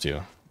kind of have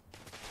to.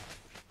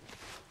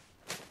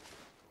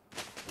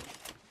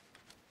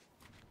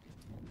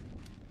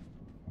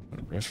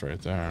 Rift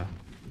right there.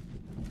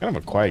 Kind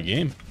of a quiet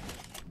game.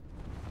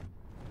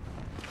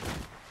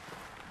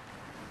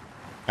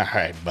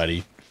 Alright,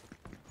 buddy.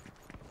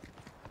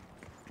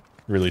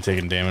 Really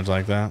taking damage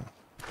like that?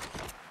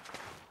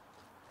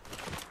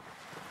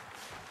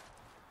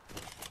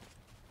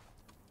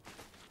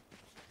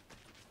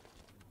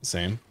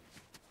 Same.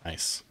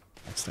 Nice.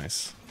 That's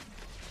nice.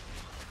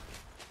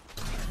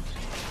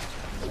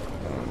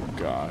 Oh,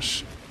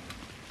 gosh.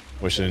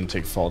 Wish I didn't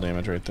take fall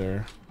damage right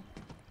there.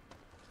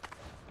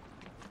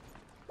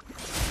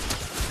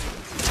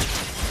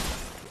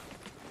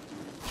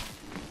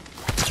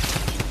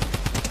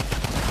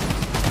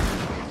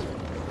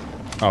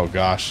 Oh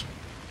gosh,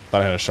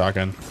 thought I had a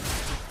shotgun.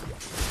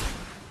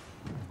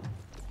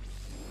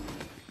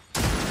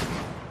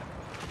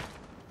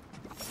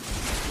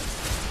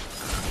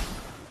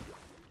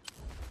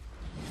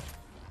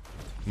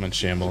 I'm in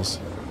shambles.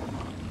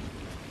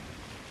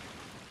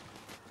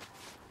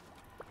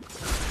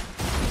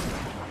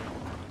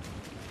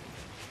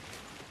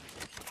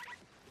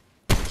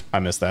 I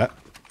missed that.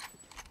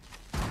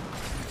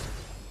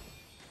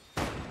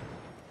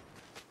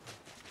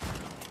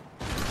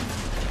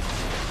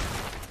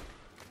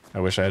 I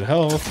wish I had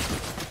health.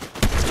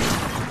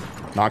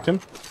 Knocked him.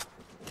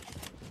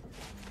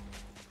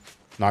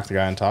 Knocked the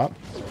guy on top.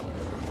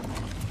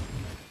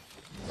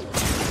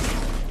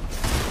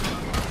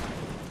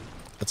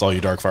 That's all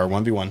you, Darkfire.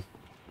 1v1.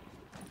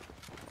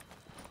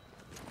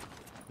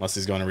 Unless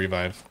he's going to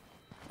revive.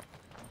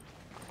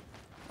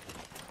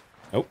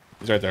 Nope,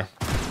 he's right there.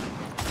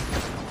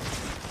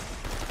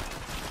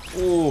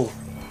 Ooh.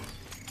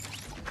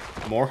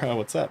 Morha,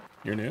 what's up?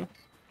 You're new?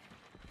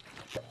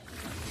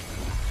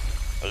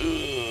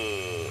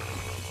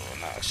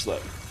 Nah, she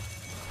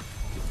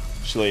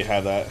let you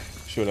have that.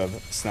 She would have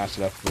snatched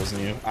it up if it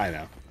wasn't you. I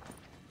know.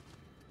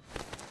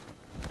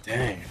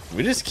 Dang,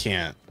 we just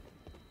can't.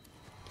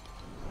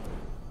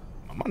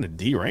 I'm on a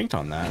D ranked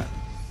on that.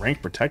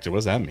 Rank protected, what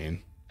does that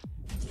mean?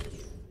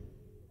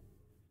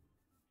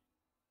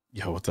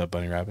 Yo, what's up,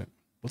 Bunny Rabbit?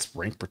 What's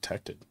rank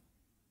protected?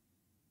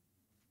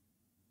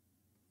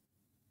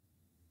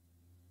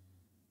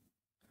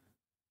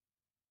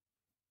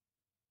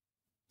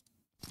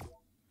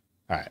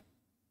 All right.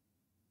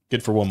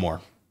 Good for one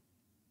more.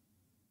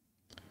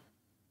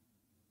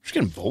 We're just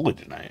getting bullied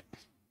tonight.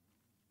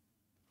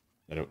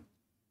 That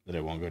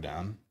it won't go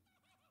down.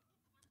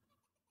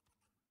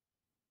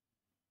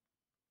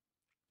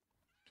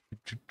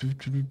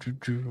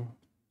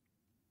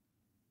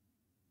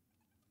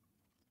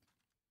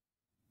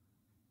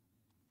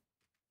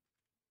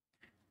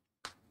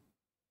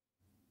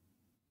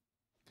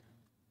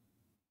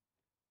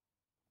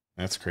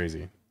 That's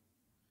crazy.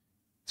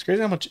 It's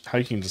crazy how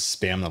you can just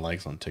spam the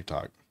likes on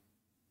TikTok.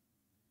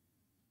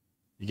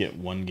 You get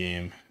one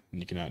game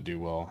and you cannot do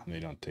well, and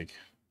they don't take.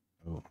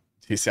 Oh,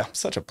 you see, I'm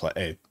such a play.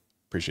 Hey,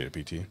 appreciate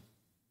it, PT.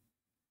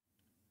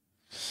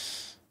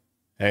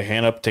 Hey,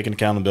 hand up, taking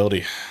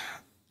accountability.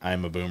 I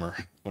am a boomer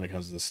when it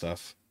comes to this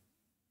stuff.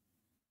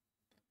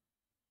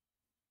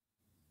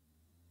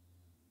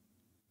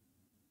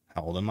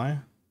 How old am I?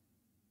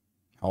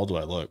 How old do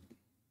I look?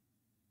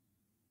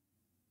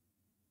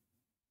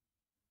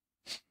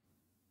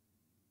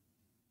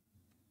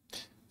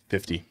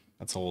 $50.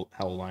 That's how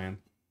old I am.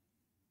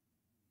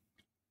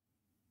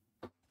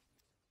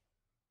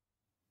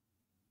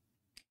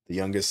 The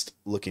youngest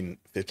looking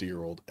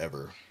 50-year-old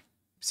ever,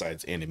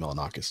 besides Andy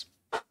Milanakis.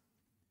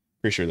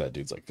 Pretty sure that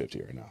dude's like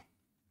 50 right now.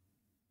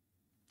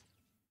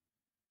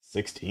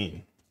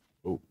 16.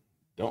 Oh,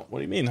 what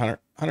do you mean,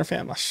 Hunter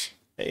fam?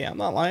 Hey, I'm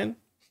not lying.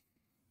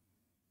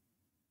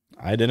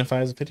 I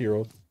identify as a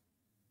 50-year-old.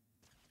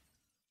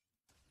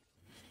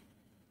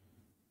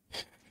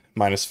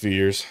 Minus a few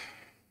years.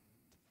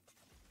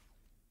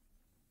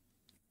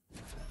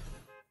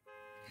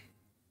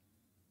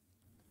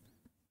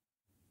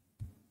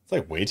 It's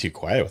like way too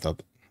quiet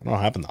without. I don't know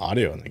what happened to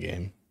audio in the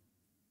game.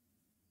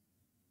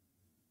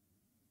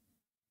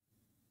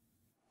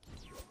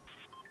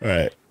 All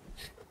right,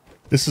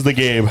 this is the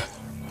game.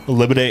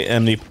 Eliminate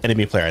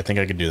enemy player. I think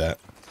I could do that.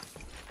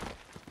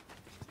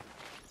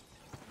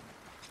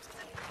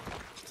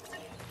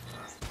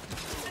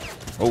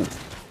 Oh.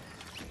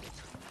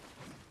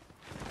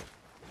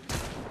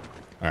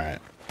 All right.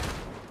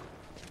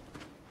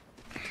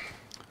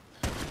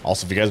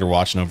 Also, if you guys are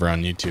watching over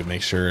on YouTube,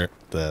 make sure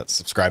to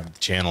subscribe to the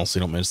channel so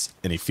you don't miss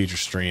any future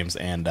streams.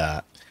 And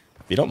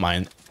if you don't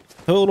mind,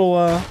 put a little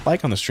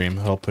like on the stream.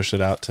 It'll push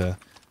it out to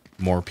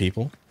more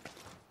people.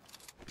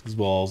 As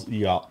well as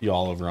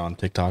y'all over on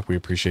TikTok. We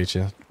appreciate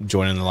you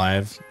joining the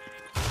live.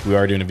 We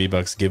are doing a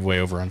V-Bucks giveaway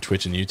over on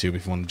Twitch and YouTube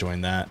if you want to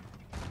join that.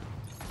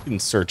 You can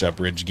search up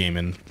Ridge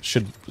Gaming.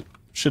 Should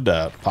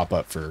pop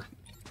up for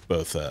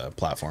both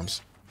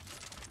platforms.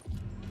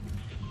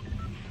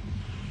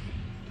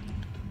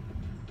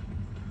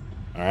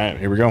 All right,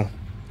 here we go.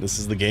 This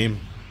is the game.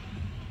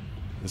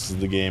 This is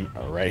the game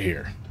right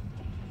here.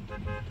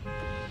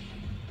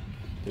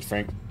 Did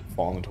Frank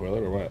fall in the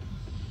toilet or what?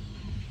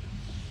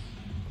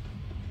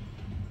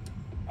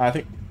 I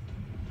think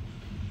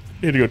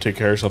he had to go take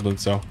care of something,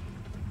 so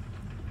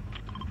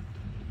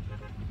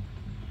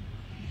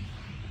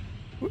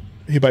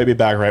he might be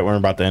back right when we're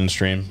about to end the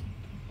stream.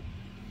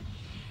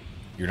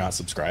 You're not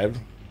subscribed?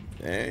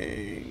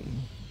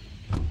 Dang.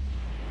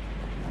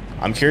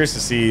 I'm curious to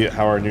see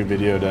how our new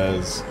video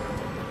does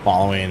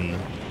following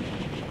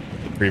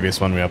the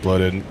previous one we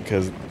uploaded,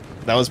 because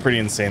that was pretty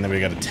insane that we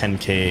got a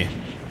 10K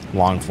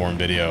long form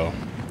video.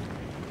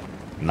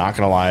 Not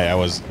gonna lie, I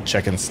was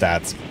checking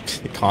stats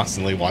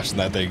constantly, watching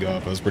that thing go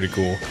up. It was pretty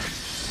cool.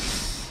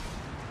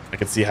 I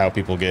could see how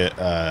people get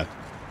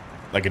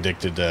like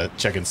addicted to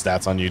checking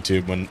stats on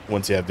YouTube when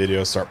once you have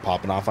videos start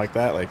popping off like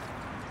that. Like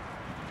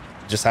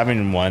just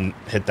having one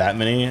hit that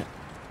many,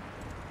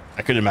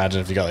 I could imagine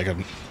if you got like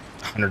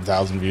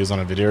 100,000 views on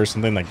a video or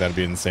something like that'd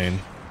be insane.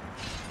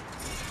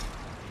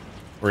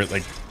 Where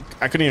like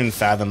I couldn't even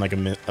fathom like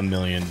a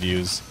million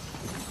views,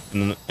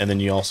 and then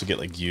you also get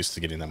like used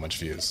to getting that much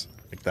views.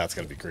 Like that's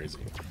gotta be crazy.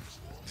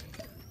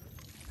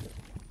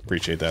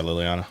 Appreciate that,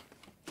 Liliana.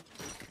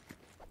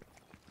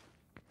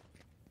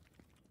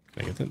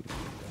 Can I get the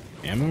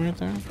ammo right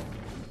there?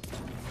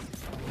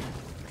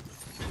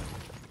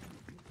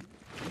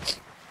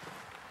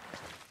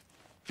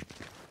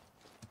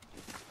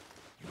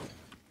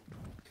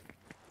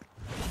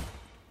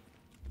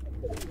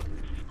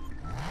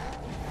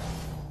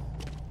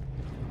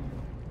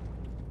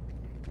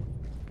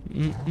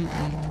 Thank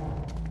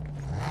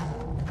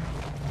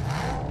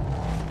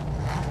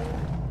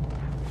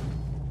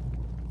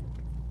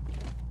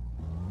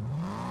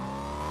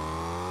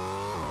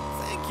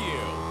you.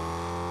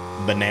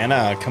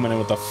 Banana coming in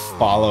with a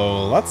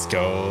follow. Let's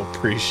go.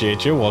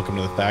 Appreciate you. Welcome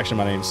to the faction.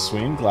 My name's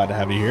Sween. Glad to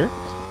have you here.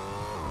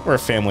 We're a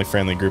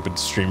family-friendly group of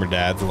streamer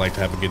dads that like to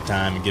have a good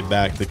time and give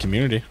back to the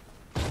community.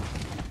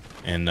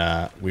 And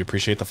we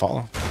appreciate the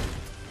follow.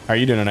 How are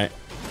you doing tonight?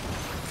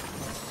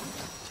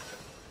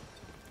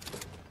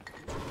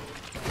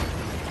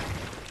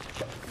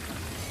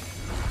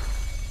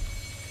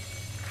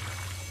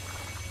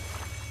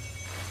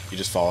 You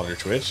just followed her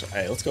Twitch?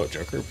 Hey, let's go,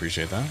 Joker.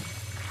 Appreciate that.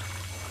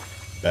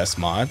 Best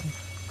mod.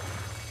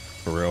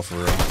 For real, for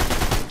real.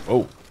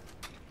 Oh.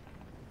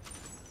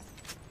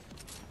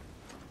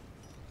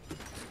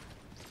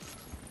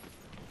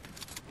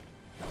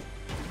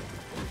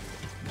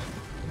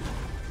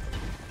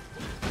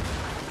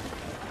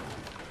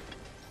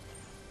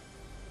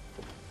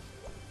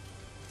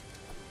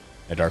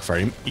 Hey,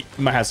 Darkfire, you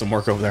might have some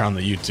work over there on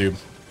the YouTube.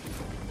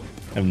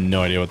 I have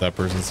no idea what that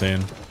person's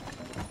saying.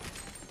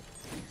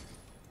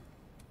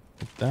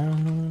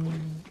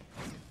 Down.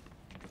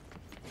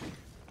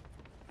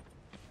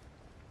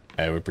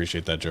 Hey, we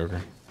appreciate that, Joker.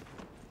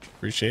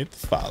 Appreciate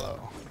the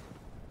follow.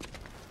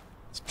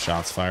 Some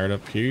shots fired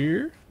up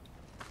here.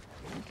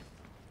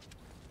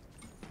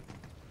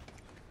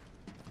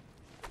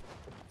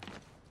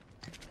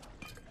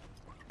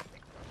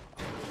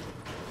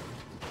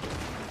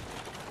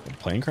 A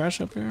plane crash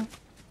up here?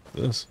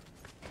 What's this?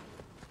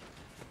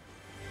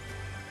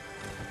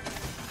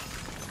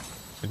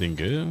 Anything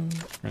good?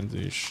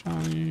 Frenzy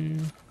shiny.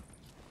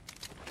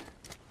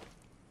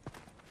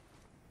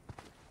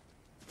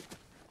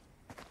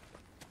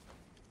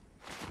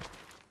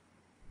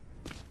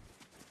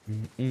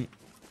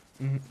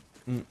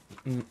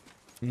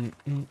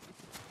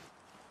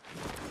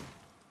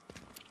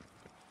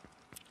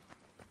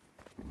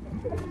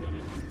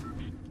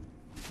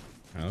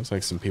 Looks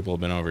like some people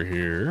have been over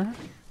here.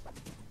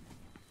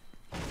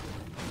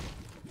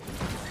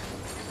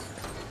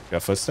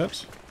 Got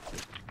footsteps?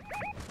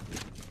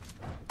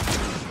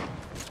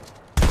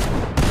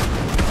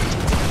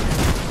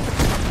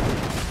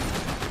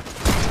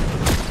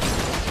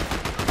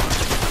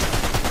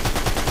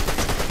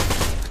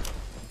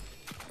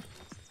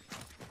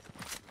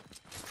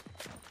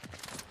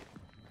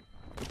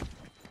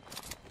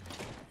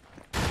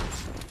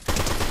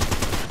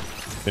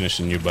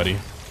 Finishing you, buddy.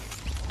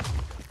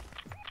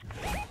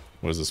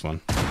 What is this one?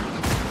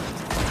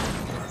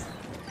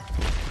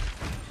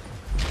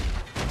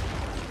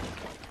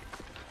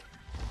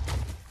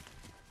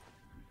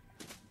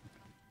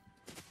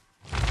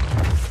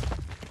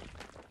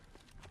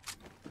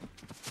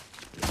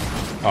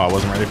 Oh, I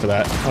wasn't ready for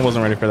that. I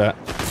wasn't ready for that.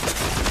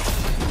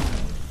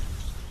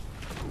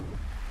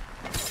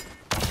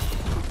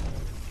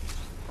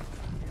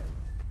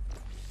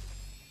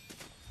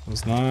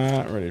 Was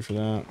not ready for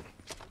that.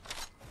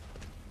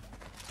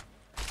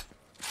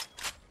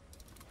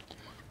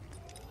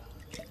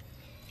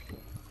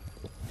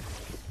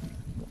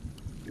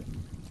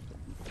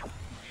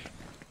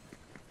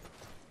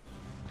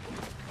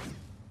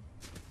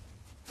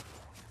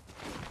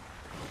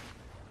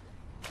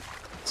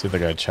 See if the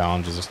guy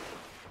challenges.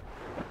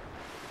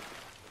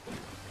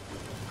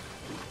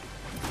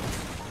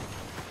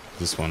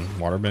 This one,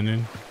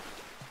 waterbending.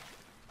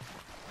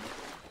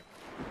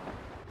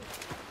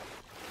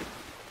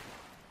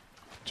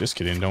 Just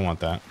kidding, don't want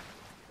that.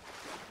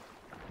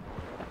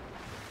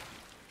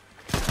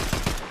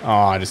 Oh,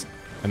 I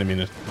didn't mean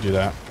to do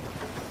that.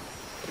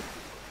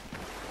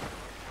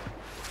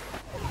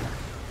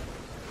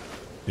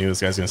 You think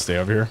this guy's gonna stay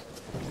over here?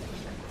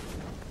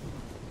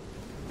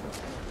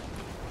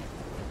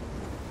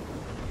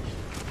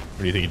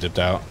 Or do you think he dipped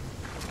out?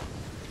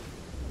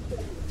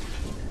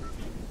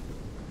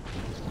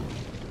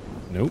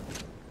 Nope.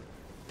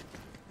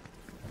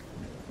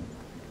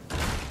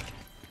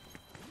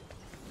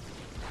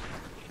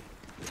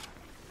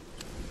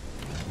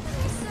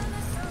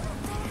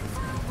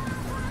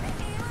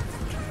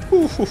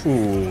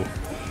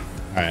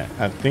 Alright,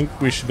 I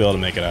think we should be able to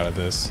make it out of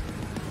this.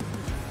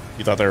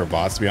 You thought they were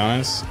bots, to be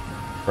honest?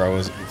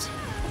 Bro,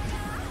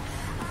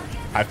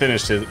 I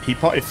finished his... He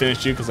probably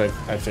finished you because I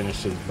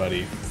finished his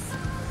buddy.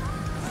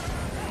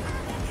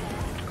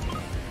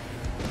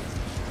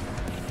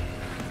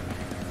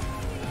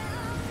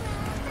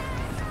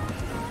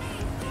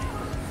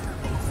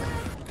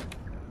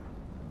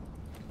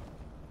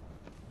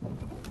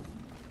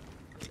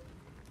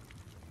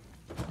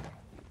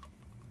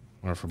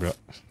 I forgot.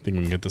 Think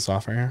we can get this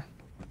off right here?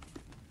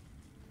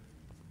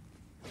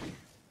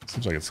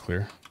 Seems like it's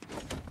clear.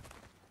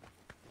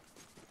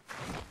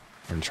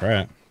 We're gonna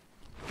try it.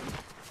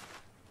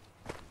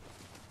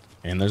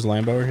 And there's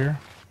Lambo over here.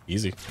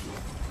 Easy.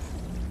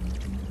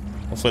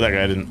 Hopefully that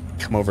guy didn't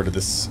come over to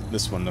this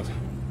one to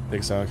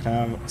fix out. Can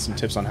I have some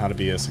tips on how to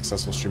be a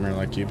successful streamer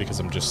like you? Because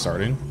I'm just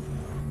starting.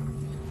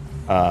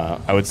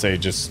 I would say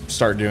just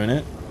start doing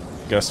it.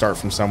 You gotta start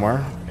from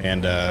somewhere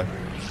and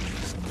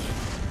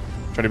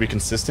try to be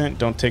consistent.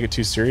 Don't take it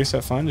too serious.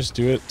 Have fun. Just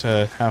do it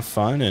to have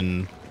fun.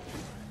 And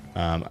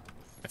I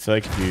feel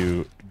like if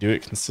you do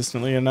it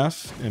consistently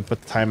enough and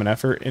put the time and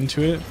effort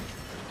into it,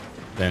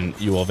 then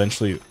you will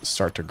eventually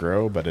start to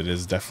grow. But it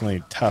is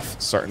definitely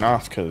tough starting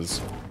off because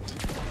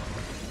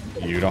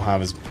you don't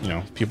have as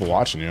people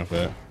watching you.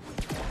 But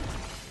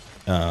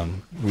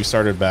we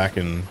started back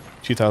in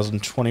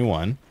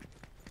 2021,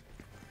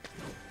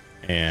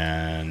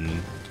 and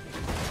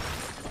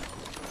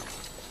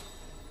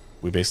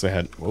we basically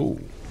had, whoa.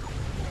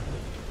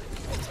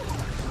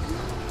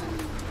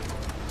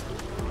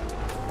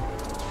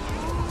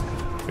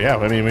 But yeah,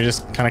 I mean, we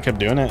just kind of kept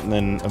doing it and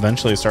then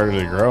eventually started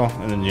to grow.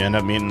 And then you end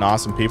up meeting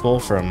awesome people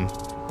from,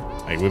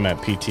 like, we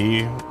met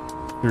PT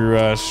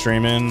through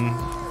streaming,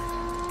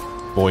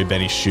 boy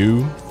Benny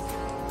Shu,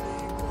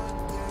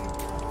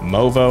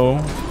 Movo.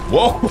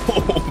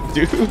 Whoa,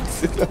 dude.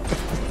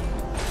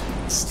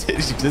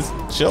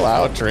 Just chill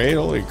out, Trade.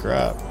 Holy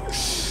crap.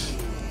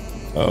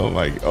 Oh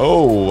my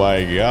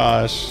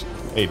gosh.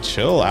 Hey,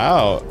 chill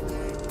out.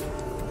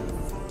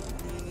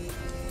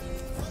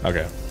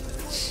 Okay.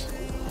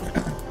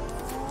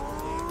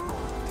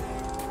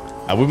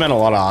 We've met a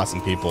lot of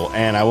awesome people,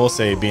 and I will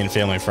say being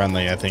family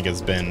friendly, I think,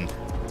 has been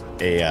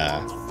a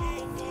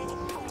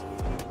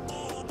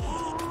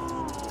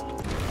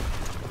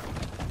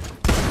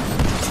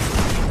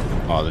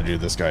oh, dude,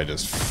 this guy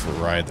just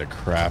fried the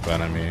crap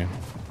out of me.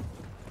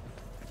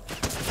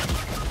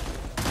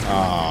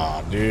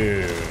 Oh,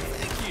 dude.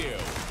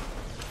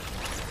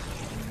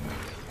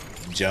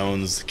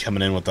 Jones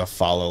coming in with a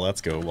follow.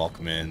 Let's go.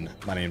 Welcome in.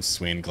 My name's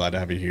Sween. Glad to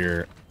have you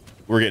here.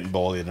 We're getting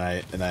bully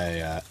tonight, and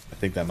I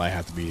think that might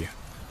have to be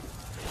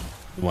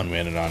the one we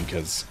ended on,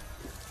 because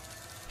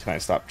can I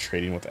stop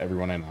trading with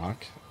everyone I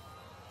knock?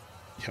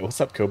 Yeah, what's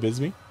up,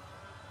 Kobisme?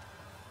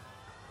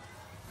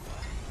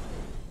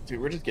 Dude,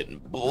 we're just getting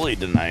bullied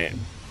tonight.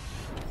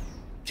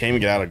 Can't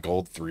even get out of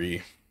gold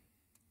 3.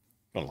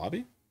 Going to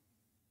lobby?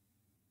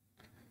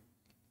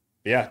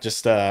 Yeah,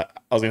 just I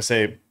was gonna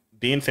say,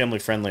 being family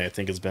friendly, I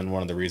think, has been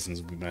one of the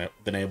reasons we've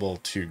been able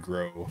to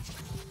grow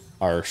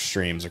our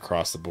streams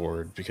across the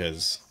board,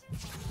 because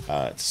it's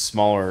a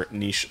smaller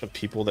niche of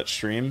people that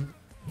stream,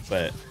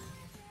 but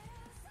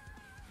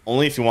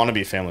only if you want to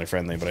be family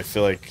friendly. But I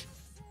feel like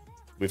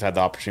we've had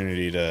the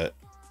opportunity to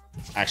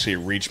actually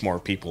reach more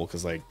people,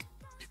 because like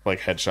people like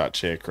Headshot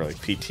Chick or like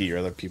PT or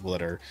other people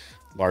that are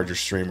larger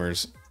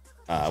streamers,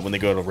 when they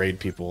go to raid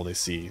people, they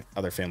see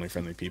other family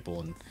friendly people,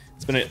 and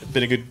it's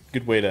been a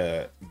good way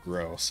to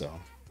grow. So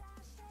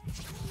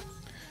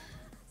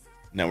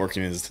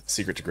networking is the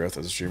secret to growth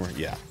as a streamer.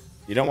 Yeah,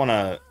 you don't want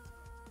to.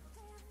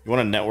 You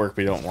want to network,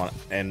 but you don't want.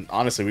 And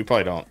honestly, we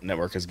probably don't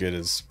network as good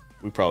as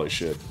we probably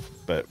should.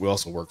 But we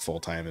also work full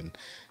time and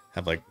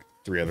have like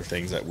 3 other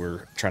things that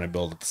we're trying to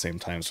build at the same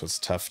time. So it's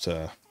tough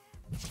to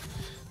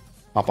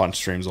hop on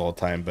streams all the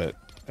time. But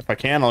if I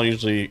can, I'll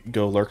usually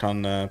go lurk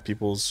on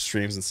people's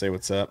streams and say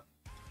what's up.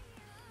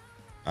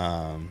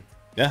 Yeah,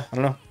 I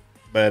don't know,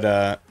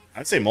 but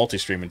I'd say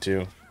multi-streaming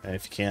too,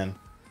 if you can.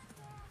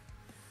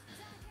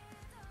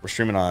 We're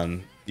streaming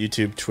on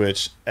YouTube,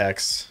 Twitch,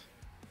 X,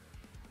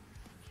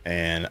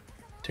 and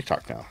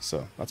TikTok now,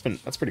 so that's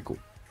pretty cool.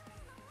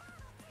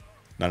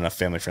 Not enough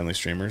family-friendly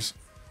streamers.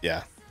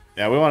 Yeah,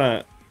 we want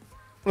to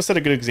to set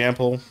a good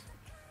example.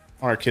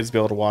 I want our kids to be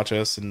able to watch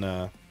us, and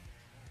I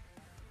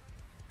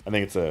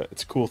think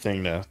it's a cool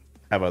thing to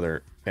have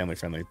other family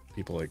friendly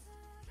people. Like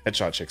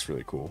Headshot Chick's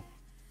really cool.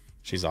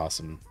 She's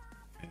awesome,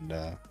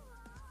 and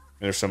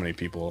there's so many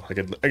people. I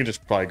could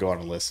just probably go on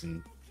a list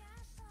and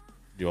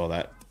do all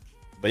that.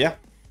 But yeah,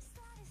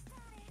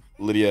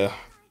 Lydia,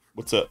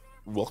 what's up?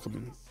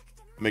 Welcome.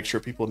 Make sure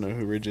people know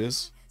who Ridge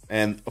is,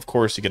 and of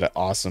course you get an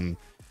awesome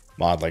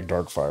mod like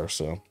Darkfire.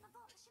 So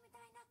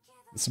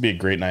this would be a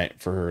great night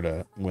for her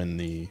to win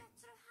the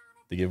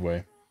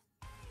giveaway.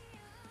 All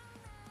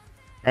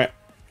right,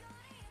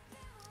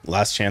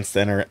 last chance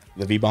to enter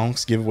the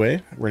VBUCKS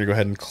giveaway. We're gonna go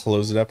ahead and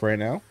close it up right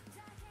now.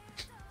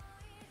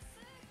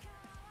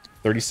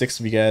 36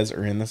 of you guys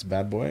are in this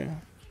bad boy.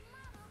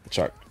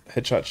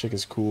 Headshot Chick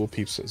is cool.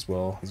 Peeps as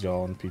well as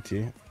y'all in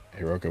PT.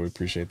 Hiroko, we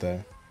appreciate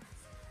that.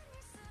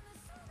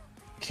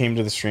 Came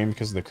to the stream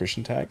because of the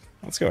Christian tag.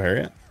 Let's go,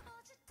 Harriet.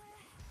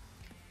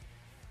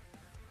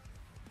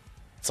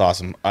 It's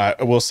awesome. I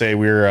will say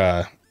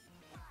we're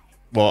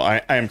well,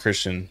 I am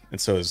Christian, and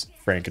so is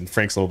Frank, and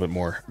Frank's a little bit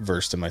more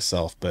versed than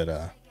myself,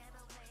 but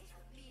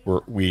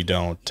we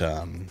don't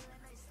at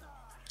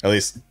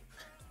least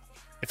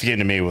if you get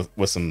into me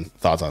with some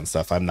thoughts on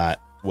stuff, I'm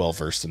not well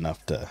versed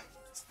enough to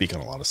speak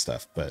on a lot of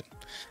stuff. But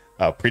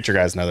Preacher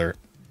Guy's another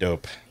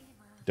dope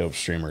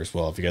streamer as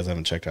well. If you guys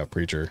haven't checked out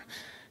Preacher,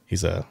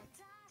 he's a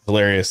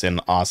hilarious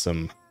and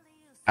awesome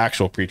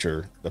actual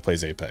preacher that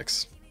plays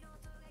Apex.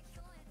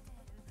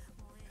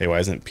 Hey, why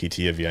isn't PT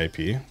a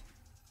VIP?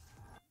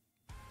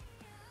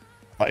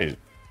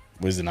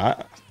 Was it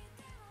not?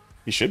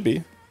 He should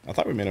be. I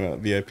thought we made him a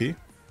VIP.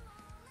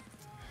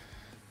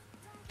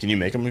 Can you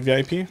make him a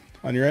VIP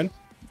on your end?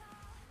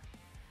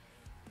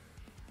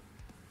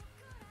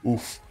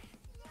 Oof.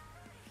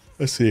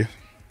 Let's see.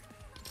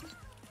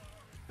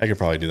 I could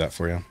probably do that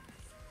for you.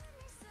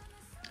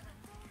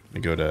 Let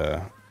me go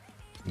to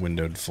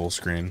windowed full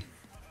screen.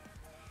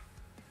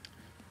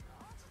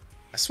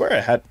 I swear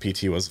I had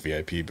PT was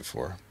VIP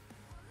before.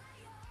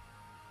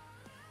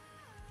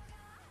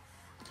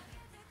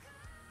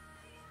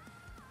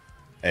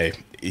 Hey,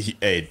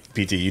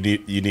 PT,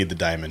 you need the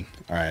diamond.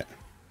 All right.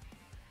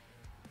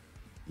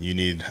 You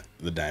need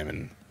the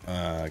diamond.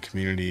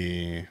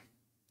 Community.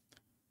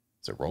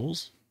 Is it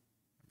roles?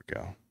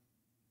 There we go.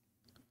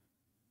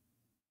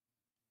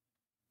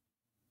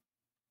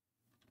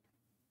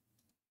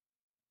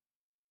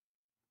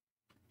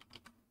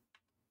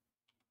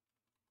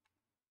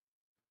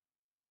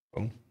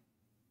 Boom.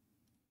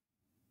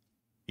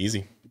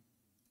 Easy.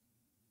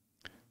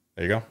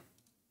 There you go.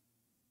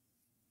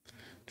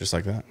 Just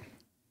like that.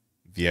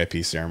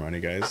 VIP ceremony,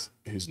 guys.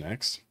 Who's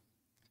next?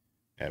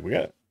 Yeah,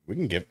 we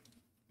can get,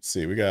 let's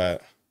see, we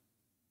got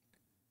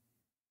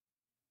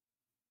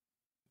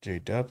J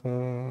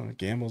Duppa,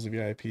 Gamble's a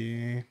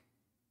VIP.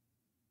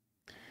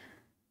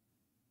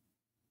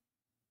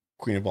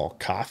 Queen of All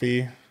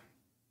Coffee,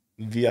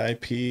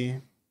 VIP.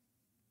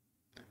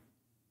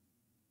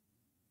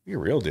 You're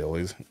a real deal.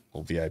 These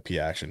little VIP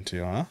action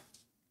too, huh?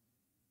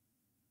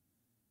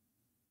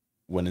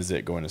 When is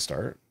it going to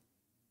start?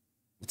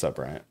 What's up,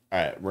 Bryant? All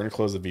right, we're gonna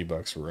close the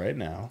VBUCKS right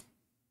now.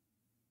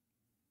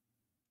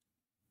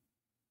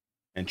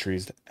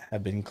 Entries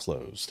have been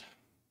closed.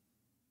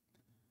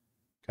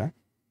 Okay.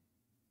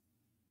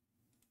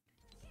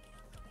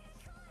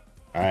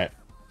 All right.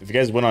 If you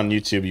guys went on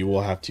YouTube, you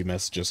will have to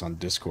message us on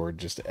Discord,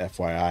 just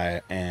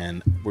FYI.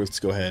 And let's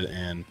go ahead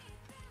and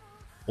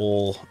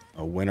pull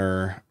a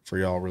winner for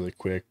y'all really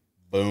quick.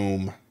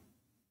 Boom.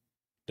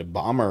 The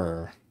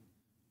Bomber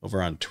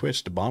over on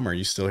Twitch. The Bomber, are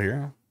you still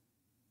here?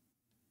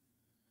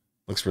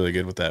 Looks really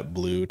good with that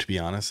blue, to be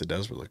honest. It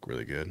does look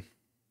really good.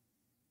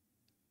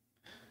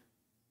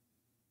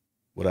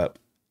 What up,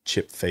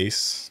 Chip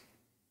Face?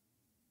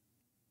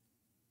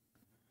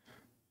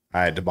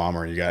 All right, the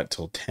Bomber, you got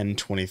till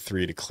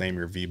 10:23 to claim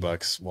your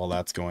VBUCKS. While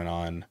that's going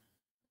on,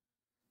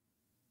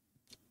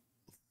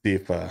 see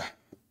if the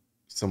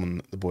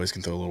boys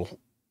can throw a little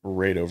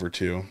raid over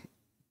to.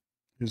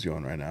 Who's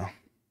going right now?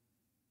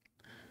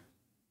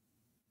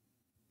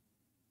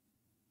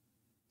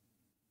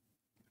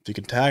 If you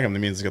can tag him, that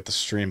means he's got the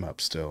stream up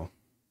still.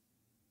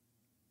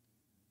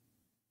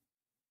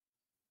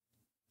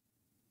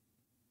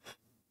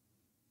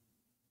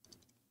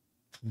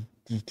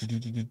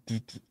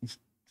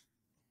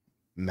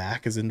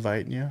 Mac is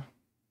inviting you.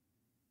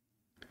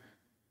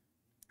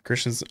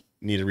 Christians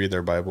need to read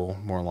their Bible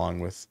more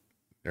along with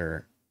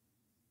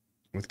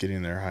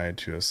getting their hide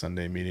to a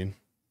Sunday meeting.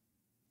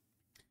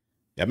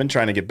 Yeah, I've been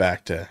trying to get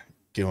back to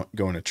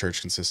going to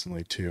church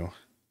consistently too.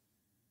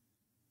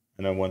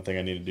 I know one thing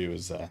I need to do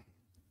is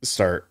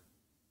start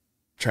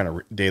trying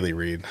to daily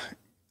read.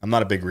 I'm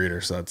not a big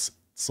reader, so it's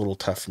a little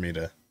tough for me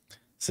to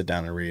sit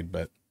down and read,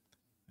 but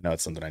I know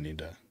it's something I need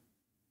to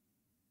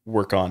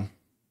work on.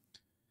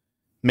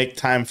 Make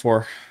time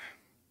for.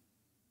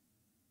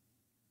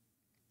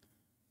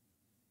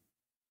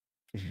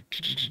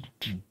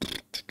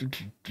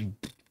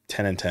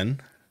 10 and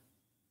 10.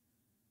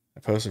 I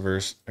post a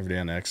verse every day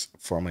on X,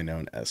 formerly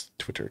known as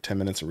Twitter. 10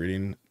 minutes of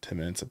reading, 10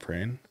 minutes of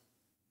praying.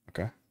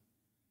 Okay.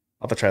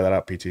 I'll have to try that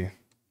out, PT.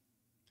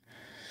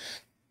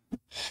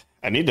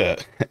 I need to,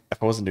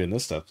 if I wasn't doing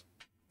this stuff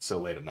so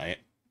late at night,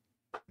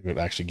 I would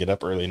actually get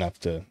up early enough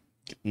to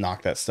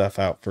knock that stuff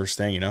out first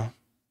thing, you know?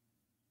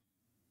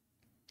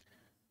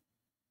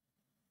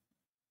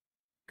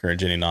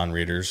 Encourage any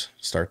non-readers,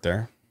 start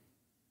there.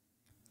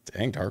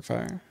 Dang,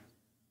 Darkfire.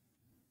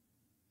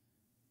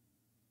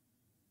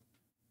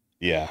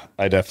 Yeah,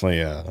 I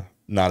definitely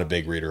not a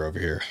big reader over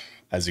here,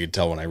 as you can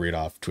tell when I read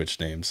off Twitch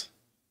names.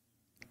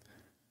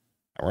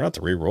 We're gonna have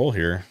to re-roll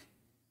here.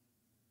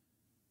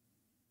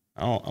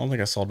 I don't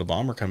think I saw the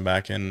bomber come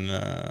back and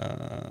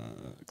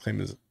claim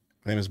his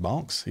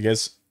bonks. You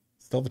guys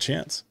still have a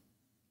chance.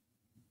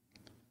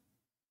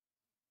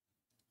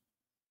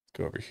 Let's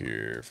go over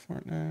here,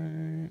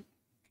 Fortnite.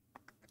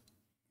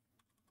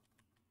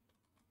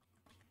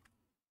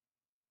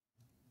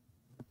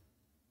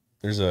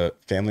 There's a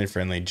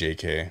family-friendly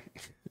JK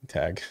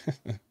tag.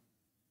 It's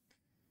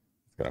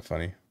kind of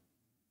funny.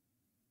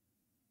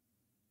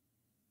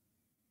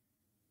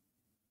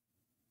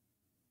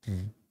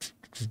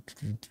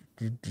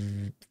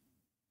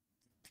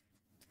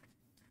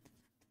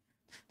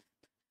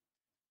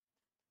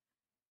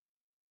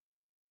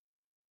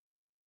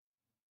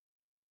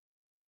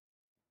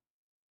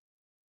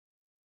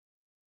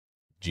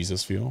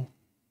 Jesus fuel.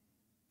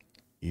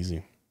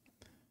 Easy.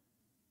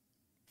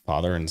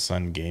 Father and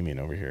son gaming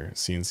over here.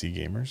 CNC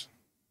gamers.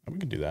 Oh, we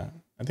can do that.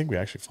 I think we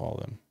actually follow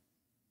them.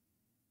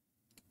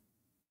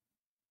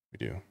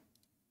 We do.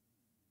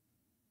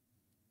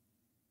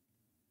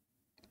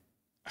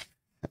 I'm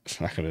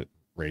not gonna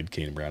raid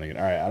Kane Brown again.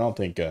 All right, I don't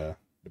think the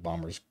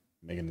bomber's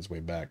making his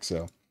way back.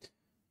 So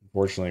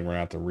unfortunately, we're gonna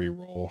have to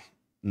re-roll.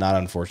 Not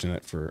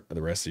unfortunate for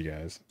the rest of you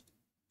guys.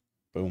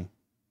 Boom.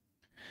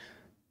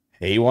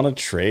 Hey, want to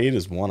trade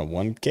is one of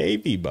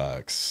 1K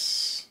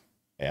VBUCKS.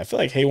 Yeah, I feel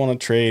like Hey, want to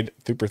trade,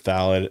 Super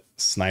Thalid,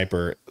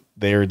 Sniper.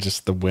 They're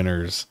just the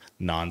winners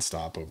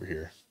nonstop over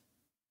here.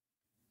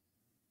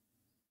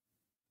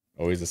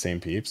 Always the same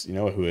peeps. You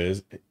know who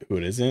it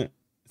isn't?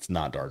 It's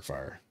not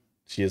Darkfire.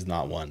 She has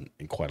not won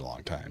in quite a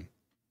long time.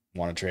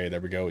 Want to trade?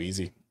 There we go.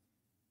 Easy.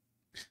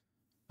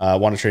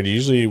 Want to trade? Do you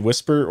usually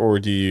whisper or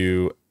do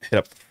you hit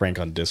up Frank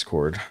on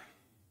Discord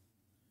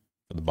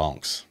for the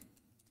bonks?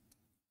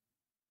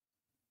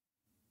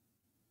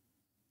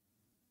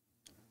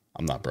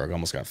 I'm not broke. I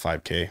almost got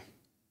 5K.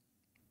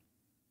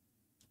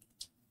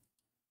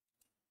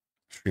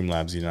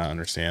 Streamlabs, you not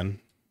understand?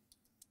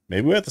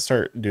 Maybe we have to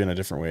start doing a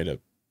different way to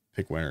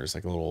pick winners,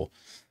 like a little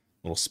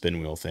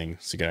spin wheel thing,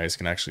 so you guys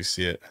can actually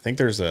see it. I think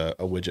there's a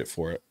widget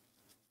for it.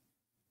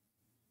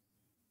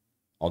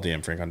 I'll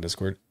DM Frank on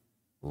Discord.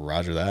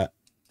 Roger that.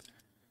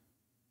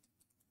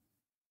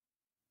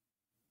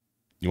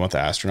 You want the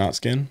astronaut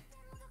skin?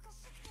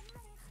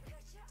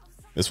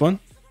 This one?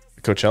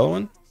 The Coachella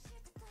one?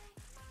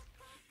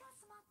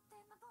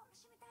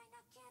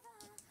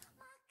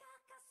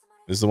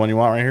 This is the one you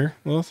want right here,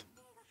 Lilith?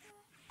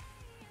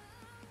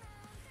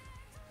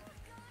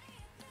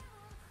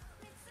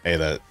 Hey,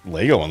 that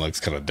Lego one looks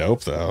kind of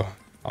dope, though.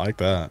 I like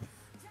that.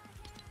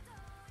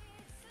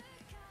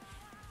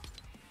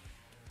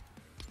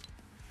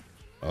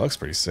 That looks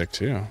pretty sick,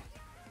 too.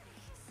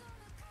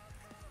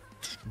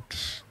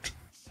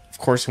 Of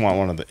course, you want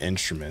one of the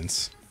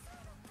instruments.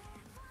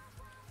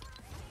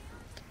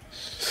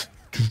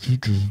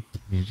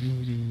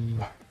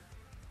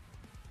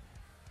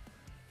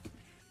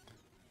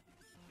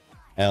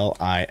 Lilith.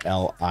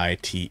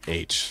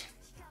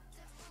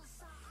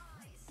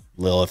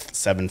 Lilith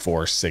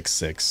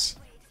 7466.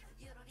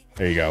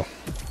 There you go.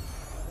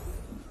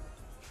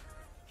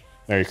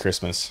 Merry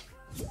Christmas.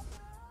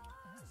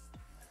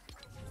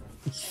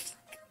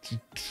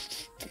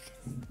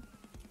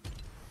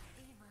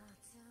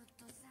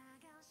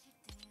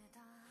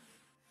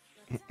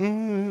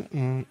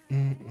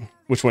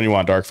 Which one you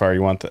want, Darkfire?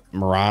 You want the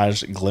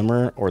Mirage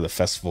Glimmer or the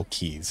Festival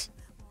Keys?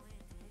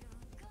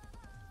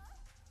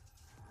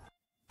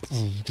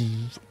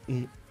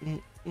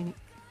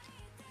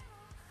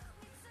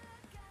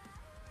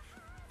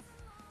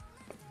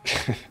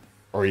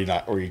 Or are you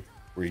not? Or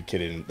were you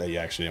kidding that you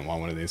actually didn't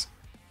want one of these?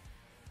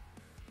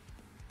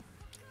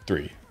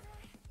 3,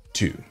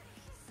 2,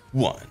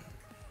 1.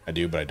 I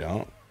do, but I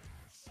don't.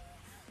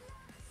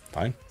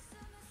 Fine.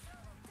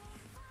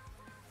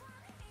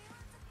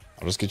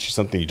 I'll just get you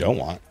something you don't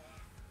want.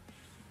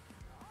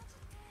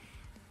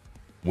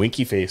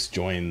 Winky Face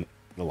joined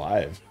the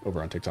live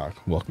over on TikTok.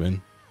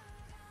 Welcome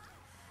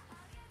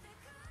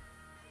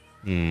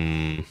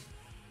in.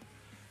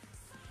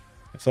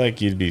 I feel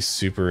like you'd be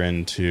super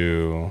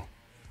into...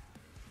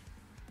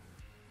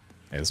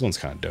 Hey, this one's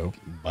kind of dope.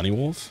 Bunny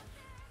Wolf?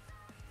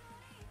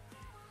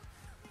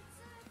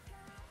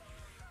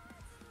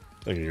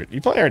 Like you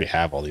probably already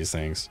have all these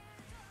things.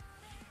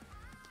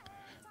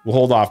 We'll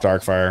hold off,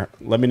 Darkfire.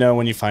 Let me know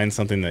when you find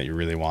something that you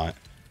really want.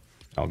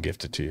 I'll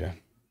gift it to you.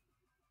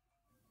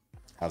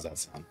 How's that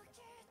sound?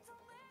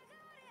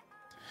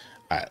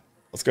 All right,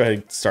 let's go ahead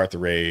and start the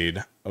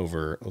raid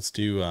over. Let's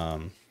do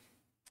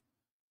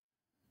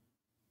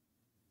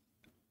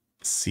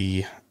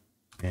C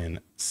and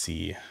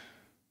C.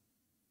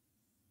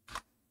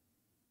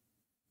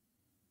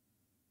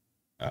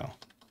 Oh.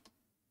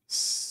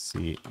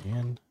 C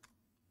and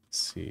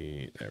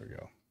C. There we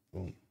go.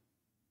 Boom.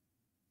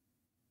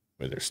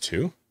 Wait, there's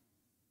two?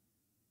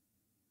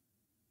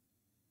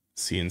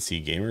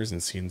 CNC Gamers and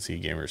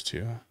CNC Gamers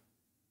 2.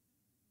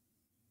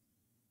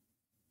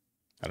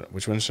 I don't,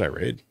 which one should I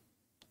raid?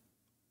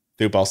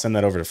 Dude, I'll send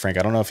that over to Frank.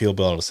 I don't know if he'll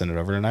be able to send it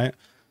over tonight,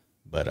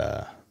 but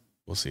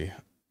we'll see.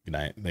 Good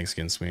night. Thanks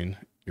again, Sween.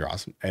 You're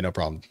awesome. Hey, no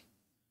problem.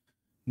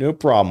 No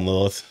problem,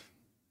 Lilith.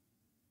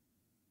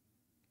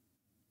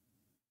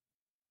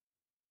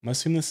 I'm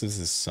assuming this is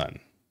his son.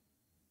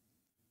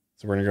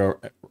 So we're gonna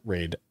go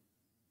raid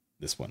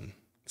this one.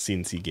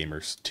 CNC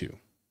Gamers 2.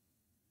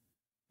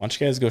 Why don't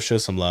you guys go show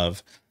some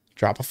love?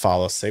 Drop a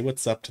follow. Say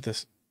what's up to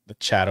the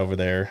chat over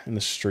there in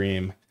the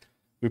stream.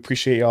 We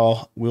appreciate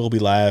y'all. We'll be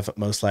live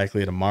most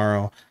likely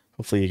tomorrow.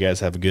 Hopefully you guys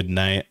have a good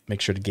night.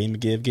 Make sure to game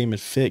and give, game and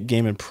fit,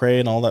 game and pray,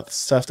 and all that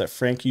stuff that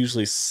Frank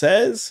usually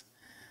says.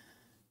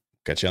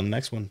 Catch you on the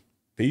next one.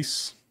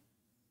 Peace.